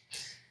like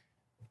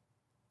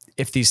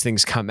if these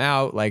things come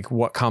out, like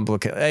what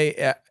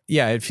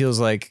it feels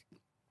like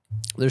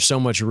there's so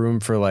much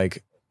room for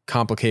like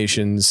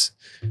complications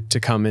to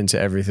come into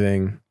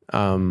everything.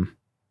 I'm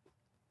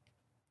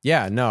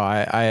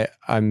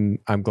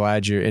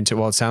glad you're into,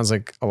 well, it sounds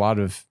like a lot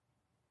of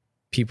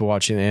people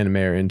watching the anime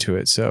are into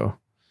it. So.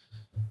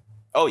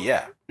 Oh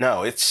yeah,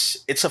 no,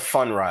 it's a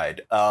fun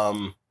ride.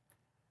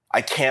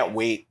 I can't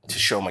wait to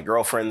show my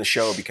girlfriend the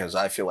show, because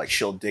I feel like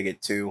she'll dig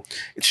it too.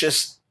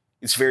 It's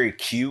very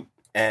cute.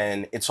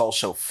 And it's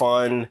also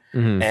fun,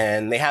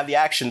 and they have the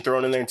action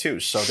thrown in there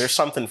too. So there's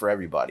something for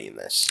everybody in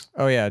this.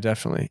 Oh yeah,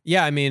 definitely.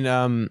 Yeah, I mean,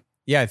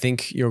 I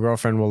think your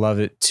girlfriend will love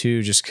it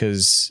too, just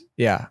because,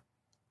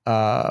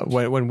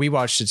 when we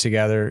watched it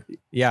together,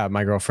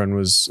 my girlfriend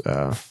was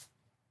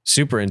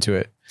super into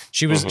it.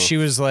 She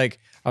was like,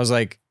 I was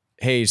like,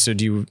 hey, so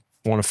do you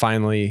want to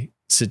finally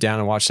sit down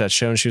and watch that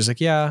show? And she was like,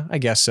 yeah, I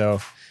guess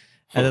so.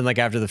 And then like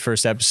after the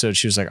first episode,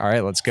 she was like, all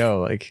right, let's go.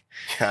 Like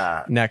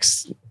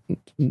next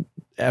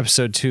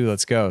episode 2,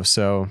 let's go.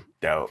 So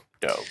dope.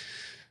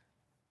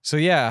 So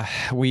yeah,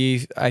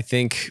 I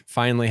think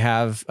finally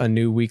have a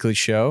new weekly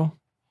show.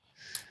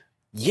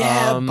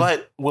 Yeah,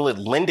 but will it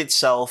lend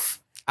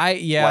itself?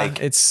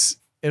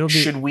 It'll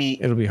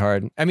be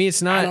hard. I mean,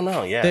 it's not. I don't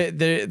know. Yeah,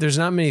 there's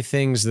not many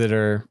things that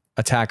are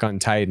Attack on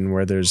Titan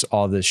where there's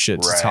all this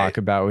shit to talk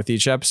about with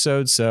each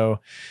episode. So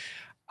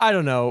I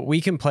don't know.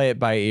 We can play it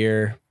by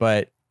ear,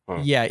 but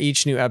yeah,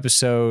 each new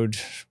episode,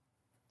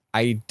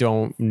 I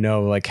don't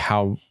know like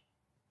how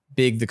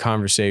big the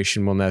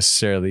conversation will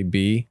necessarily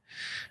be.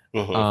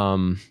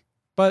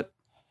 But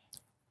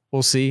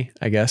we'll see,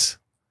 I guess.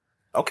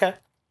 Okay.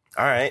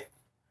 All right.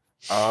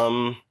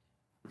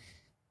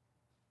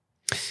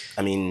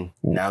 I mean,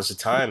 now's the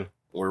time.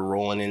 We're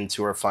rolling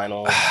into our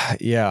final.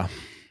 Yeah.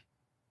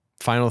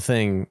 Final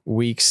thing,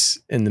 weeks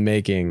in the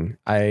making.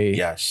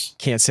 I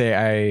can't say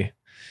I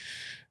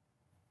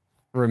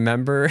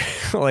remember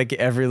like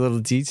every little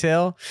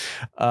detail,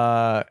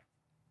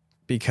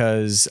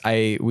 because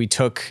we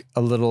took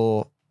a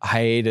little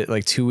hiatus,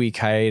 like 2-week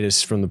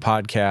hiatus from the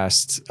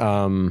podcast.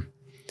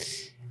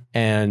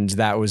 And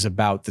that was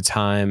about the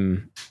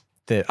time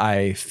that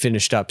I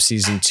finished up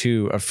season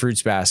 2 of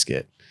Fruits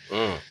Basket.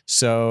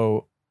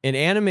 So in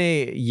anime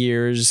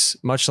years,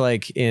 much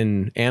like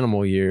in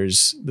animal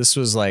years, this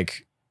was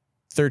like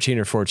 13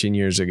 or 14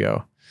 years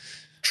ago.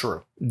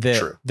 True.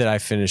 That I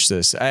finished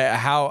this.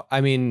 What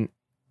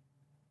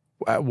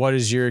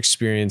has your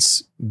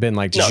experience been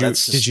like?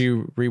 Did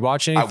you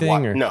rewatch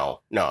anything? No,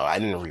 I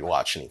didn't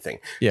rewatch anything.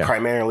 Yeah.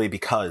 Primarily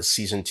because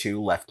season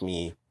 2 left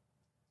me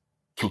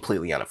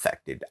completely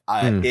unaffected.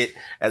 It,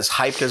 as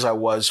hyped as I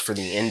was for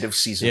the end of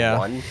season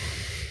 1,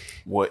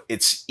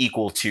 it's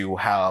equal to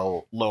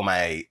how low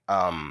my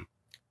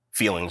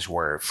feelings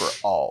were for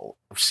all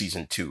of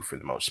season 2 for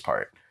the most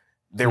part.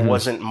 There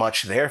wasn't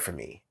much there for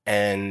me.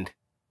 And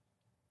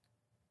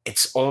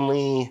it's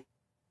only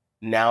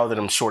now that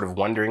I'm sort of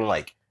wondering,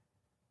 like,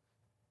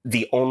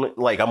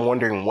 I'm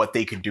wondering what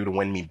they could do to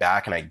win me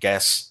back. And I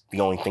guess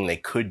the only thing they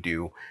could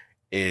do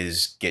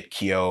is get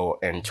Kyo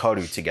and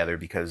Toru together,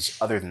 because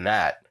other than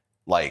that,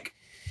 like,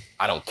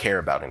 I don't care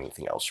about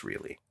anything else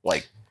really.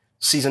 Like,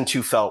 season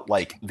 2 felt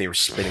like they were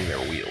spinning their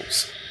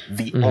wheels.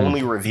 The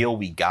only reveal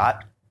we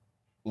got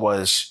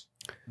was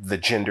the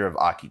gender of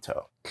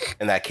Akito.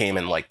 And that came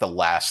in like the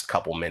last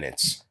couple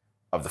minutes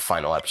of the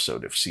final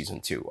episode of season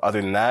 2.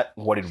 Other than that,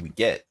 what did we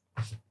get?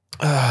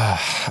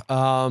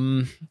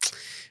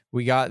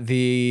 We got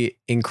the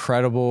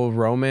incredible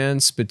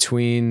romance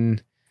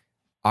between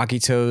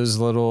Akito's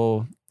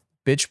little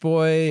bitch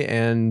boy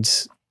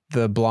and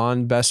the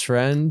blonde best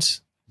friend.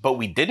 But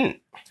we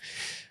didn't.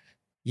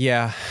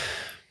 Yeah.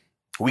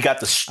 We got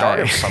the start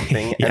of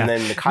something, and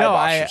then the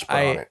kibosh was put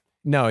on it.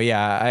 No,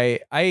 yeah,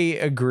 I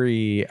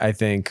agree, I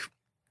think,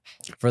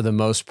 for the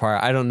most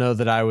part. I don't know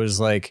that I was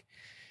like,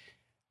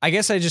 I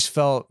guess I just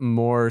felt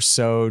more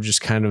so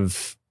just kind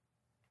of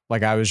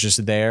like I was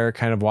just there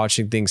kind of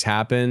watching things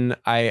happen.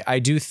 I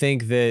do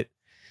think that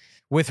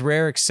with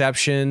rare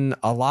exception,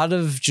 a lot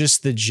of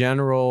just the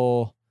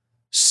general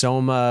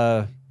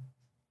Soma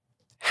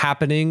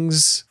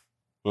happenings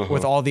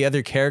with all the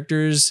other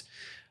characters,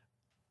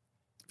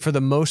 for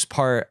the most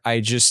part,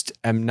 I just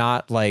am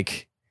not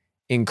like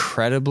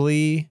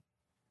incredibly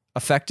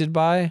affected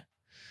by.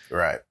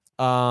 Right.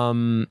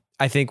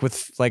 I think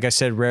with, like I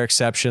said, rare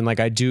exception, like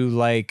I do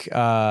like,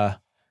 I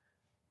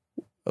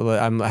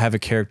have a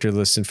character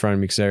list in front of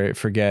me because I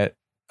forget.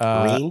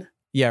 Reen?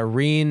 Yeah,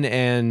 Reen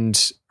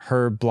and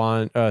her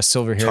blonde,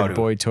 silver-haired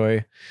boy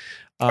toy.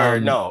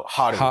 Haru.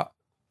 Haru.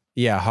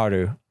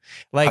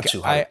 Like,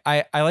 Hatsuharu.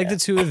 I like the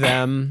two of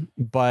them,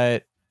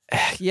 but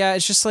yeah,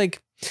 it's just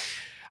like,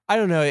 I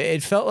don't know.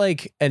 It felt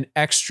like an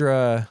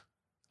extra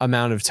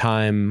amount of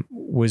time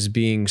was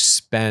being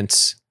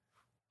spent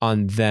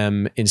on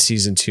them in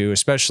season 2,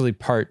 especially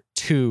part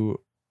 2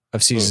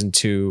 of season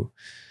 2.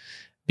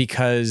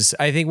 Because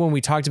I think when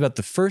we talked about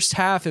the first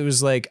half, it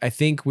was like, I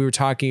think we were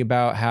talking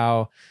about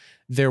how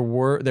there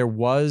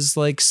was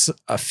like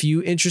a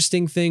few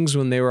interesting things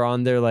when they were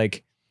on their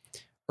like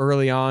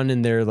early on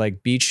in their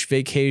like beach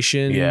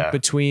vacation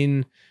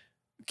between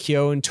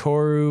Kyo and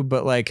Toru.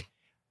 But like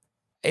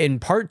in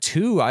part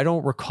 2, I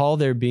don't recall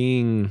there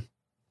being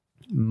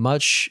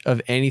much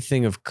of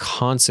anything of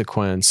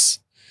consequence.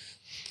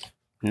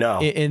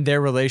 No, in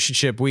their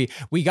relationship. We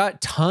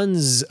got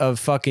tons of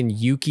fucking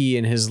Yuki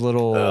and his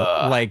little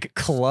like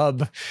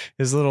club,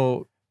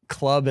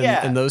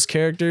 and those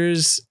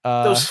characters.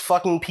 Those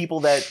fucking people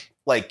that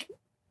like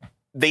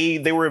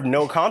they were of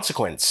no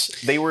consequence.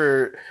 They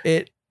were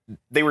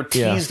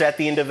teased at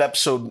the end of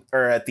episode,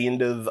 or at the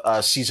end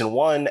of season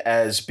 1,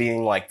 as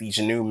being like these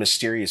new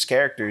mysterious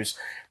characters,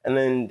 and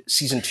then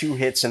season 2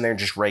 hits and they're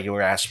just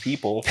regular ass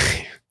people.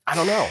 I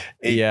don't know.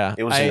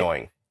 It was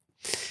annoying.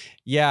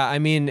 Yeah, I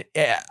mean,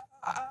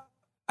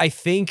 I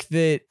think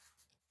that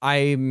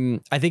I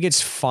think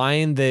it's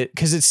fine that,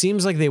 because it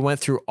seems like they went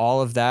through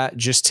all of that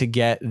just to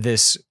get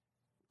this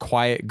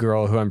quiet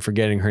girl who I'm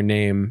forgetting her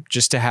name,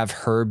 just to have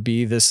her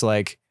be this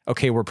like,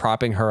 okay, we're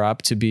propping her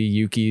up to be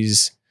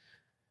Yuki's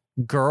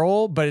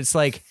girl. But it's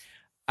like,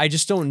 I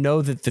just don't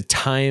know that the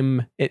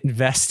time it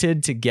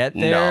invested to get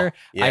there,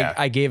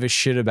 I gave a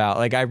shit about.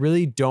 Like, I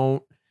really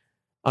don't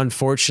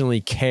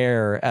unfortunately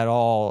care at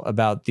all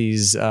about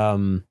these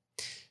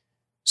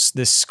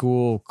this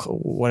school,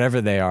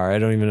 whatever they are. I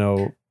don't even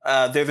know.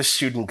 They're the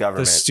student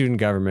government. The student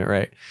government,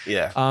 right?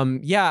 Yeah.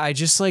 Yeah, I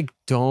just like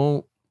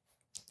don't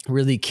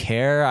really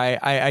care.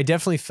 I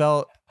definitely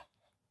felt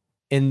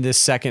in this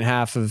second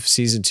half of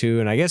season 2,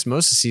 and I guess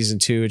most of season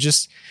 2, it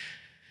just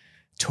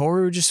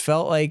Toru just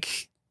felt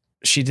like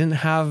she didn't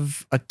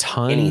have a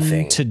ton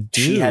to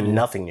do. She had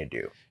nothing to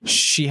do.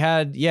 She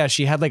had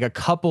like a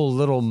couple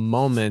little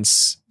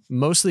moments,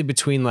 mostly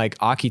between like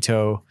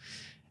Akito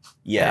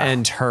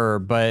and her.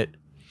 But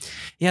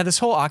yeah, this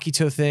whole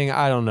Akito thing,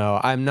 I don't know.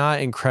 I'm not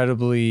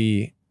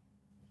incredibly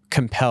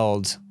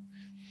compelled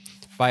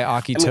by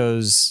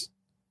Akito's.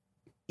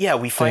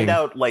 We find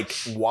out like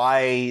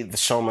why the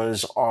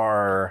Somas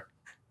are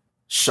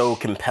so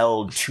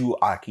compelled to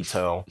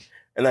Akito,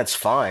 and that's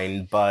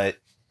fine, but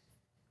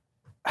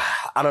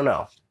I don't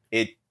know.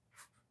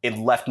 It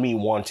left me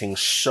wanting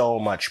so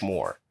much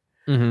more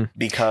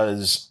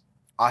because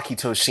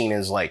Akito's seen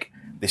as like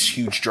this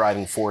huge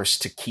driving force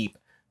to keep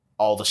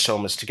all the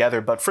Somas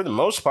together. But for the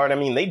most part, I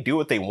mean, they do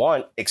what they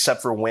want,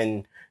 except for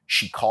when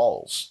she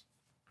calls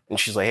and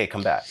she's like, hey,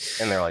 come back.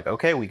 And they're like,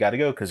 okay, we got to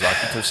go because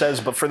Akito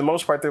says. But for the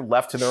most part, they're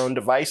left to their own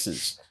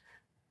devices.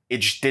 It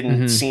just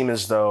didn't seem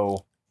as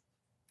though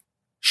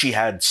she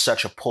had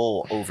such a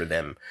pull over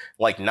them.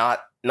 Like,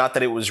 not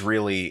that it was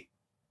really...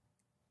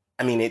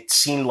 I mean, it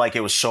seemed like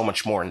it was so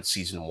much more in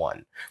season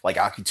 1. Like,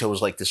 Akito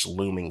was like this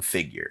looming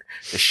figure,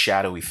 this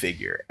shadowy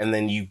figure. And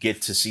then you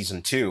get to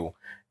season 2,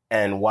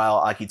 and while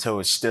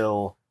Akito is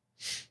still,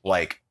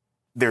 like,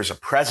 there's a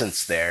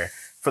presence there,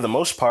 for the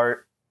most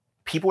part,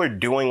 people are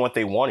doing what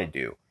they want to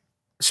do.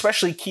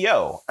 Especially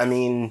Kyo. I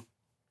mean,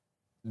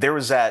 there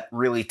was that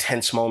really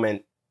tense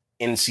moment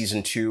in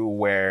season 2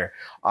 where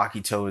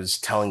Akito is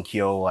telling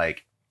Kyo,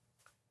 like,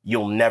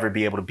 you'll never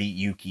be able to beat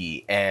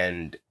Yuki,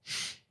 and...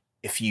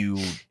 If you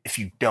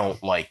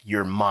don't, like,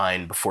 you're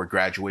mine before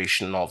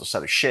graduation and all this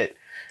other shit.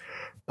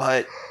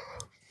 But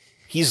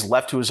he's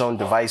left to his own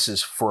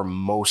devices for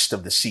most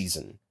of the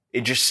season.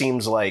 It just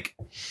seems like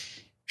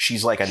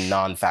she's like a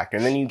non-factor.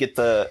 And then you get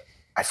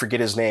I forget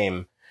his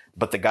name,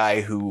 but the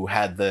guy who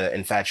had the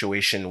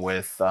infatuation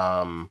with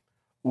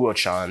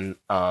Uo-chan,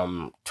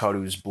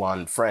 Toru's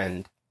blonde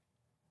friend.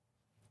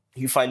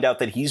 You find out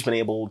that he's been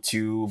able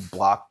to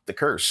block the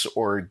curse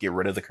or get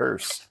rid of the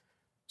curse.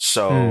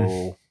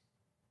 So...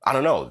 I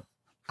don't know.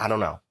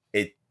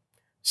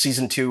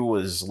 Season 2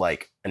 was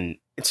like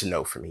it's a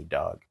no for me,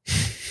 dog.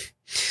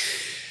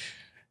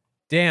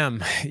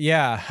 Damn.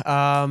 Yeah.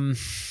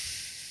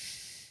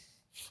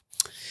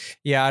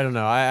 Yeah, I don't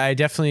know. I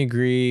definitely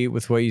agree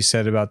with what you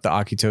said about the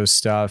Akito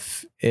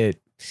stuff.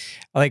 It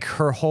like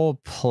her whole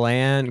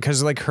plan,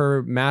 because like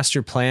her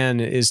master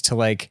plan is to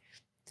like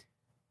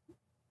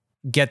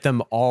get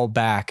them all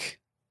back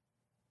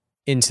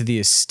into the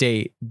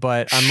estate,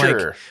 but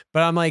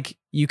I'm like,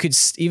 you could,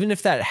 even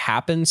if that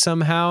happened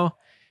somehow,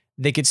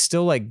 they could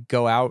still like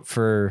go out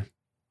for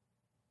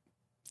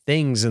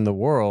things in the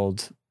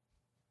world,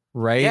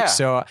 right? Yeah.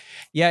 So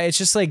yeah, it's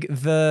just like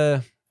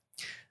the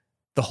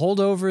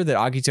holdover that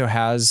Akito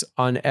has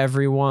on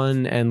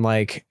everyone and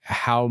like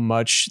how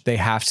much they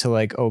have to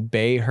like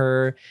obey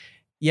her.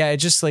 Yeah, it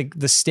just like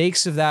the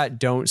stakes of that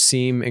don't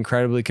seem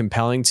incredibly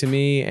compelling to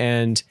me.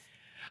 And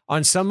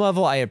on some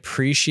level, I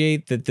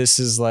appreciate that this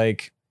is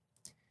like,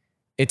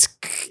 it's,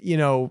 you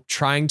know,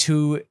 trying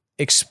to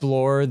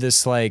explore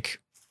this, like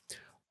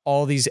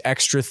all these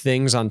extra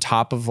things on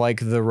top of like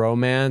the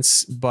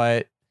romance.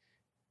 But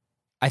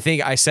I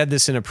think I said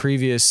this in a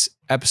previous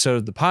episode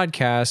of the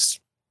podcast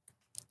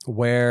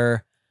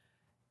where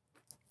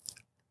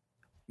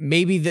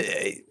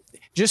maybe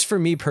just for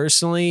me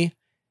personally,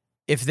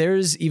 if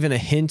there's even a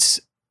hint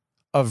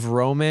of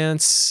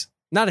romance,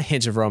 not a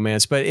hint of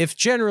romance, but if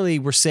generally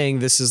we're saying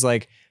this is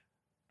like,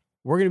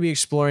 we're going to be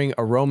exploring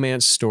a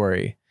romance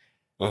story.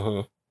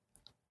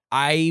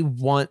 I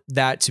want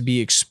that to be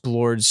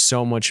explored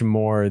so much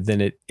more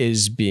than it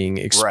is being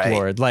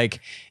explored. Right. Like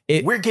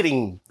we're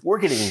getting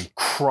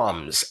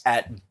crumbs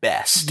at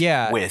best.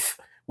 Yeah. With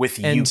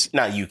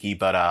not Yuki,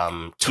 but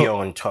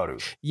Kyo and Toru.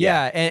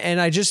 Yeah. And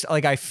I just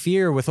like, I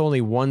fear with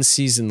only one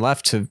season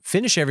left to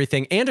finish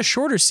everything and a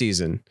shorter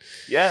season.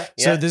 Yeah.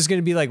 So there's going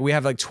to be like, we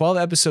have like 12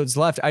 episodes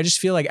left. I just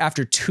feel like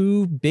after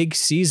 2 big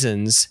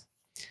seasons,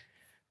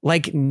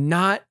 like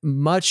not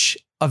much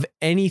of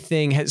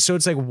anything. So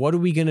it's like, what are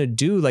we going to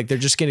do? Like, they're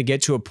just going to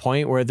get to a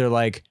point where they're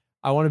like,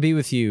 I want to be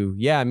with you.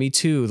 Yeah, me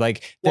too.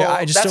 Like,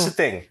 that's the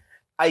thing.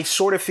 I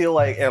sort of feel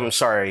like, I'm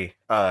sorry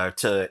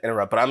to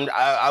interrupt, but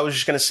I was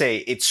just going to say,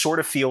 it sort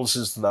of feels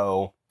as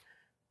though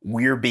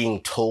we're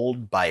being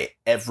told by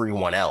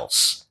everyone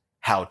else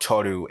how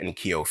Toru and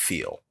Kyo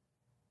feel.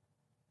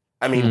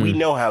 I mean, we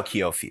know how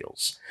Kyo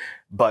feels,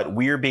 but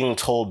we're being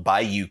told by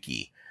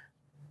Yuki,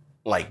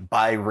 like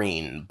by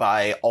Rin,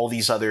 by all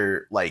these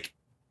other like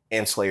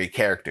ancillary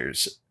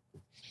characters,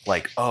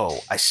 like,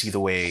 oh, I see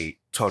the way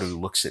Toru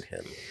looks at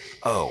him.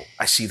 Oh,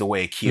 I see the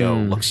way Kyo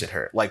looks at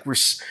her. Like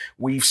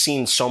we've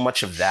seen so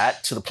much of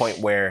that to the point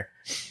where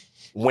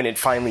when it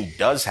finally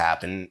does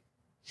happen,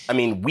 I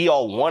mean, we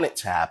all want it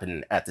to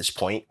happen at this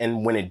point,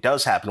 and when it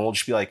does happen, we'll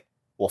just be like,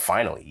 well,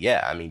 finally,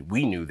 yeah. I mean,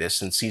 we knew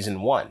this in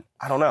season 1.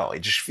 I don't know.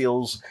 It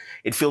feels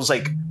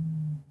like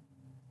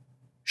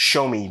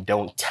show me,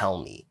 don't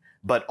tell me.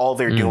 But all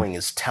they're doing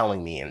is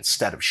telling me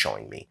instead of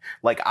showing me.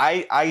 Like,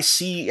 I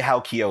see how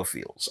Kyo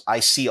feels. I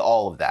see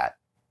all of that.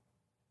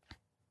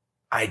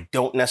 I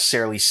don't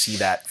necessarily see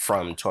that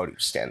from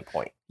Toru's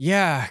standpoint.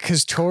 Yeah,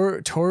 because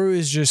Toru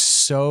is just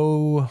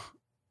so...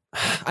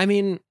 I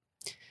mean...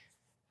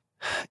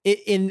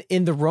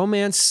 In the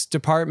romance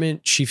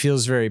department, she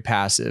feels very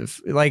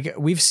passive. Like,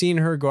 we've seen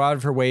her go out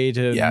of her way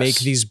to make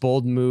these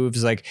bold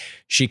moves. Like,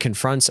 she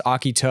confronts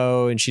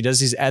Akito and she does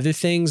these other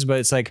things, but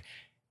it's like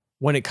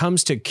when it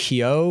comes to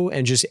Kyo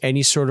and just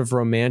any sort of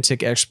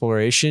romantic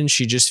exploration,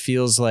 she just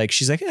feels like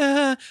she's like,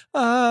 and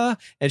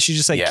she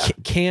just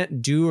like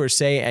can't do or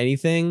say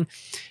anything,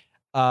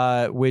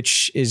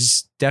 which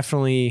is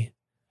definitely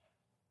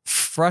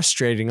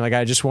frustrating. Like,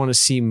 I just want to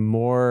see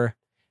more.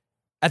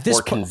 At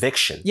this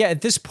conviction. Yeah, at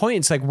this point,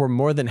 it's like we're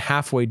more than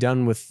halfway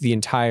done with the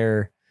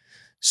entire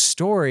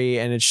story.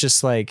 And it's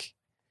just like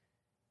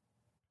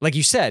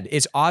you said,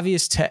 it's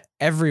obvious to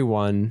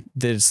everyone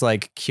that it's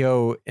like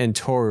Kyo and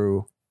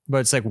Toru, but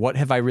it's like, what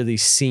have I really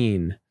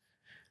seen?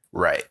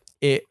 Right.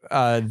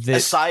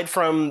 Aside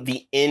from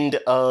the end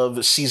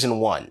of season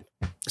 1,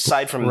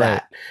 aside from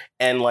that,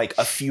 and like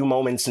a few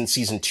moments in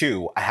season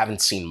 2, I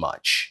haven't seen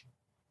much,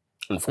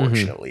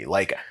 unfortunately.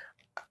 Like,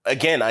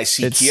 again, I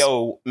see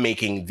Kyo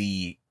making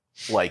the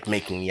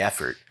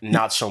effort,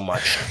 not so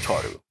much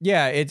Toru.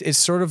 Yeah, it's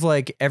sort of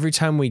like every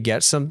time we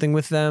get something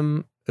with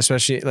them,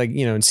 especially like,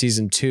 you know, in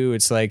season 2,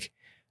 it's like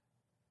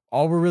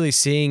all we're really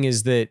seeing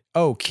is that,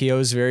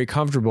 Kyo's very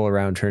comfortable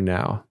around her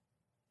now.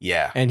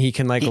 Yeah. And he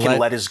can let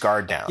his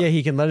guard down. Yeah,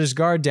 he can let his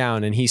guard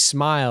down and he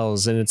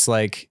smiles and it's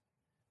like,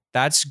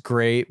 that's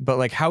great. But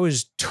like,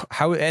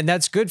 and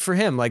that's good for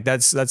him. Like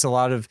that's a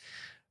lot of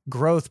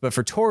growth, but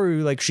for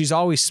Toru, like, she's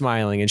always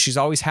smiling and she's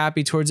always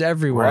happy towards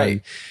everyone.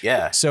 Right.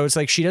 Yeah. So it's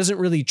like she doesn't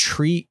really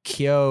treat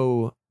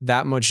Kyo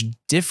that much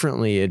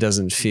differently, it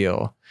doesn't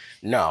feel.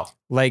 No.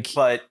 Like,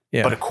 but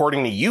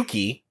according to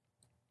Yuki,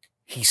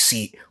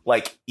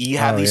 you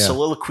have these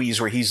soliloquies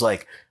where he's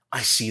like,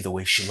 I see the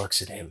way she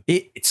looks at him.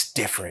 It's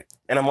different.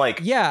 And I'm like,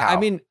 yeah, how? I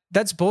mean,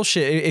 that's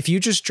bullshit. If you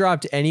just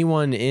dropped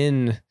anyone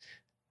in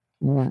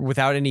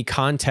without any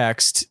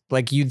context,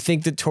 like, you'd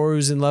think that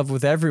Toru's in love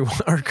with everyone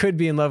or could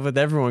be in love with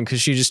everyone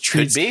because she just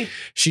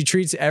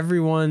treats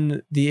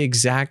everyone the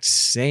exact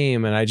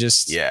same. And I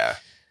just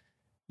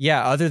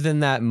other than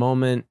that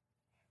moment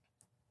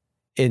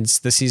in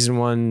the season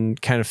 1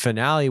 kind of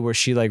finale where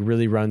she like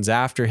really runs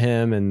after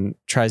him and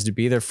tries to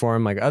be there for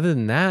him, like, other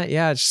than that,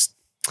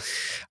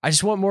 I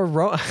just want more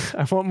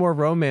I want more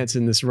romance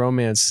in this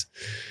romance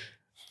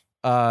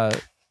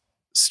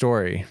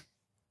story.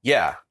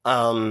 Yeah,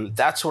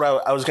 that's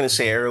what I was going to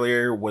say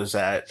earlier, was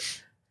that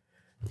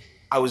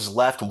I was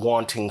left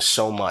wanting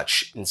so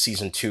much in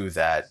season 2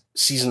 that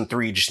season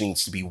 3 just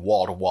needs to be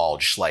wall to wall,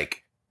 just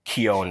like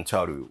Kyo and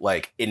Toru.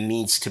 Like, it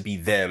needs to be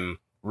them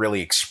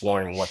really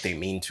exploring what they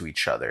mean to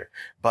each other.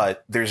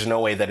 But there's no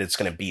way that it's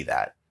going to be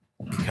that,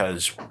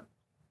 because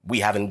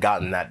we haven't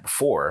gotten that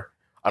before.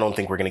 I don't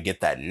think we're going to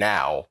get that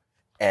now.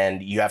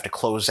 And you have to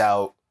close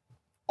out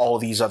all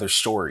these other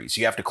stories.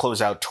 You have to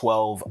close out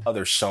 12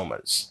 other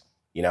somas.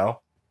 You know,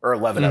 or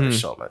 11 other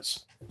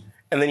somas.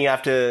 And then you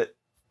have to,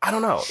 I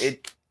don't know.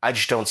 I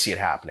just don't see it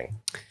happening.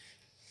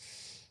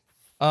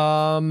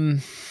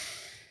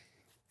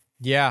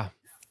 Yeah,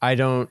 I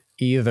don't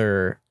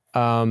either.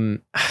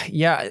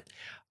 Yeah,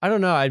 I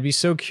don't know. I'd be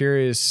so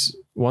curious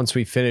once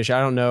we finish. I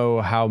don't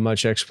know how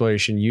much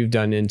exploration you've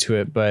done into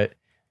it, but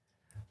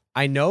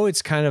I know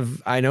it's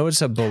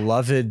a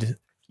beloved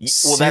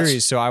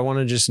series, so I want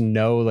to just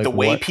know, like, the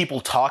way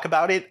people talk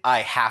about it. I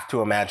have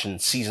to imagine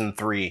season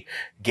 3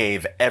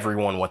 gave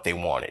everyone what they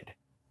wanted,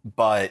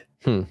 but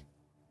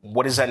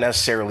what does that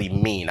necessarily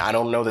mean? I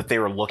don't know that they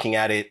were looking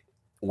at it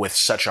with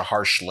such a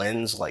harsh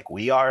lens like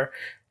we are.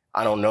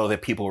 I don't know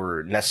that people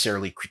were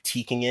necessarily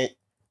critiquing it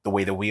the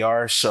way that we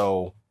are.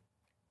 So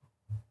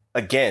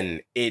again,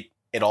 it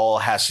all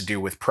has to do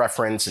with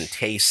preference and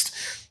taste.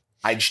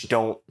 I just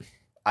don't.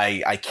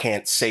 I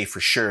can't say for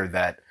sure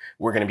that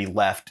we're going to be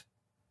left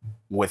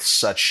with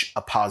such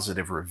a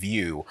positive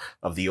review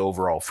of the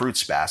overall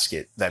Fruits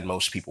Basket that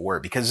most people were,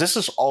 because this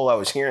is all I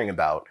was hearing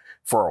about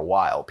for a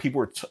while. People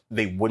were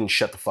they wouldn't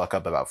shut the fuck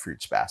up about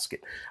Fruits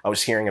Basket. I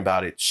was hearing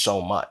about it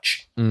so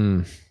much,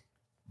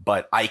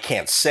 but I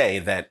can't say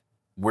that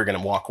we're going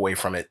to walk away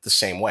from it the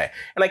same way.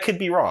 And I could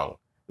be wrong.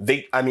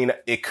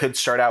 It could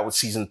start out with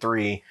season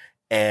 3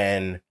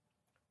 and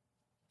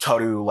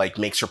Toru like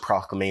makes her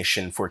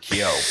proclamation for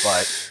Kyo,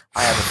 but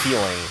I have a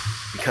feeling,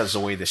 because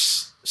the way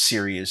this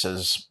series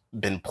has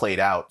been played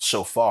out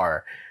so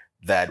far,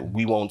 that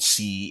we won't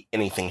see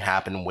anything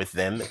happen with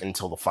them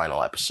until the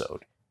final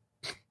episode.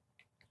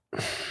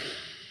 And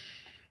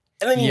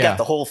then you got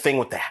the whole thing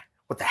with the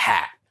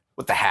hat.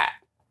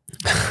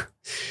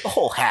 The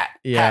whole hat.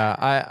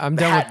 Yeah, I'm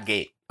done with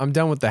gate. I'm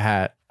done with the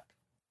hat.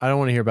 I don't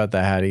want to hear about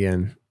that hat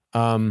again.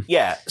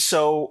 Yeah,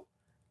 so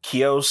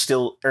Kyo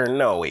still, or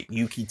no, wait,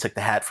 Yuki took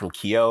the hat from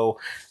Kyo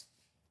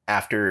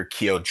after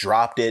Kyo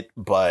dropped it,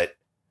 but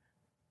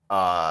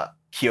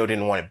Kyo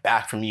didn't want it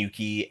back from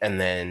Yuki, and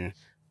then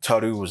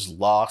Toru was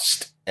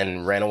lost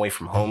and ran away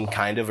from home,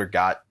 kind of, or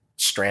got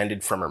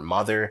stranded from her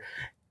mother,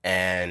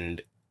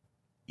 and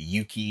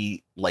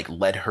Yuki like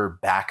led her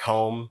back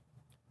home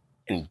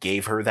and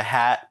gave her the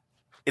hat.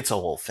 It's a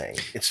whole thing.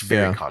 It's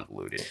very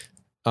convoluted.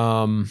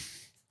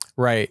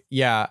 Right.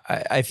 Yeah.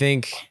 I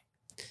think.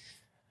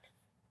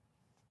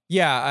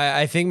 Yeah,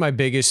 I think my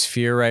biggest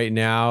fear right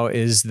now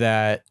is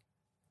that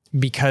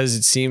because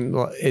it seemed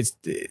it's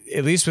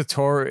at least with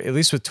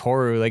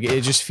Toru, like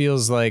it just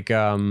feels like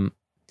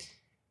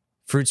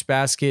Fruits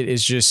Basket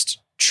is just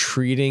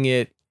treating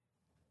it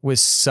with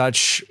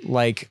such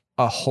like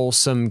a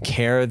wholesome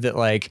care that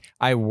like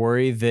I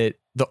worry that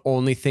the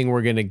only thing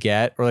we're gonna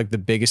get, or like the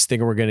biggest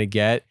thing we're gonna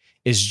get,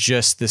 is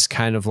just this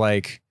kind of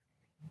like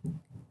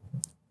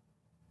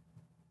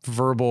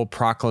verbal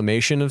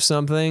proclamation of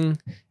something.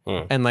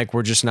 And like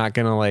we're just not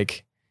gonna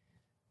like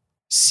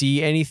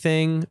see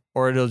anything,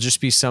 or it'll just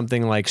be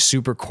something like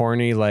super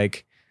corny,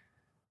 like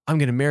I'm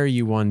gonna marry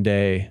you one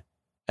day,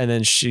 and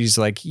then she's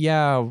like,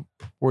 yeah,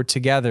 we're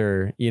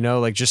together, you know,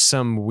 like just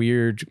some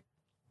weird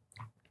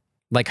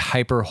like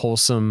hyper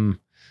wholesome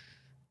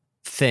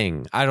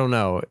thing. I don't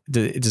know.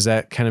 Does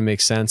that kind of make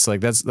sense?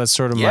 Like that's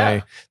sort of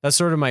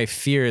my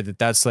fear,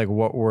 that's like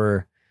what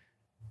we're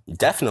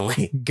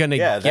definitely gonna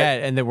get,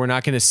 and that we're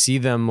not gonna see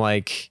them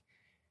like,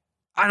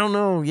 I don't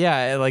know.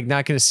 Yeah. Like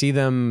not going to see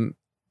them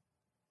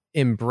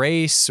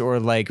embrace or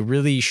like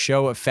really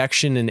show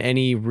affection in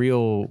any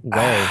real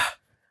way.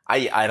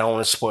 I don't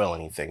want to spoil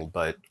anything,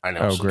 but I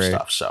know some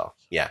stuff. So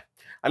yeah.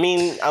 I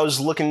mean, I was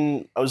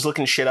looking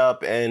shit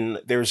up, and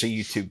there's a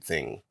YouTube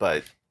thing,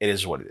 but it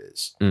is what it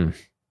is. I'm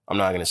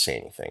not going to say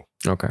anything.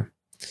 Okay.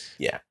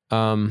 Yeah.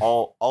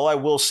 All I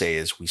will say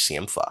is we see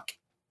him fuck,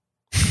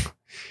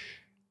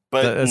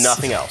 but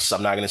nothing else.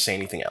 I'm not going to say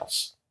anything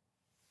else.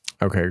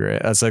 Okay,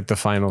 great. That's like the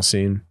final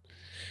scene.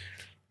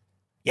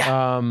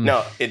 Yeah.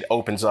 No, it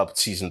opens up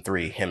season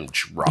 3, him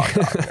raw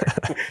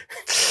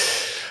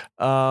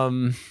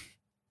there.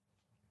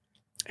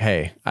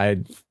 Hey,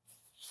 I'd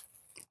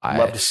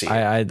love to see it.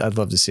 I'd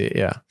love to see it.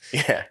 Yeah.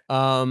 Yeah.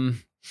 All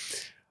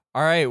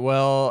right.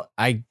 Well,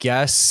 I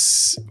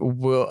guess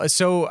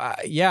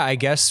I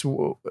guess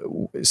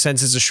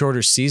since it's a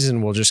shorter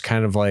season, we'll just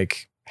kind of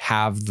like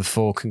have the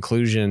full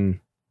conclusion.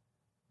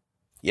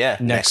 Yeah.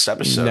 Next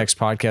episode. Next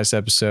podcast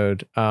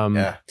episode.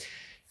 Yeah.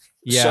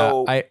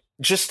 So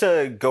just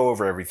to go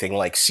over everything,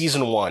 like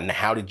season 1,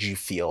 how did you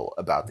feel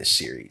about this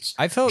series?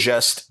 I felt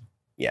season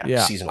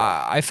 1.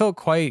 I felt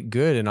quite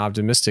good and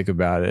optimistic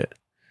about it.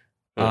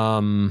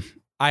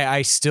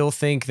 I still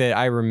think that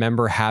I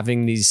remember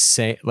having these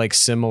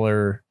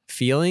similar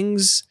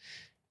feelings,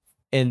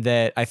 and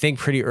that I think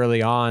pretty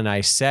early on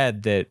I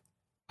said that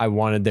I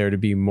wanted there to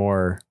be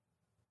more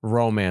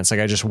romance. Like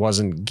I just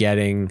wasn't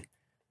getting.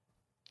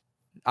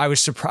 I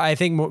was surprised. I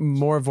think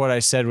more of what I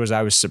said was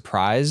I was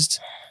surprised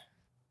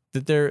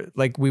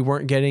that we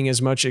weren't getting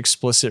as much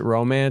explicit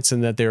romance,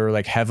 and that they were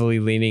like heavily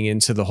leaning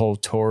into the whole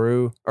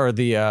Toru or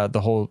the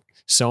whole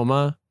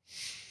Soma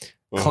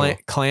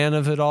clan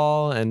of it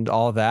all and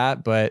all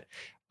that. But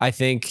I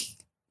think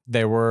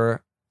there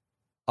were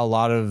a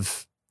lot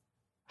of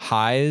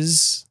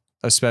highs,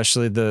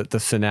 especially the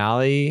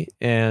finale.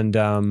 And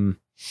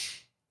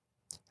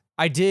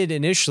I did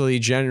initially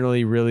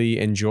generally really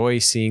enjoy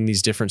seeing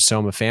these different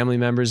Soma family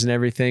members and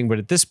everything. But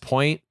at this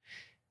point,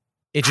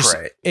 it just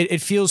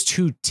it feels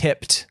too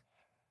tipped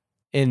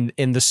in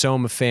the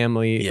Soma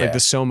family, like the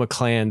Soma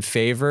clan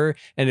favor.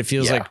 And it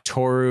feels like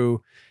Toru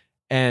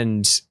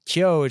and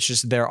Kyo, it's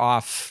just they're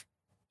off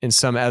in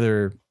some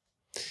other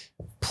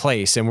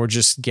place, and we're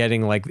just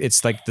getting like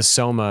it's like the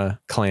Soma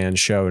clan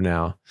show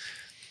now.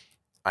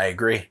 I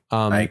agree.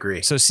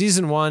 So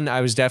season 1,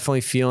 I was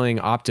definitely feeling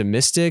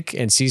optimistic,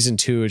 and season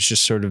 2, it's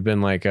just sort of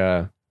been like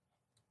a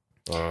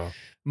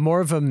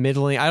more of a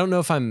middling. I don't know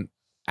if I'm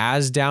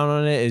as down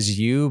on it as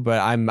you, but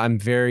I'm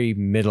very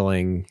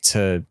middling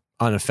to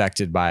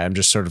unaffected by it. I'm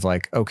just sort of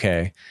like,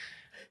 okay.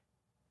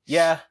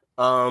 Yeah.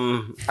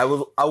 I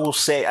will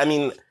say, I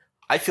mean,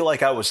 I feel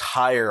like I was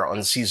higher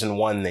on season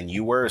 1 than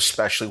you were,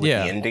 especially with the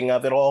ending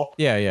of it all.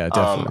 Yeah,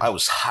 definitely. I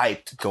was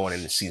hyped going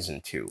into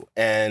season 2,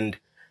 and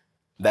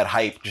that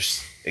hype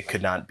just, it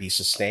could not be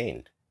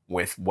sustained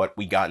with what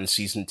we got in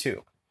season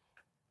 2.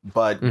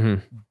 But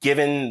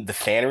given the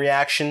fan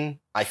reaction,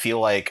 I feel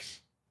like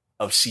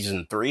of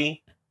season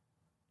 3,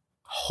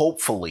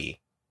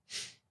 hopefully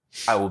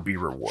I will be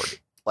rewarded.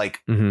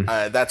 Like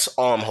that's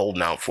all I'm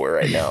holding out for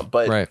right now.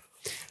 But right.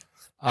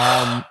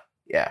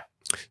 Yeah.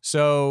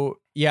 So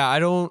yeah,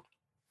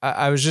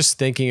 I was just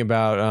thinking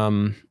about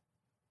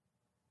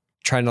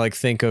trying to like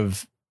think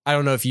of, I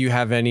don't know if you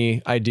have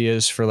any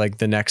ideas for like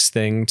the next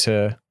thing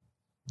to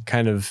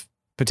kind of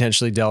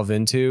potentially delve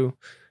into.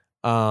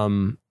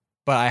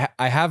 but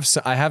I have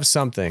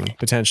something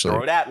potentially.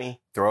 Throw it at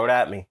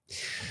me.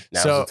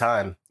 Now's the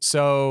time.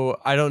 So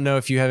I don't know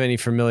if you have any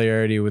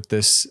familiarity with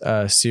this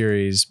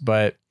series,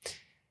 but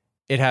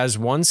it has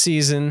one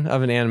season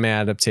of an anime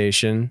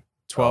adaptation.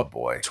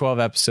 12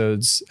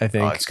 episodes, I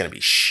think. Oh, it's gonna be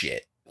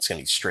shit. It's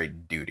gonna be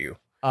straight doo-doo.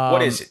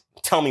 What is it?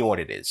 Tell me what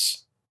it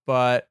is.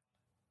 But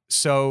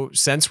so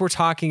since we're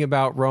talking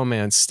about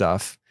romance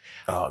stuff,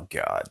 oh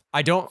god,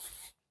 I don't.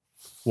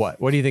 What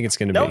do you think it's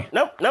going to be?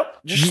 Nope.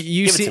 Just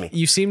give it to me.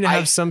 You seem to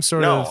have some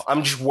sort of. No,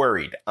 I'm just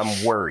worried. I'm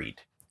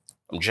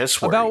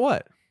just worried. About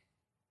what?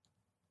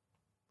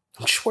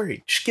 I'm just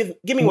worried. Just give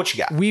me what you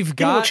got. We've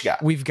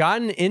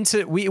gotten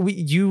into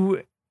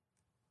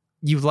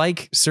you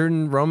like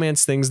certain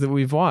romance things that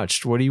we've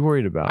watched. What are you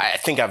worried about? I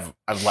think I've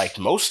liked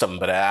most of them,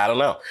 but I don't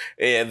know.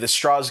 The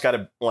straw's got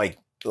to like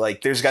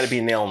there's got to be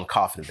a nail in the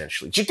coffin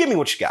eventually. Just give me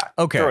what you got.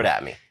 Okay, throw it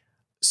at me.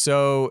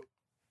 So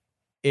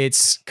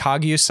it's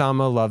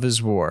Kaguya-sama Love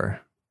is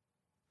War.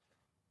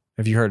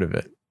 Have you heard of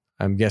it?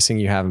 I'm guessing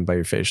you haven't by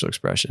your facial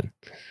expression.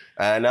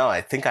 No,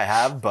 I think I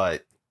have,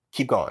 but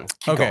keep going.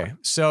 Okay,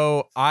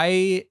 so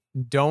I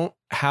don't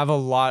have a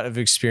lot of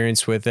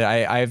experience with it.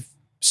 I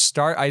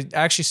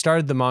actually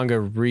started the manga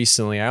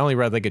recently. I only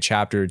read like a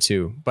chapter or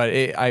two, but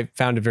I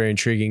found it very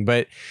intriguing.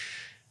 But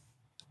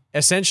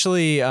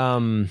essentially,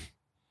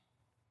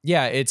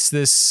 it's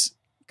this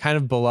kind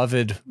of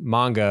beloved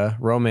manga,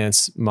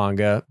 romance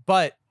manga,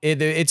 but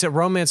it's a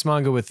romance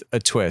manga with a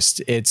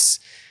twist.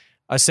 It's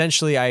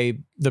essentially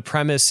the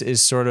premise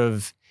is sort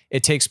of,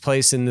 it takes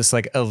place in this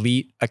like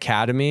elite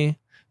academy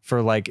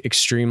for like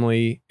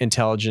extremely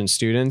intelligent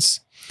students.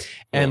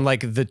 And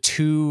like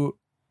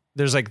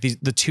there's like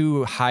the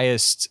two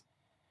highest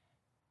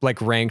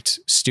like ranked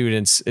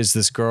students is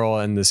this girl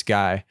and this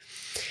guy.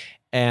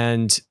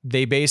 And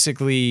they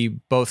basically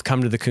both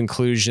come to the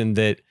conclusion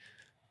that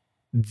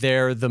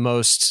they're the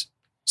most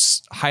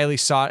highly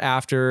sought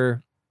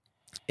after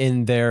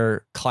in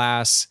their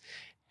class,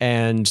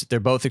 and they're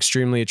both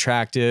extremely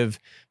attractive.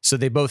 So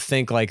they both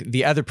think like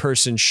the other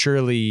person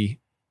surely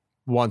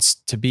wants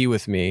to be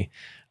with me,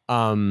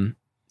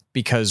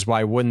 because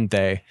why wouldn't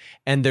they?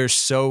 And they're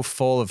so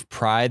full of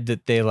pride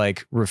that they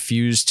like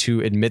refuse to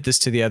admit this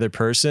to the other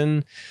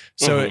person.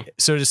 So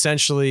so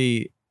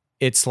essentially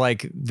it's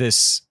like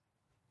this,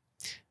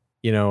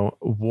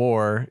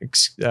 war,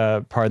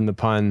 pardon the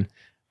pun,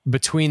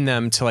 between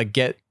them to like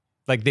get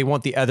like they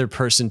want the other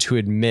person to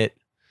admit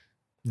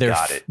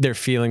their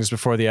feelings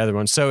before the other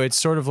one. So it's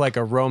sort of like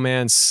a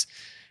romance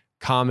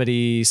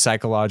comedy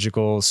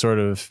psychological sort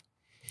of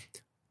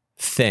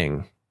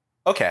thing.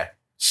 Okay.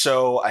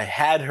 So I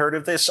had heard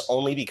of this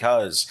only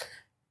because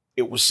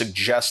it was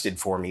suggested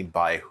for me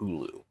by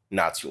Hulu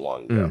not too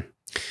long ago.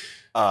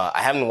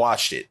 I haven't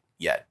watched it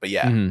yet, but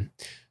yeah. Mm-hmm.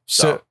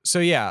 So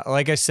yeah,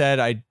 like I said,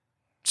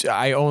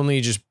 I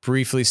only just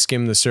briefly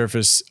skimmed the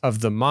surface of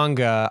the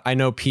manga. I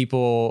know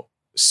people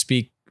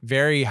speak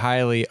very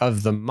highly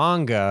of the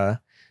manga.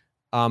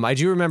 I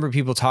do remember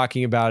people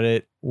talking about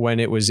it when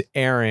it was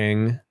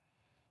airing,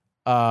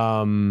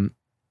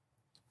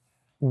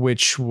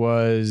 which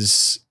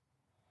was,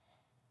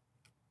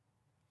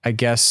 I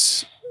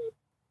guess,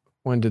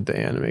 when did the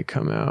anime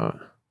come out?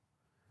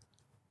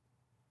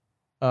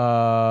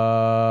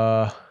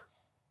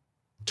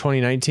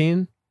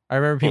 2019. I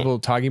remember people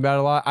talking about it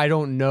a lot. I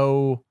don't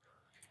know.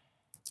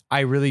 I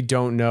really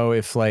don't know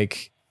if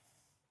like,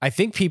 I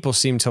think people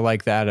seem to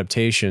like the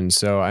adaptation.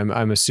 So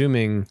I'm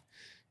assuming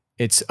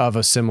it's of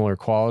a similar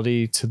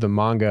quality to the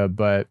manga,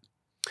 but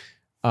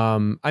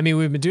I mean,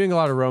 we've been doing a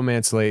lot of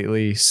romance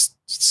lately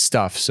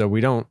stuff, so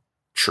we don't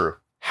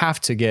have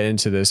to get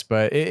into this,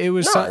 but it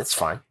was, it's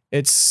fine.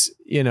 It's,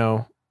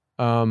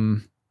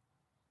 it's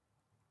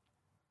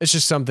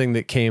just something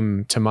that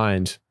came to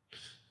mind.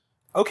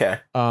 Okay.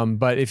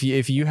 But if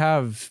you've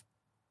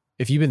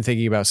been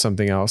thinking about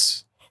something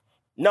else.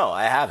 No,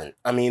 I haven't.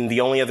 I mean, the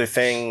only other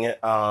thing,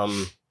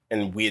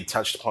 and we had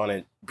touched upon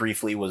it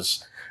briefly,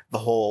 was the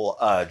whole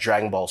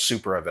Dragon Ball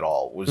Super of it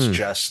all was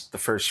just the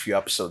first few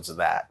episodes of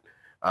that.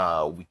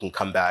 We can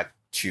come back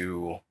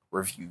to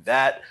review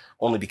that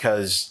only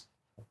because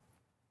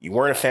you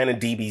weren't a fan of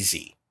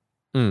DBZ.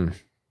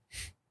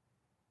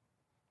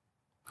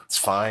 It's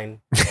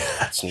fine.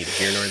 It's neither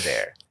here nor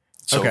there.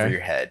 It's over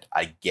your head.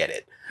 I get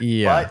it.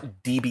 Yeah.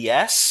 But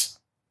DBS,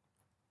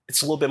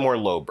 it's a little bit more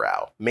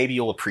lowbrow. Maybe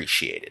you'll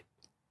appreciate it.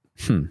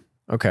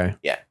 Okay.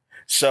 Yeah.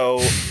 So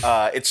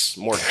it's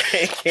more,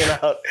 it came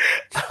out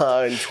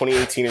in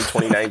 2018 and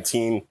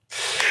 2019.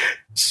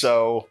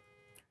 So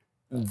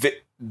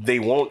they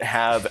won't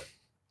have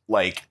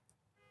like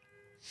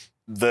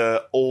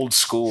the old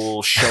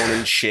school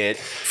shonen shit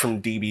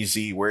from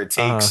DBZ where it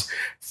takes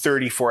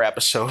 34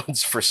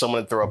 episodes for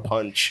someone to throw a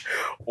punch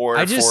or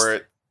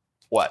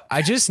what?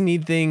 I just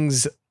need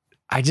things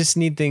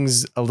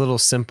a little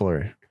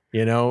simpler.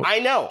 You know, I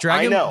know.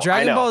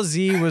 Dragon Ball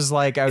Z was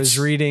like I was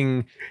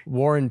reading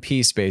War and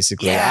Peace,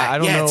 basically. Yeah, I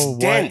don't know. It's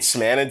dense,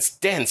 man. It's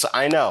dense.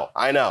 I know.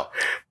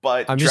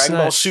 But Dragon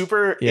Ball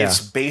Super is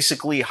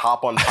basically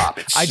hop on pop.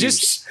 It's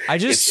Seuss.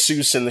 It's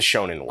Seuss in the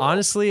shonen world.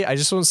 Honestly, I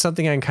just want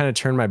something I can kind of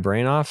turn my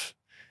brain off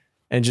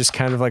and just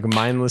kind of like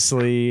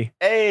mindlessly.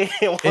 Hey,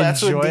 well,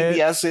 that's what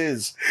DBS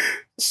is.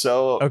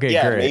 So okay,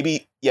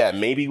 great.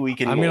 maybe we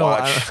can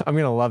watch. I'm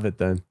gonna love it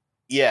then.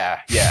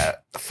 Yeah.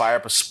 Fire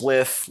up a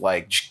spliff,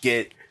 like just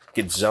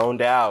get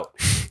zoned out.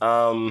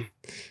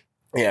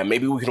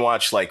 Maybe we can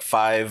watch like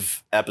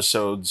 5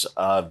 episodes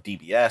of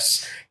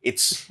DBS.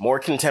 It's more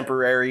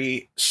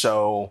contemporary,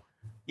 so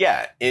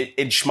yeah,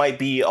 it might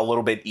be a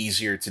little bit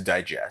easier to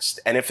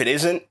digest. And if it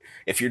isn't,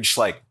 if you're just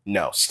like,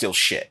 no, still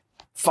shit,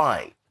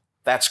 fine,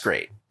 that's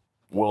great.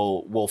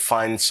 We'll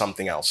find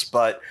something else.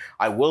 But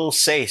I will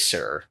say,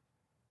 sir,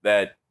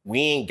 that we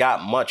ain't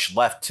got much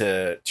left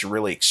to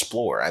really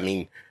explore. I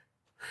mean,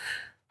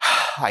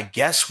 I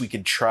guess we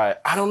could try.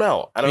 I don't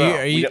know.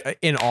 Are you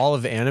in all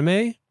of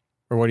anime,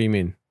 or what do you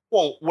mean?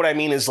 Well, what I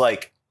mean is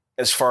like,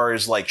 as far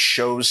as like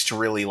shows to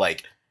really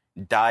like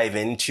dive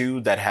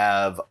into that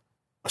have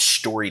a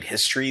storied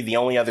history, the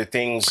only other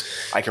things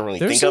I can really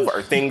think of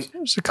are things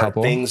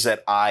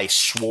that I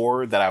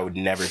swore that I would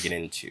never get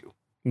into.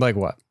 Like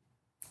what?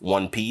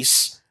 One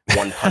Piece,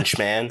 One Punch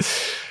Man.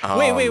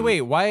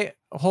 Wait. Why?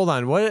 Hold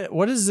on.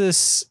 What is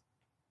this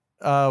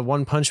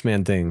One Punch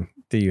Man thing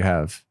that you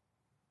have?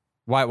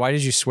 Why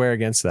did you swear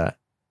against that?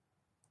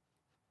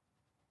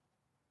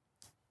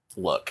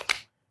 Look,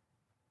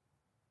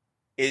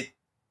 it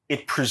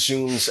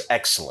presumes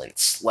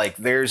excellence. Like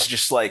there's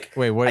just like,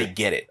 wait, what? I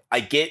get it. I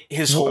get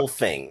his whole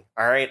thing.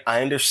 All right,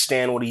 I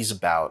understand what he's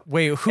about.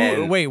 Wait,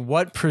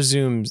 what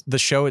presumes? The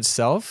show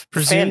itself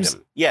presumes?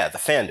 Fandom. Yeah, the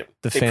fandom.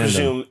 They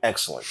presume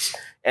excellence,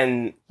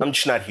 and I'm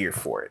just not here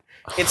for it.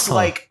 It's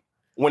like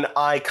when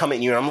I come at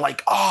you and I'm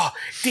like, oh,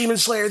 Demon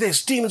Slayer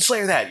this, Demon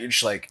Slayer that. You're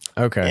just like,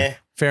 okay,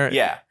 fair.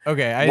 Yeah.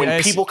 Okay.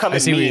 When people come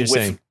at me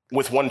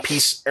with One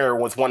Piece or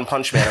with One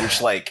Punch Man, I'm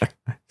just like,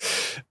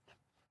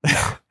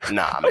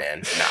 nah,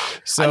 man, nah.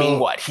 So, I mean,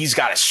 what? He's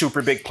got a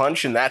super big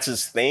punch and that's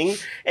his thing?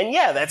 And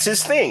yeah, that's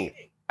his thing.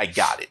 I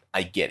got it.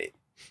 I get it.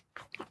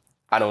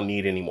 I don't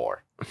need any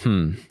more.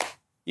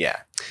 Yeah.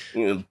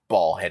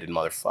 Ball-headed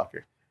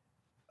motherfucker.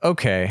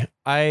 Okay.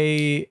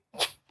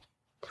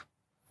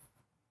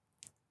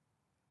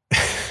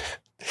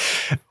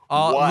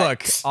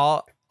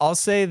 I'll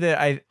say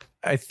that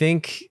I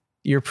think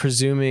you're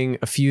presuming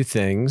a few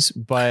things,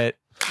 but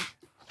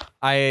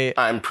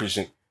I'm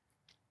presuming.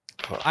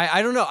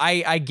 I don't know.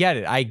 I get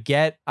it.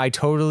 I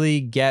totally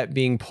get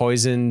being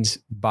poisoned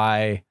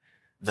by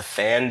the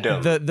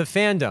fandom. The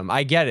fandom.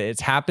 I get it.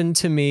 It's happened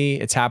to me.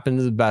 It's happened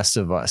to the best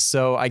of us.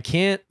 So I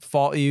can't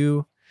fault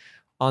you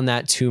on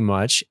that too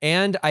much.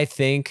 And I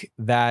think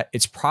that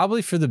it's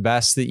probably for the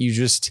best that you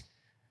just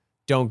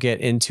don't get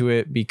into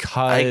it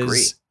because I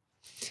agree.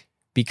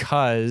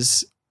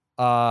 Because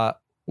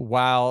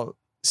while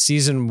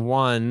season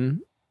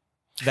 1,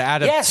 the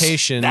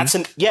adaptation that's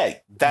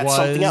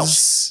something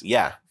else.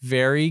 Yeah.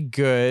 Very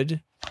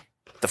good.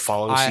 The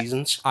following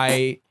seasons.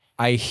 I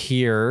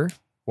hear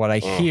what I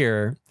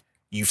hear.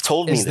 You've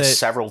told me this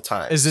several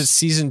times. Is that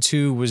season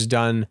 2 was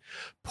done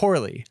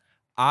poorly.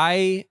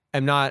 I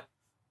am not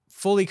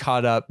fully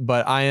caught up,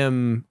 but I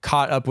am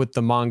caught up with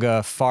the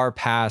manga far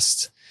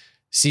past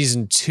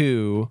season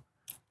 2.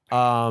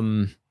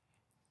 And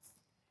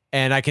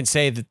I can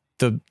say that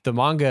the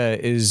manga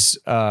is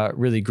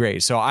really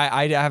great. So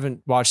I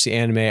haven't watched the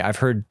anime. I've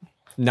heard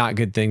not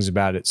good things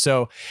about it.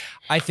 So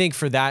I think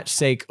for that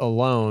sake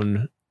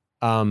alone,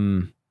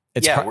 we're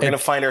going to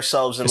find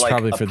ourselves in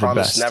like a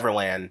Promised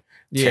Neverland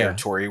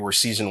territory where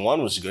season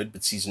 1 was good,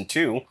 but season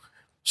 2,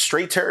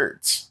 straight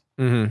turds.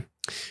 Mm-hmm.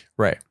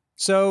 Right.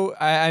 So,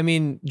 I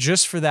mean,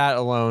 just for that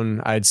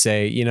alone, I'd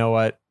say, you know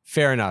what?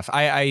 Fair enough.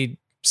 I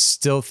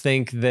still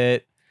think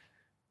that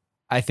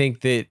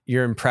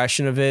your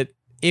impression of it,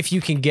 if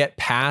you can get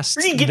past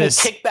Are you getting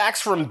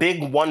kickbacks from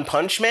big One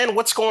Punch Man?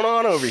 What's going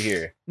on over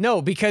here?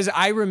 No, because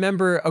I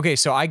remember,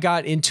 so I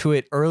got into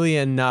it early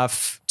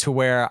enough to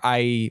where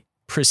I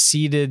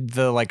preceded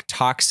the like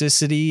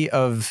toxicity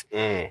of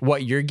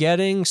what you're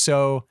getting.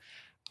 So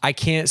I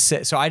can't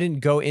say, so I didn't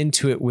go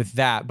into it with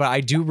that, but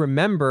I do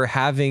remember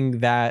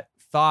having that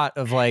thought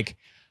of like,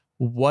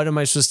 what am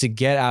I supposed to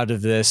get out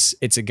of this?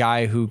 It's a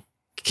guy who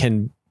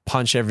can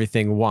punch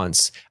everything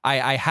once.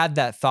 I had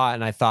that thought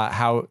and I thought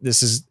how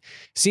this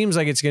seems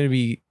like it's going to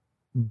be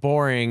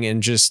boring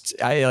and just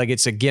like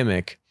it's a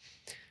gimmick.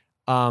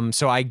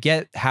 So I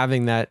get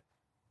having that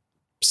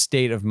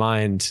state of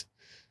mind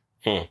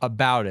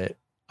about it.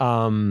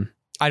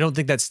 I don't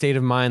think that state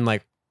of mind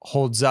like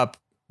holds up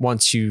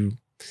once you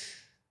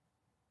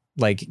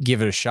like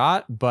give it a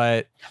shot.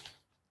 But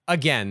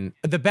again,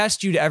 the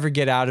best you'd ever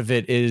get out of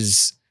it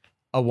is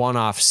a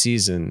one-off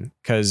season,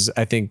 because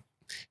I think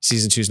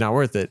season 2 is not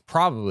worth it.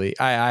 Probably.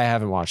 I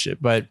haven't watched it,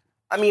 but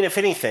I mean, if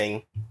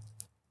anything,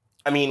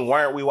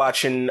 why aren't we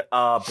watching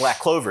Black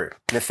Clover,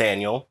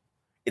 Nathaniel?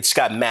 It's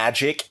got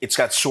magic. It's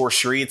got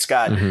sorcery. It's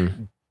got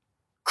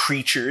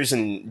creatures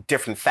and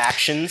different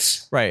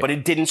factions. Right. But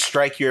it didn't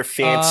strike your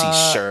fancy,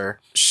 sir.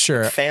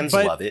 Sure. Fans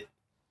but, love it.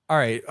 All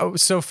right. Oh,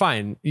 so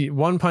fine.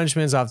 One Punch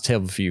Man's off the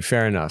table for you.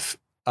 Fair enough.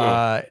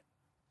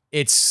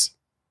 It's,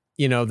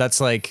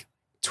 that's like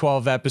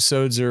 12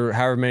 episodes or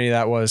however many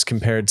that was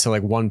compared to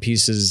like One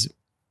Piece's,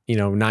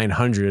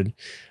 900.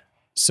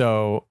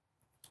 So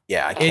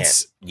yeah, I can't.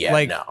 It's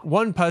like no.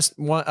 One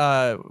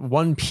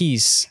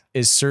Piece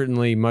is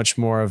certainly much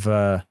more of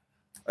a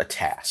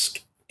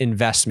task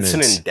investment.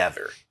 It's an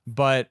endeavor.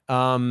 But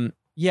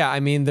yeah, I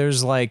mean,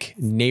 there's like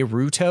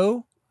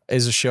Naruto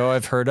is a show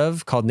I've heard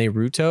of called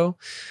Naruto.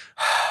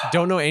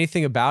 Don't know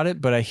anything about it,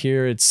 but I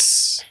hear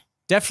it's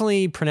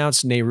definitely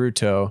pronounced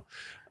Naruto.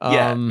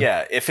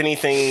 Yeah. If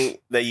anything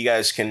that you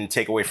guys can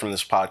take away from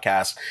this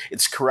podcast,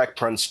 it's correct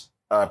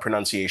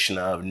pronunciation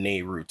of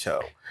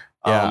Naruto.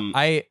 Yeah,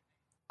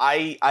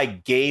 I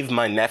gave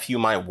my nephew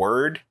my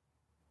word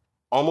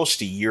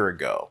almost a year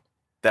ago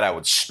that I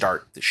would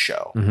start the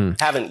show. Mm-hmm.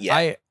 Haven't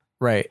yet.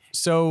 Right.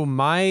 So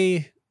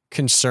my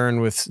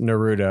concern with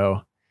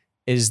Naruto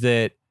is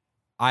that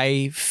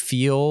I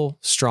feel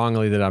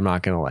strongly that I'm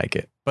not going to like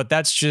it, but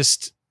that's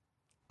just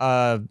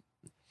my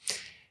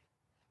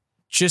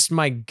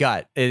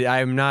gut.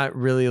 I'm not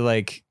really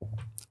like,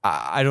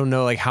 I don't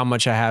know like how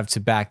much I have to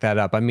back that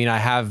up. I mean, I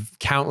have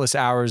countless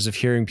hours of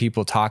hearing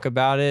people talk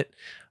about it.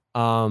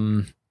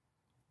 All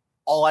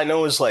I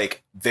know is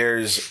like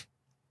there's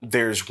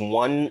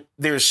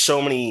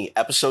so many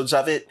episodes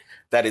of it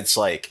that it's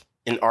like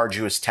an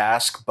arduous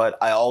task, but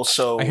I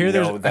also I hear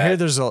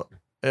there's an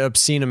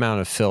obscene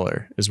amount of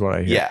filler is what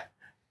I hear. Yeah,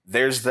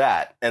 there's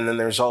that. And then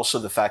there's also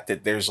the fact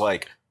that there's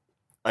like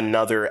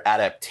another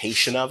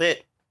adaptation of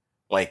it,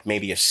 like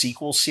maybe a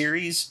sequel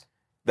series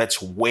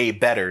that's way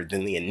better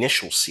than the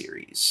initial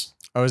series.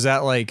 Oh, is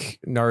that like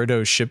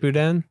Naruto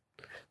Shippuden?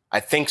 I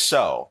think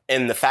so.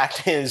 And the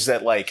fact is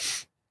that like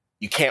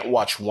you can't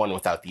watch one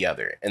without the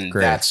other. And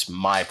that's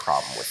my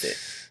problem with it.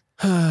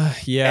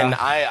 Yeah. And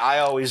I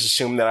always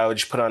assumed that I would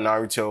just put on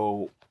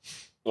Naruto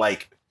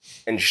like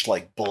and just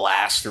like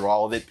blast through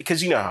all of it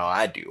because you know how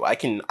I do. I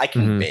can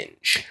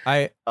binge.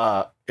 Yeah.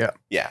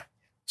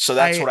 So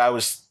that's what I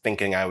was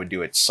thinking I would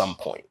do at some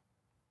point.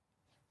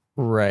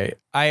 Right.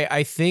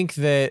 I think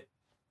that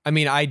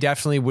I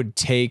definitely would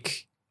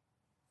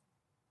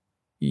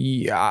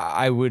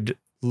I would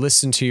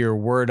listen to your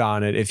word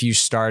on it if you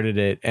started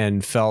it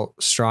and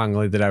felt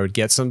strongly that I would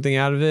get something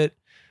out of it.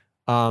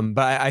 But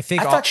I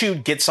think I thought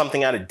you'd get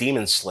something out of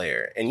Demon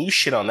Slayer, and you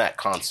shit on that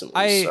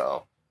constantly.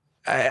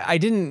 I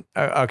didn't.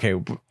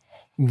 Okay,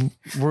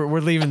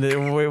 we're leaving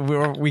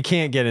we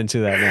can't get into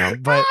that now.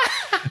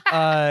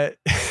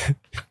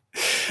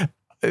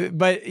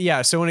 But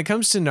yeah. So when it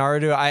comes to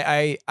Naruto,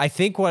 I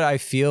think what I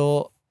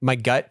feel my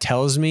gut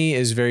tells me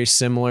is very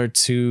similar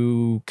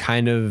to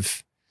kind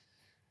of,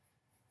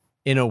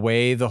 in a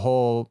way, the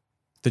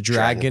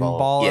Dragon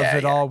Ball of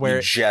it all, where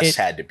you just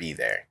had to be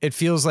there. It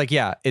feels like,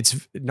 it's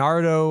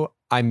Naruto.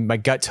 My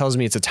gut tells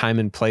me it's a time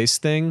and place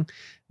thing,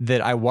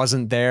 that I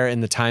wasn't there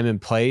in the time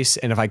and place.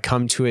 And if I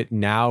come to it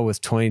now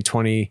with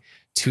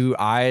 2022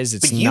 eyes,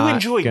 it's not. But you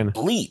enjoyed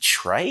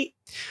Bleach, right?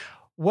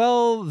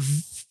 Well,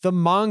 the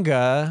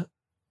manga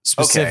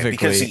specifically. Okay,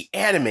 because the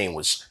anime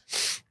was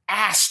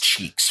ass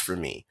cheeks for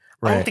me.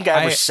 Right. I don't think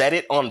I ever said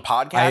it on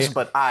podcasts,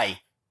 but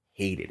I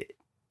hated it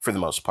for the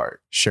most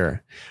part.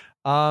 Sure.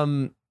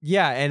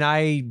 Yeah, and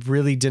I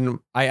really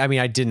didn't.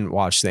 I didn't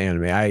watch the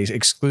anime. I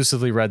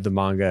exclusively read the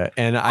manga,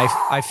 and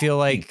I feel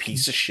like you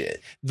piece of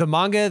shit. The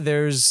manga,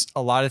 there's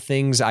a lot of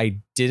things I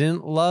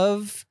didn't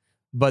love,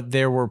 but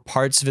there were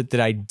parts of it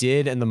that I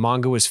did, and the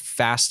manga was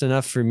fast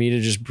enough for me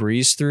to just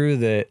breeze through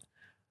that.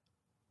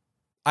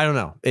 I don't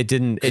know. It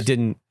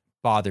didn't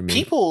bother me.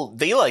 People,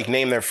 they like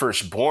name their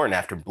firstborn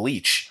after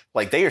Bleach.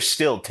 Like they are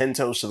still 10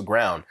 toes to the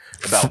ground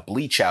about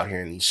Bleach out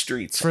here in these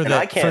streets.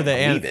 I can't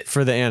believe it.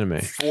 For the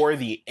anime. For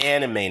the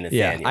anime,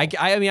 Nathaniel.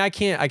 Yeah, I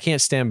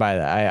can't stand by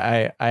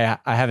that.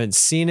 I haven't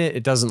seen it.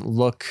 It doesn't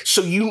look.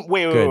 So you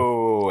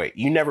wait.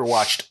 You never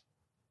watched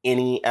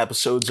any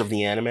episodes of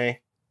the anime?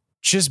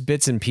 Just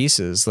bits and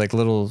pieces, like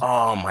little.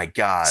 Oh my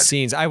god.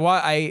 Scenes.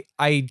 I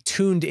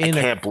tuned in.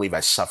 I can't believe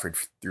I suffered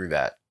through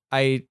that.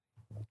 I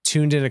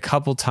tuned in a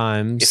couple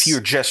times. If you're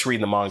just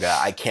reading the manga,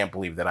 I can't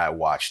believe that I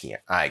watched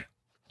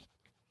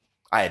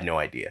I had no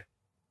idea.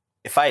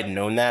 If I had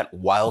known that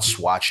whilst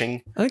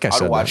watching, I'd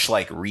watch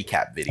like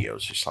recap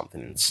videos or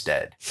something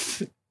instead.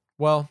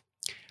 Well,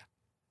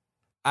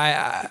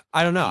 I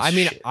don't know. I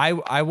mean,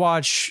 I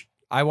watched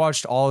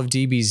all of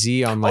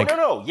DBZ on like.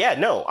 Oh,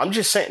 no. I'm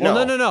just saying.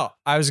 Well, no.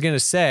 I was gonna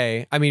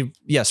say. I mean,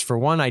 yes. For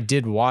one, I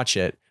did watch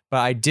it,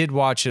 but I did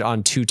watch it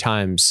on 2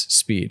 times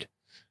speed.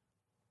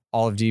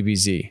 All of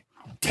DBZ.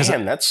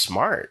 Damn, that's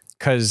smart.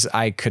 Because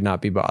I could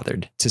not be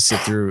bothered to sit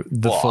through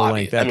the full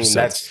length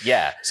episodes.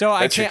 That's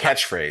your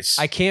catchphrase.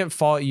 I can't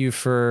fault you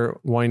for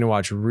wanting to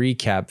watch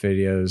recap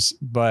videos,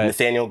 but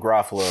Nathaniel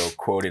Garofalo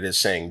quoted as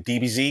saying,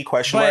 "DBZ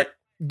question mark."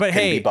 But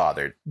hey, be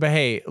bothered. But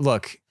hey,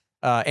 look,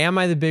 am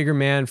I the bigger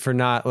man for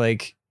not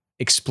like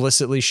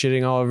explicitly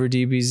shitting all over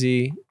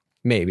DBZ?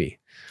 Maybe.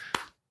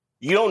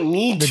 You don't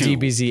need the to.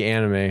 DBZ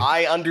anime.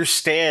 I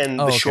understand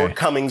the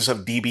shortcomings of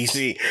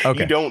DBZ. Okay.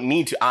 You don't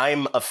need to.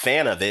 I'm a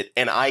fan of it,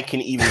 and I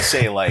can even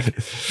say, like,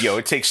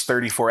 it takes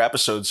 34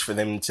 episodes for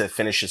them to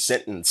finish a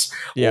sentence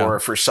or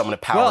for someone to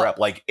power up.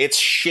 Like, it's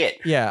shit.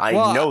 Yeah.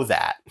 I know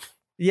that.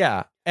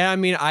 Yeah. And I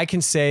mean, I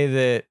can say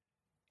that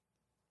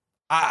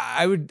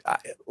I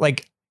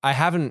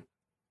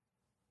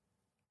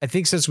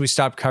think since we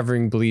stopped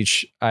covering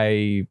Bleach,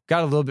 I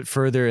got a little bit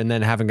further and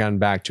then haven't gotten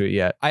back to it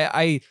yet.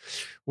 I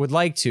would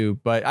like to,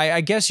 but I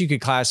guess you could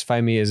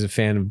classify me as a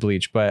fan of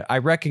Bleach, but I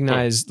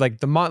recognize like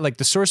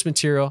the source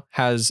material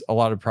has a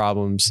lot of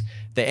problems.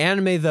 The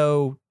anime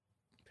though,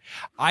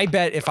 I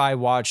bet if I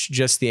watched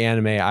just the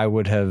anime, I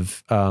would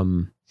have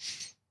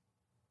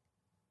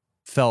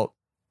felt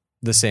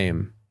the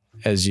same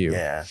as you.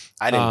 Yeah.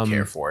 I didn't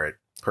care for it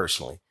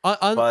personally,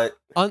 but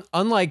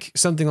unlike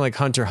something like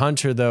Hunter x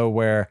Hunter though,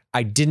 where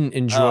I didn't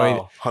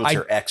enjoy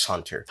Hunter x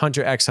Hunter,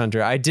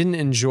 I didn't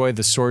enjoy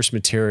the source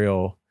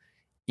material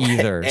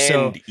either.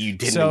 And you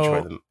didn't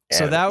enjoy them.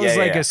 So that was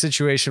a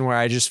situation where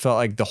I just felt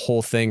like the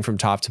whole thing from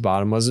top to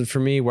bottom wasn't for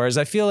me. Whereas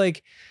I feel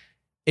like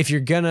if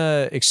you're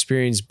gonna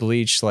experience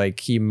Bleach,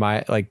 like you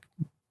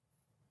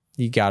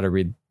gotta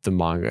read the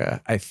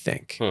manga. I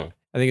think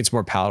it's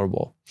more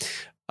palatable.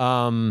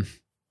 But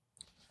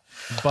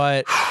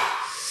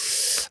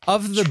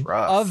of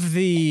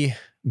the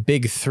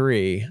big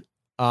three,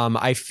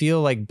 I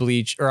feel like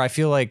Bleach, or I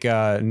feel like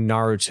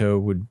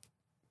Naruto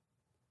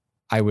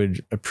I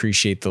would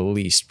appreciate the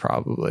least,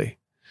 probably.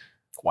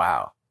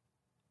 Wow.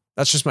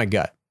 That's just my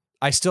gut.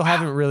 I still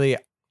haven't really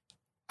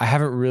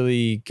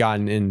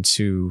gotten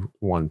into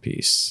One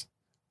Piece.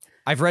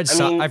 I've read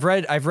some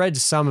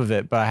of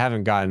it, but I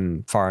haven't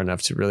gotten far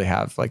enough to really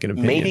have like an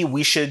opinion. Maybe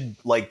we should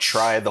like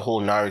try the whole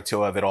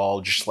Naruto of it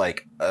all, just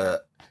like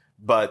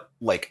but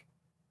like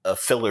a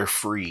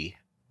filler-free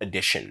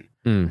edition.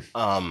 But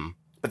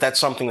that's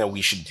something that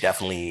we should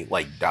definitely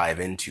like dive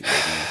into.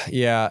 Maybe.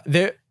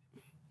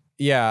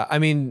 Yeah. I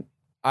mean,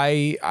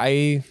 I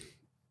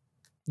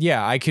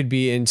could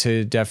be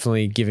into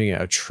definitely giving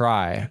it a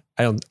try.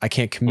 I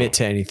can't commit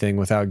to anything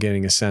without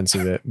getting a sense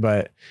of it.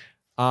 But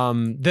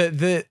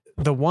the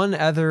one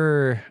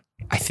other,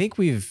 I think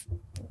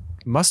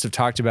must have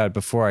talked about it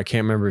before. I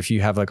can't remember if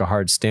you have like a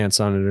hard stance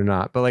on it or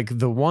not. But like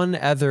the one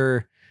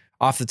other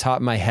off the top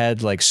of my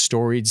head, like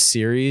storied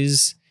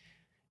series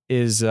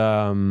is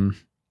Full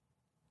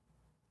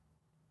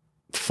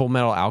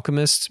Metal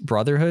Alchemist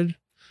Brotherhood.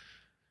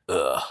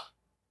 Ugh.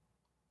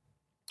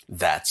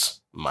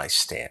 That's my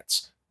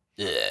stance.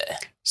 Ugh.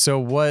 So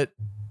what?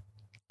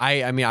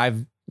 I mean, I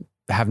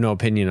have no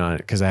opinion on it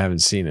because I haven't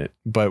seen it.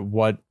 But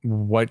what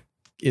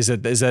is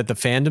it? Is that the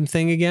fandom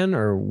thing again,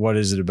 or what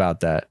is it about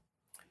that?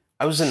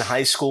 I was in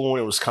high school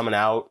when it was coming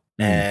out,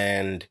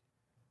 and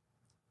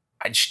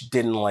I just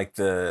didn't like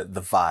the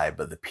vibe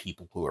of the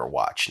people who are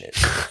watching it.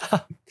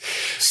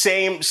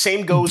 Same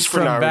goes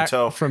for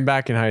Naruto. From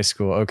back in high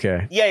school.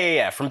 Okay.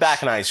 Yeah. From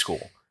back in high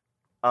school.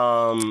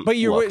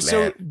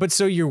 But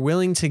so you're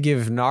willing to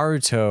give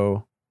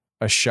Naruto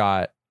a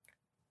shot?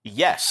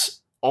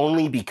 Yes,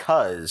 only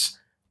because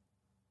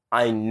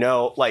I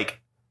know,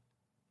 like,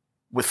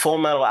 with Full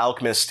Metal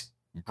Alchemist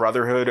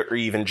Brotherhood, or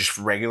even just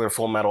regular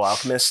Full Metal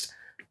Alchemist,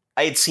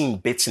 I had seen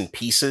bits and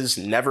pieces,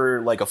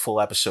 never like a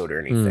full episode or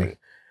anything,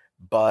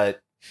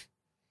 but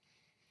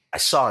I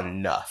saw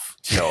enough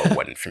to know it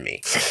wasn't for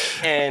me.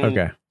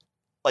 And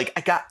like,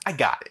 I got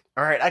it.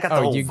 All right. I got the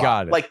whole vibe.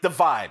 Got it. Like the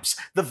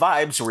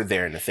vibes were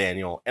there,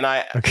 Nathaniel, and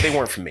they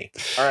weren't for me.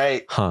 All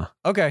right. Huh.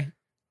 Okay.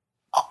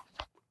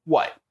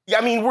 What?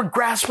 I mean, we're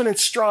grasping at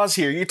straws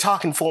here. You're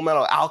talking Full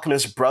Metal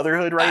Alchemist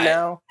Brotherhood right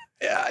now.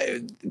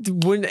 I'm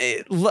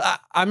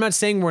not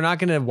saying we're not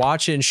going to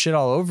watch it and shit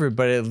all over it,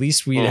 but at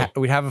least we'd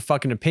have a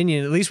fucking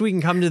opinion. At least we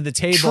can come to the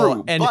table.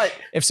 True, and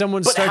if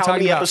someone starts talking about, how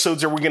many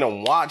episodes are we going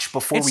to watch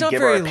before we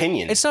give our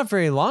opinion? It's not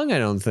very long, I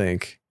don't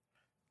think.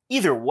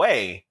 Either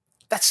way,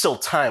 that's still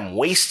time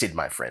wasted,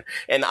 my friend.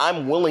 And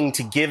I'm willing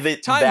to give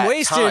it time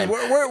wasted.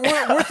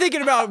 We're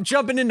thinking about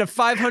jumping into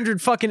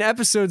 500 fucking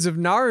episodes of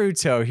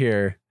Naruto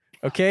here.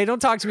 Okay, don't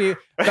talk to me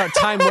about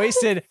time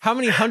wasted. How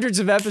many hundreds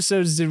of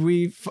episodes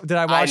did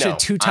I watch at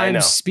 2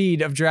 times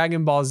speed of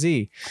Dragon Ball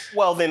Z?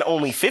 Well, then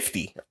only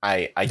 50,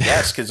 I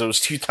guess, because it was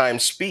 2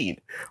 times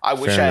speed. I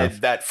wish I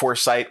had that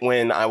foresight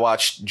when I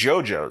watched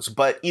JoJo's.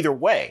 But either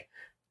way,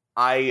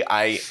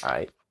 I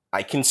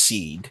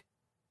concede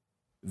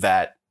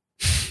that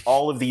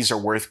all of these are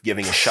worth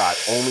giving a shot,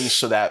 only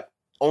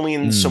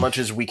in so much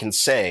as we can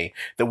say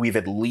that we've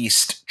at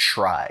least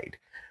tried.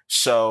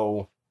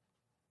 So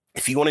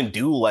if you want to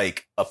do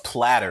like a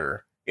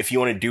platter, if you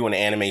want to do an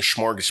anime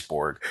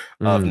smorgasbord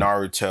of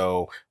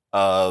Naruto,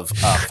 of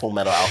Full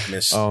Metal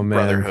Alchemist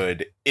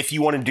Brotherhood, if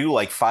you want to do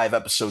like 5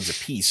 episodes a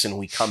piece and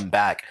we come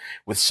back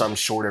with some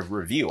sort of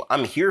review,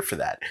 I'm here for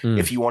that.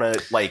 If you want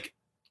to like,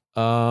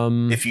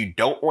 if you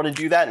don't want to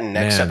do that, in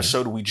next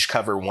episode we just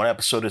cover 1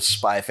 episode of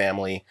Spy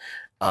Family.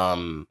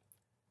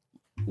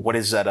 What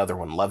is that other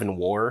one? Love and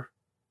War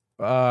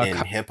in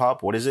hip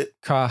hop. What is it?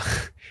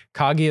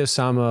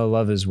 Kaguya-sama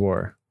Love is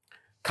War.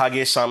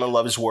 Kaguya-sama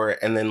Love is War,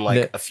 and then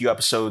like a few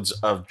episodes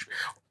of,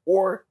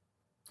 or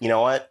you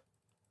know what?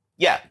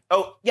 Yeah.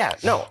 Oh yeah.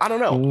 No, I don't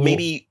know.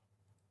 Maybe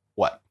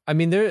what? I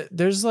mean,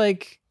 there's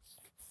like,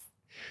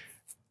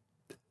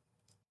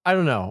 I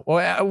don't know.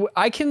 Well,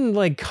 I can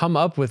like come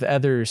up with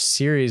other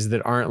series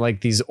that aren't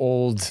like these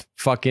old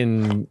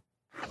fucking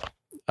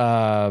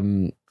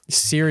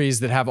series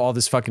that have all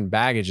this fucking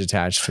baggage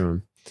attached to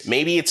them.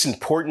 Maybe it's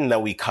important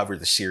that we cover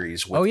the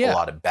series with a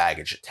lot of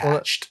baggage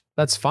attached. Well,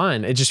 that's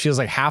fine. It just feels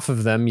like half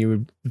of them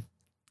you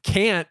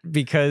can't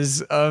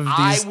because of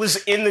these. I was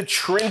in the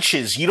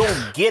trenches. You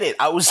don't get it.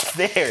 I was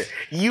there.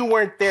 You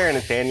weren't there,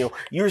 Nathaniel.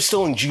 You were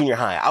still in junior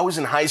high. I was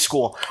in high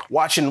school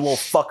watching little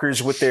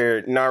fuckers with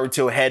their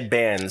Naruto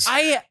headbands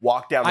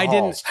walk down the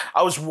halls.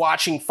 I was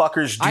watching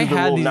fuckers do the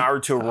little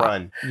Naruto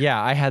run.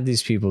 Yeah, I had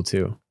these people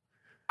too.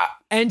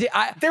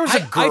 There was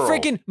a girl.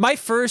 My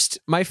first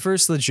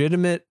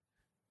legitimate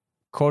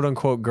quote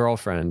unquote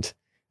girlfriend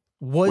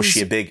was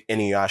she a big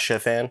Inuyasha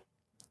fan?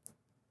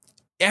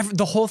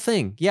 The whole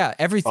thing. Yeah,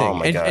 everything. Oh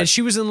my God. And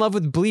she was in love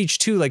with Bleach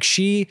too. Like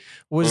she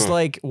was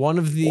like one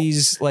of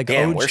these like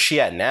damn, where's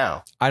she at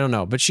now? I don't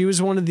know, but she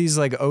was one of these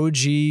like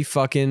OG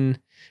fucking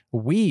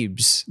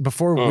weebs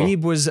before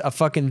weeb was a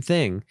fucking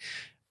thing.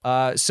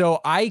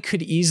 So I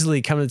could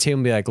easily come to the table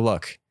and be like,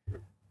 look,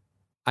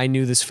 I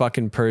knew this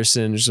fucking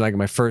person. She's like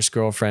my first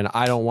girlfriend.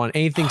 I don't want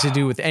anything to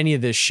do with any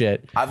of this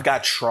shit. I've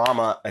got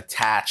trauma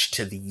attached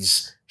to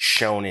these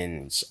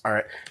shonens. All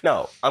right.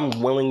 No,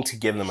 I'm willing to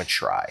give them a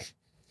try.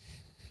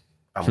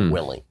 I'm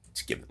willing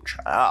to give them a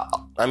try.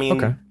 I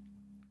mean, okay.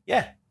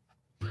 Yeah.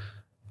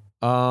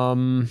 I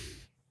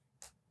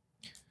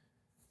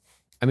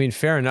mean,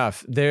 fair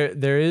enough.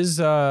 There is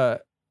there's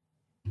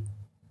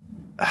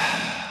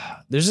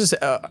this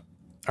all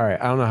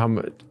right, I don't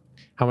know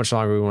how much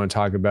longer we want to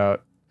talk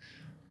about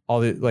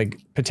all the like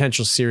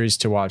potential series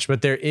to watch,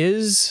 but there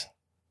is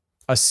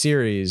a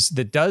series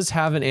that does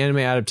have an anime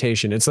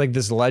adaptation. It's like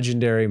this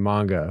legendary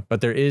manga, but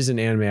there is an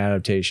anime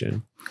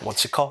adaptation.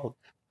 What's it called?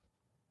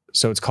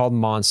 So it's called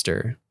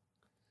Monster.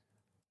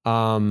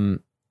 I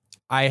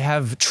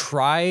have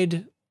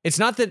tried. It's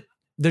not that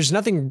there's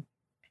nothing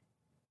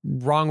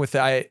wrong with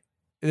it.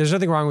 There's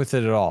nothing wrong with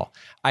it at all.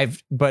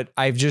 I've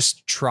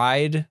just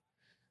tried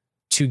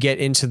to get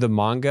into the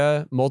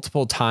manga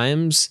multiple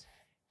times.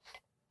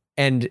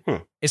 And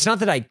it's not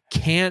that I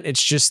can't,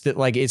 it's just that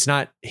like, it's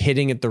not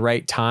hitting at the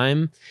right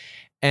time.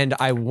 And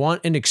I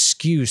want an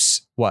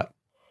excuse. What?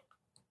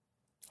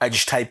 I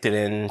just typed it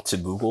into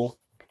Google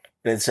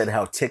and it said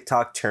how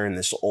TikTok turned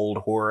this old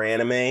horror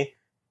anime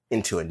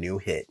into a new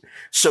hit.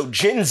 So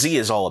Gen Z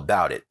is all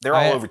about it. They're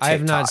all over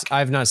TikTok. I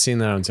have not seen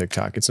that on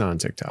TikTok. It's not on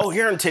TikTok. Oh,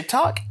 you're on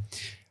TikTok?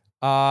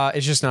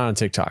 It's just not on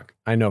TikTok.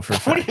 I know for a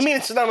fact. What do you mean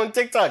it's not on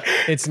TikTok?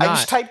 It's not. I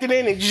just typed it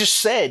in and it just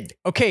said.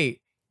 Okay.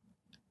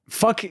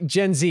 Fuck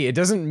Gen Z. It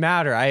doesn't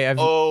matter.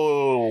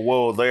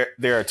 Whoa.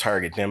 They're a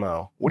target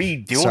demo. What are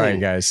you doing? Sorry,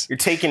 guys. You're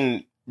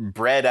taking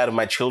bread out of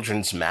my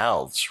children's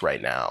mouths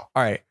right now.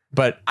 All right.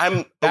 But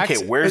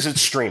where is it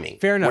streaming?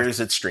 Fair enough. Where is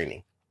it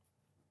streaming?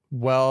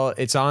 Well,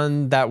 it's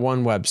on that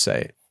one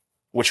website.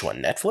 Which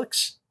one?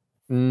 Netflix?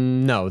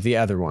 No, the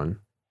other one.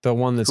 The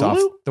one that's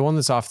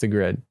off the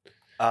grid.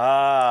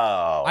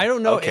 Oh. I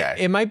don't know. Okay.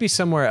 It might be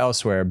somewhere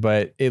elsewhere,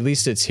 but at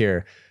least it's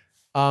here.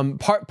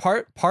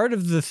 Part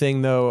of the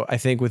thing though, I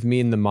think with me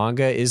in the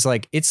manga is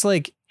like it's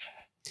like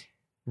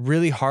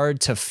really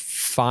hard to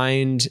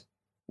find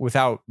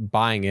without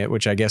buying it,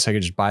 which I guess I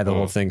could just buy the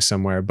whole thing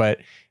somewhere, but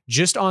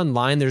just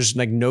online there's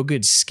like no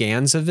good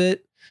scans of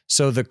it.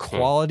 So the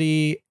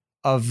quality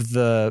of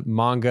the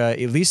manga,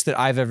 at least that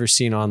I've ever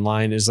seen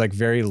online, is like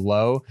very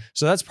low.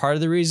 So that's part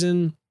of the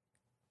reason.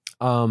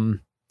 But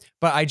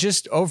I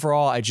just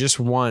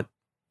want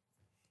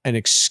an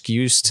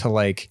excuse to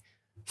like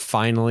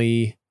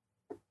finally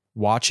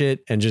watch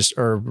it and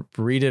or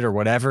read it or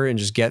whatever and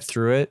just get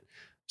through it.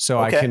 So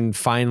I can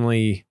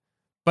finally,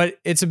 but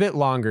it's a bit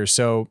longer.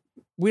 So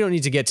we don't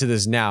need to get to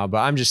this now, but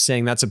I'm just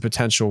saying that's a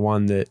potential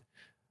one that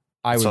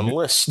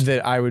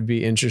I would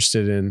be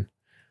interested in.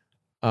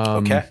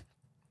 Okay.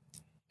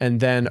 And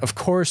then of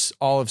course,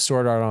 all of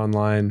Sword Art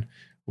Online,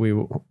 we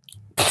will.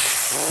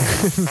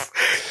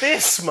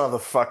 This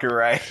motherfucker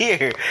right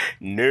here.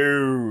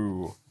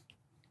 No.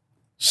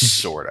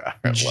 Sorta.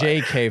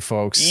 JK,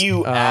 folks.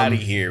 You out of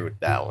here with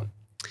that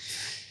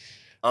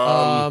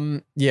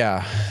one.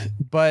 Yeah.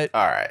 But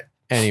all right.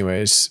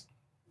 Anyways,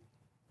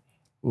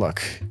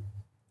 look.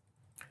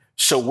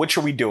 So which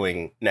are we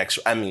doing next?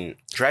 I mean,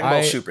 Dragon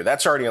Ball Super,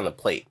 that's already on the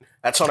plate.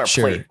 That's on our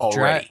plate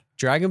already.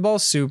 Dragon Ball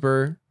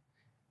Super,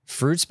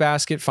 Fruits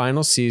Basket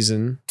final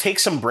season. Take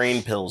some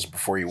brain pills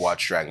before you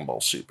watch Dragon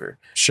Ball Super.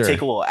 Sure.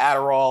 Take a little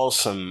Adderall,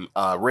 some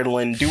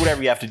Ritalin, do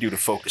whatever you have to do to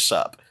focus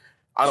up.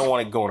 I don't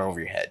want it going over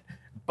your head.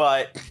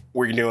 But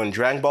we're doing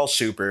Dragon Ball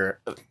Super,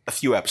 a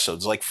few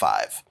episodes, like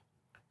 5.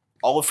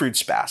 All of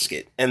Fruits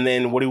Basket. And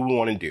then what do we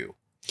want to do?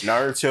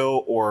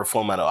 Naruto or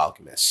Fullmetal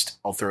Alchemist?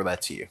 I'll throw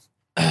that to you.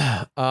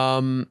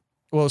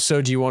 Well,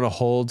 so do you want to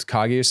hold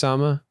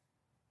Kaguya-sama?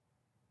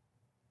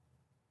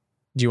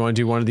 Do you want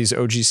to do one of these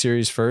OG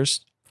series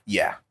first?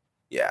 Yeah.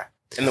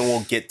 and then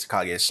we'll get to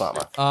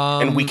Kaguya-sama,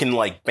 and we can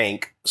like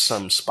bank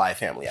some Spy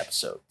Family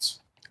episodes.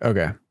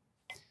 Okay.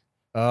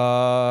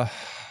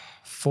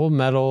 Full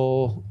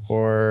Metal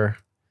or,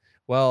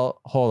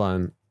 well, hold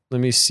on.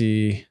 Let me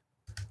see.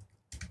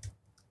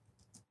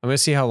 I'm gonna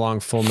see how long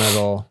Full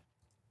Metal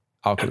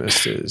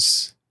Alchemist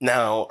is.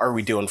 Now, are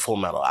we doing Full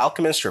Metal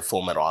Alchemist or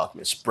Full Metal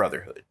Alchemist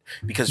Brotherhood?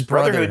 Because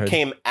Brotherhood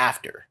came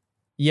after.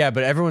 Yeah,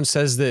 but everyone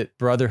says that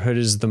Brotherhood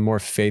is the more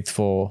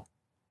faithful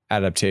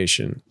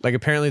adaptation. Like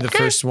apparently the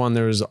first one,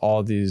 there was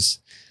all these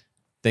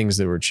things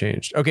that were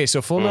changed. Okay,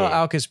 so Full Metal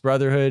Alchemist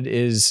Brotherhood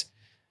is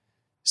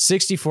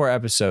 64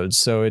 episodes,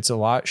 so it's a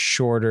lot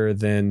shorter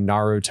than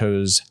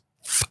Naruto's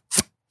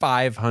 500.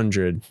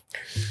 500.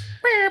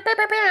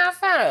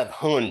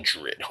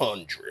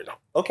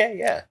 Okay,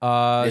 yeah.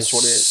 That's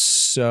what it is.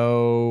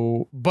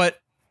 So, but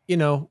you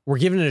know, we're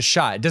giving it a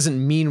shot. It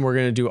doesn't mean we're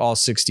gonna do all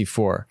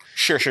 64.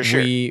 Sure.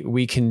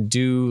 We can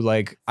do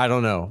like, I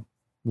don't know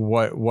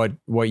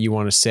what you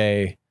want to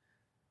say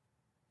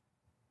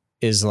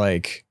is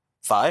like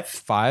five?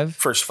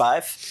 First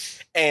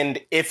 5.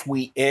 And if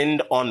we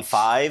end on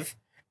 5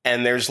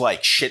 and there's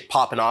like shit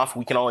popping off,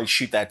 we can always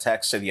shoot that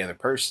text to the other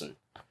person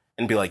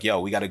and be like, yo,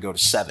 we got to go to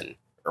 7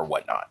 or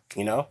whatnot,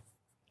 you know?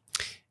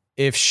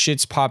 If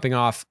shit's popping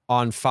off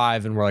on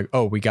 5 and we're like,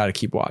 oh, we got to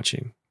keep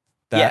watching.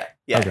 Yeah.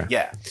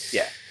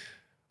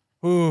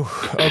 Ooh,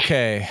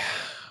 okay.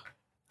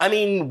 I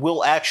mean,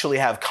 we'll actually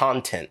have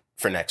content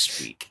for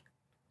next week.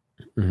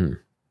 Mm-hmm.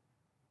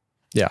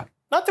 Yeah.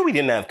 Not that we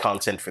didn't have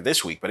content for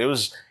this week, but it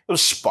was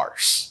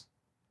sparse.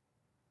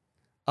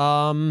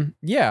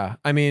 Yeah.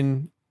 I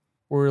mean,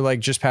 we're like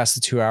just past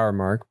the 2-hour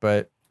mark,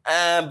 but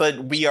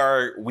we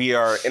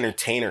are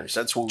entertainers.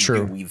 That's what we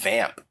do. We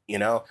vamp, you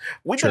know?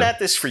 We've been at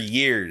this for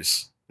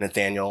years,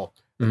 Nathaniel.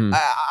 Mm-hmm.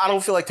 I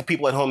don't feel like the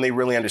people at home, they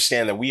really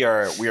understand that we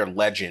are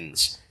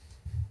legends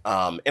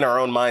in our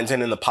own minds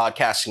and in the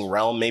podcasting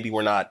realm. Maybe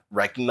we're not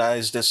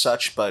recognized as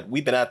such, but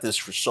we've been at this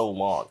for so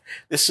long.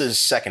 This is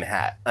second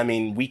hat. I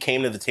mean, we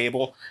came to the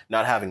table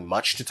not having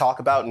much to talk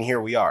about, and here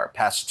we are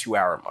past the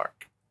 2-hour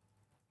mark.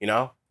 You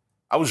know,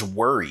 I was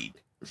worried,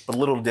 but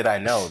little did I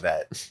know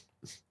that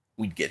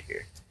we'd get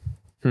here.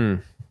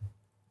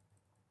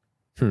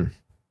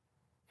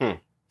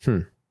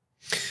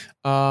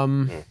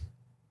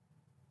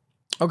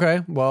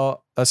 Okay,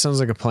 well, that sounds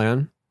like a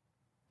plan.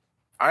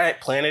 All right,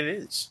 plan it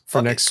is.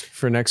 For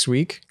next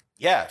week?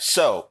 Yeah,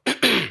 so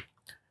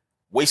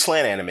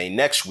Wasteland Anime,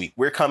 next week,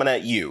 we're coming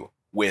at you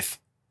with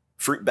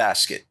Fruits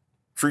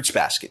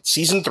Basket,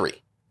 season 3.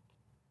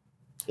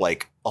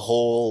 Like a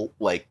whole,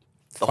 like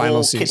the final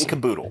whole season. kit and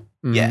caboodle.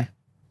 Mm-hmm. Yeah.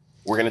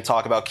 We're going to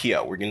talk about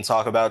Kyo. We're going to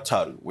talk about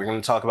Taru. We're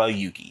going to talk about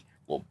Yuki,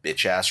 little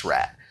bitch ass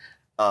rat.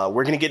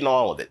 We're going to get into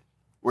all of it.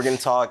 We're going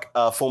to talk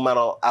Full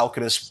Metal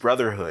Alchemist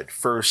Brotherhood,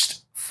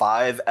 first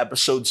 5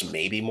 episodes,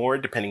 maybe more,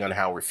 depending on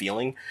how we're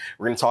feeling.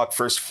 We're going to talk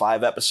first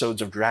 5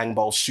 episodes of Dragon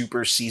Ball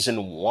Super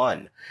Season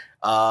 1.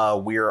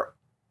 No,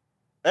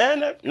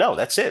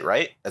 that's it,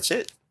 right? That's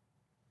it.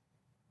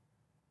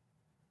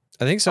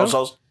 I think so. I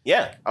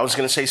was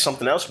going to say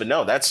something else, but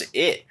no, that's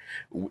it.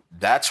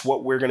 That's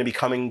what we're going to be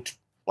coming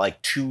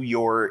to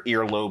your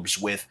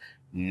earlobes with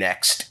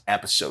next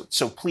episode.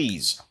 So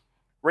please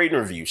rate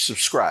and review,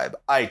 subscribe,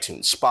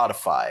 iTunes,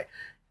 Spotify,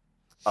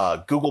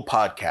 Google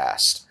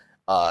Podcast,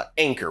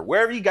 Anchor,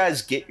 wherever you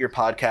guys get your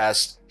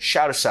podcast.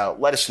 Shout us out,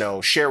 let us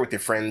know, share with your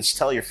friends,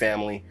 tell your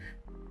family.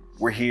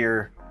 We're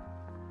here.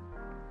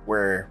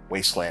 We're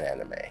Wasteland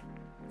Anime.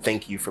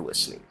 Thank you for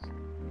listening.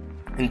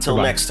 Until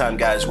next time,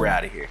 guys, we're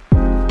out of here.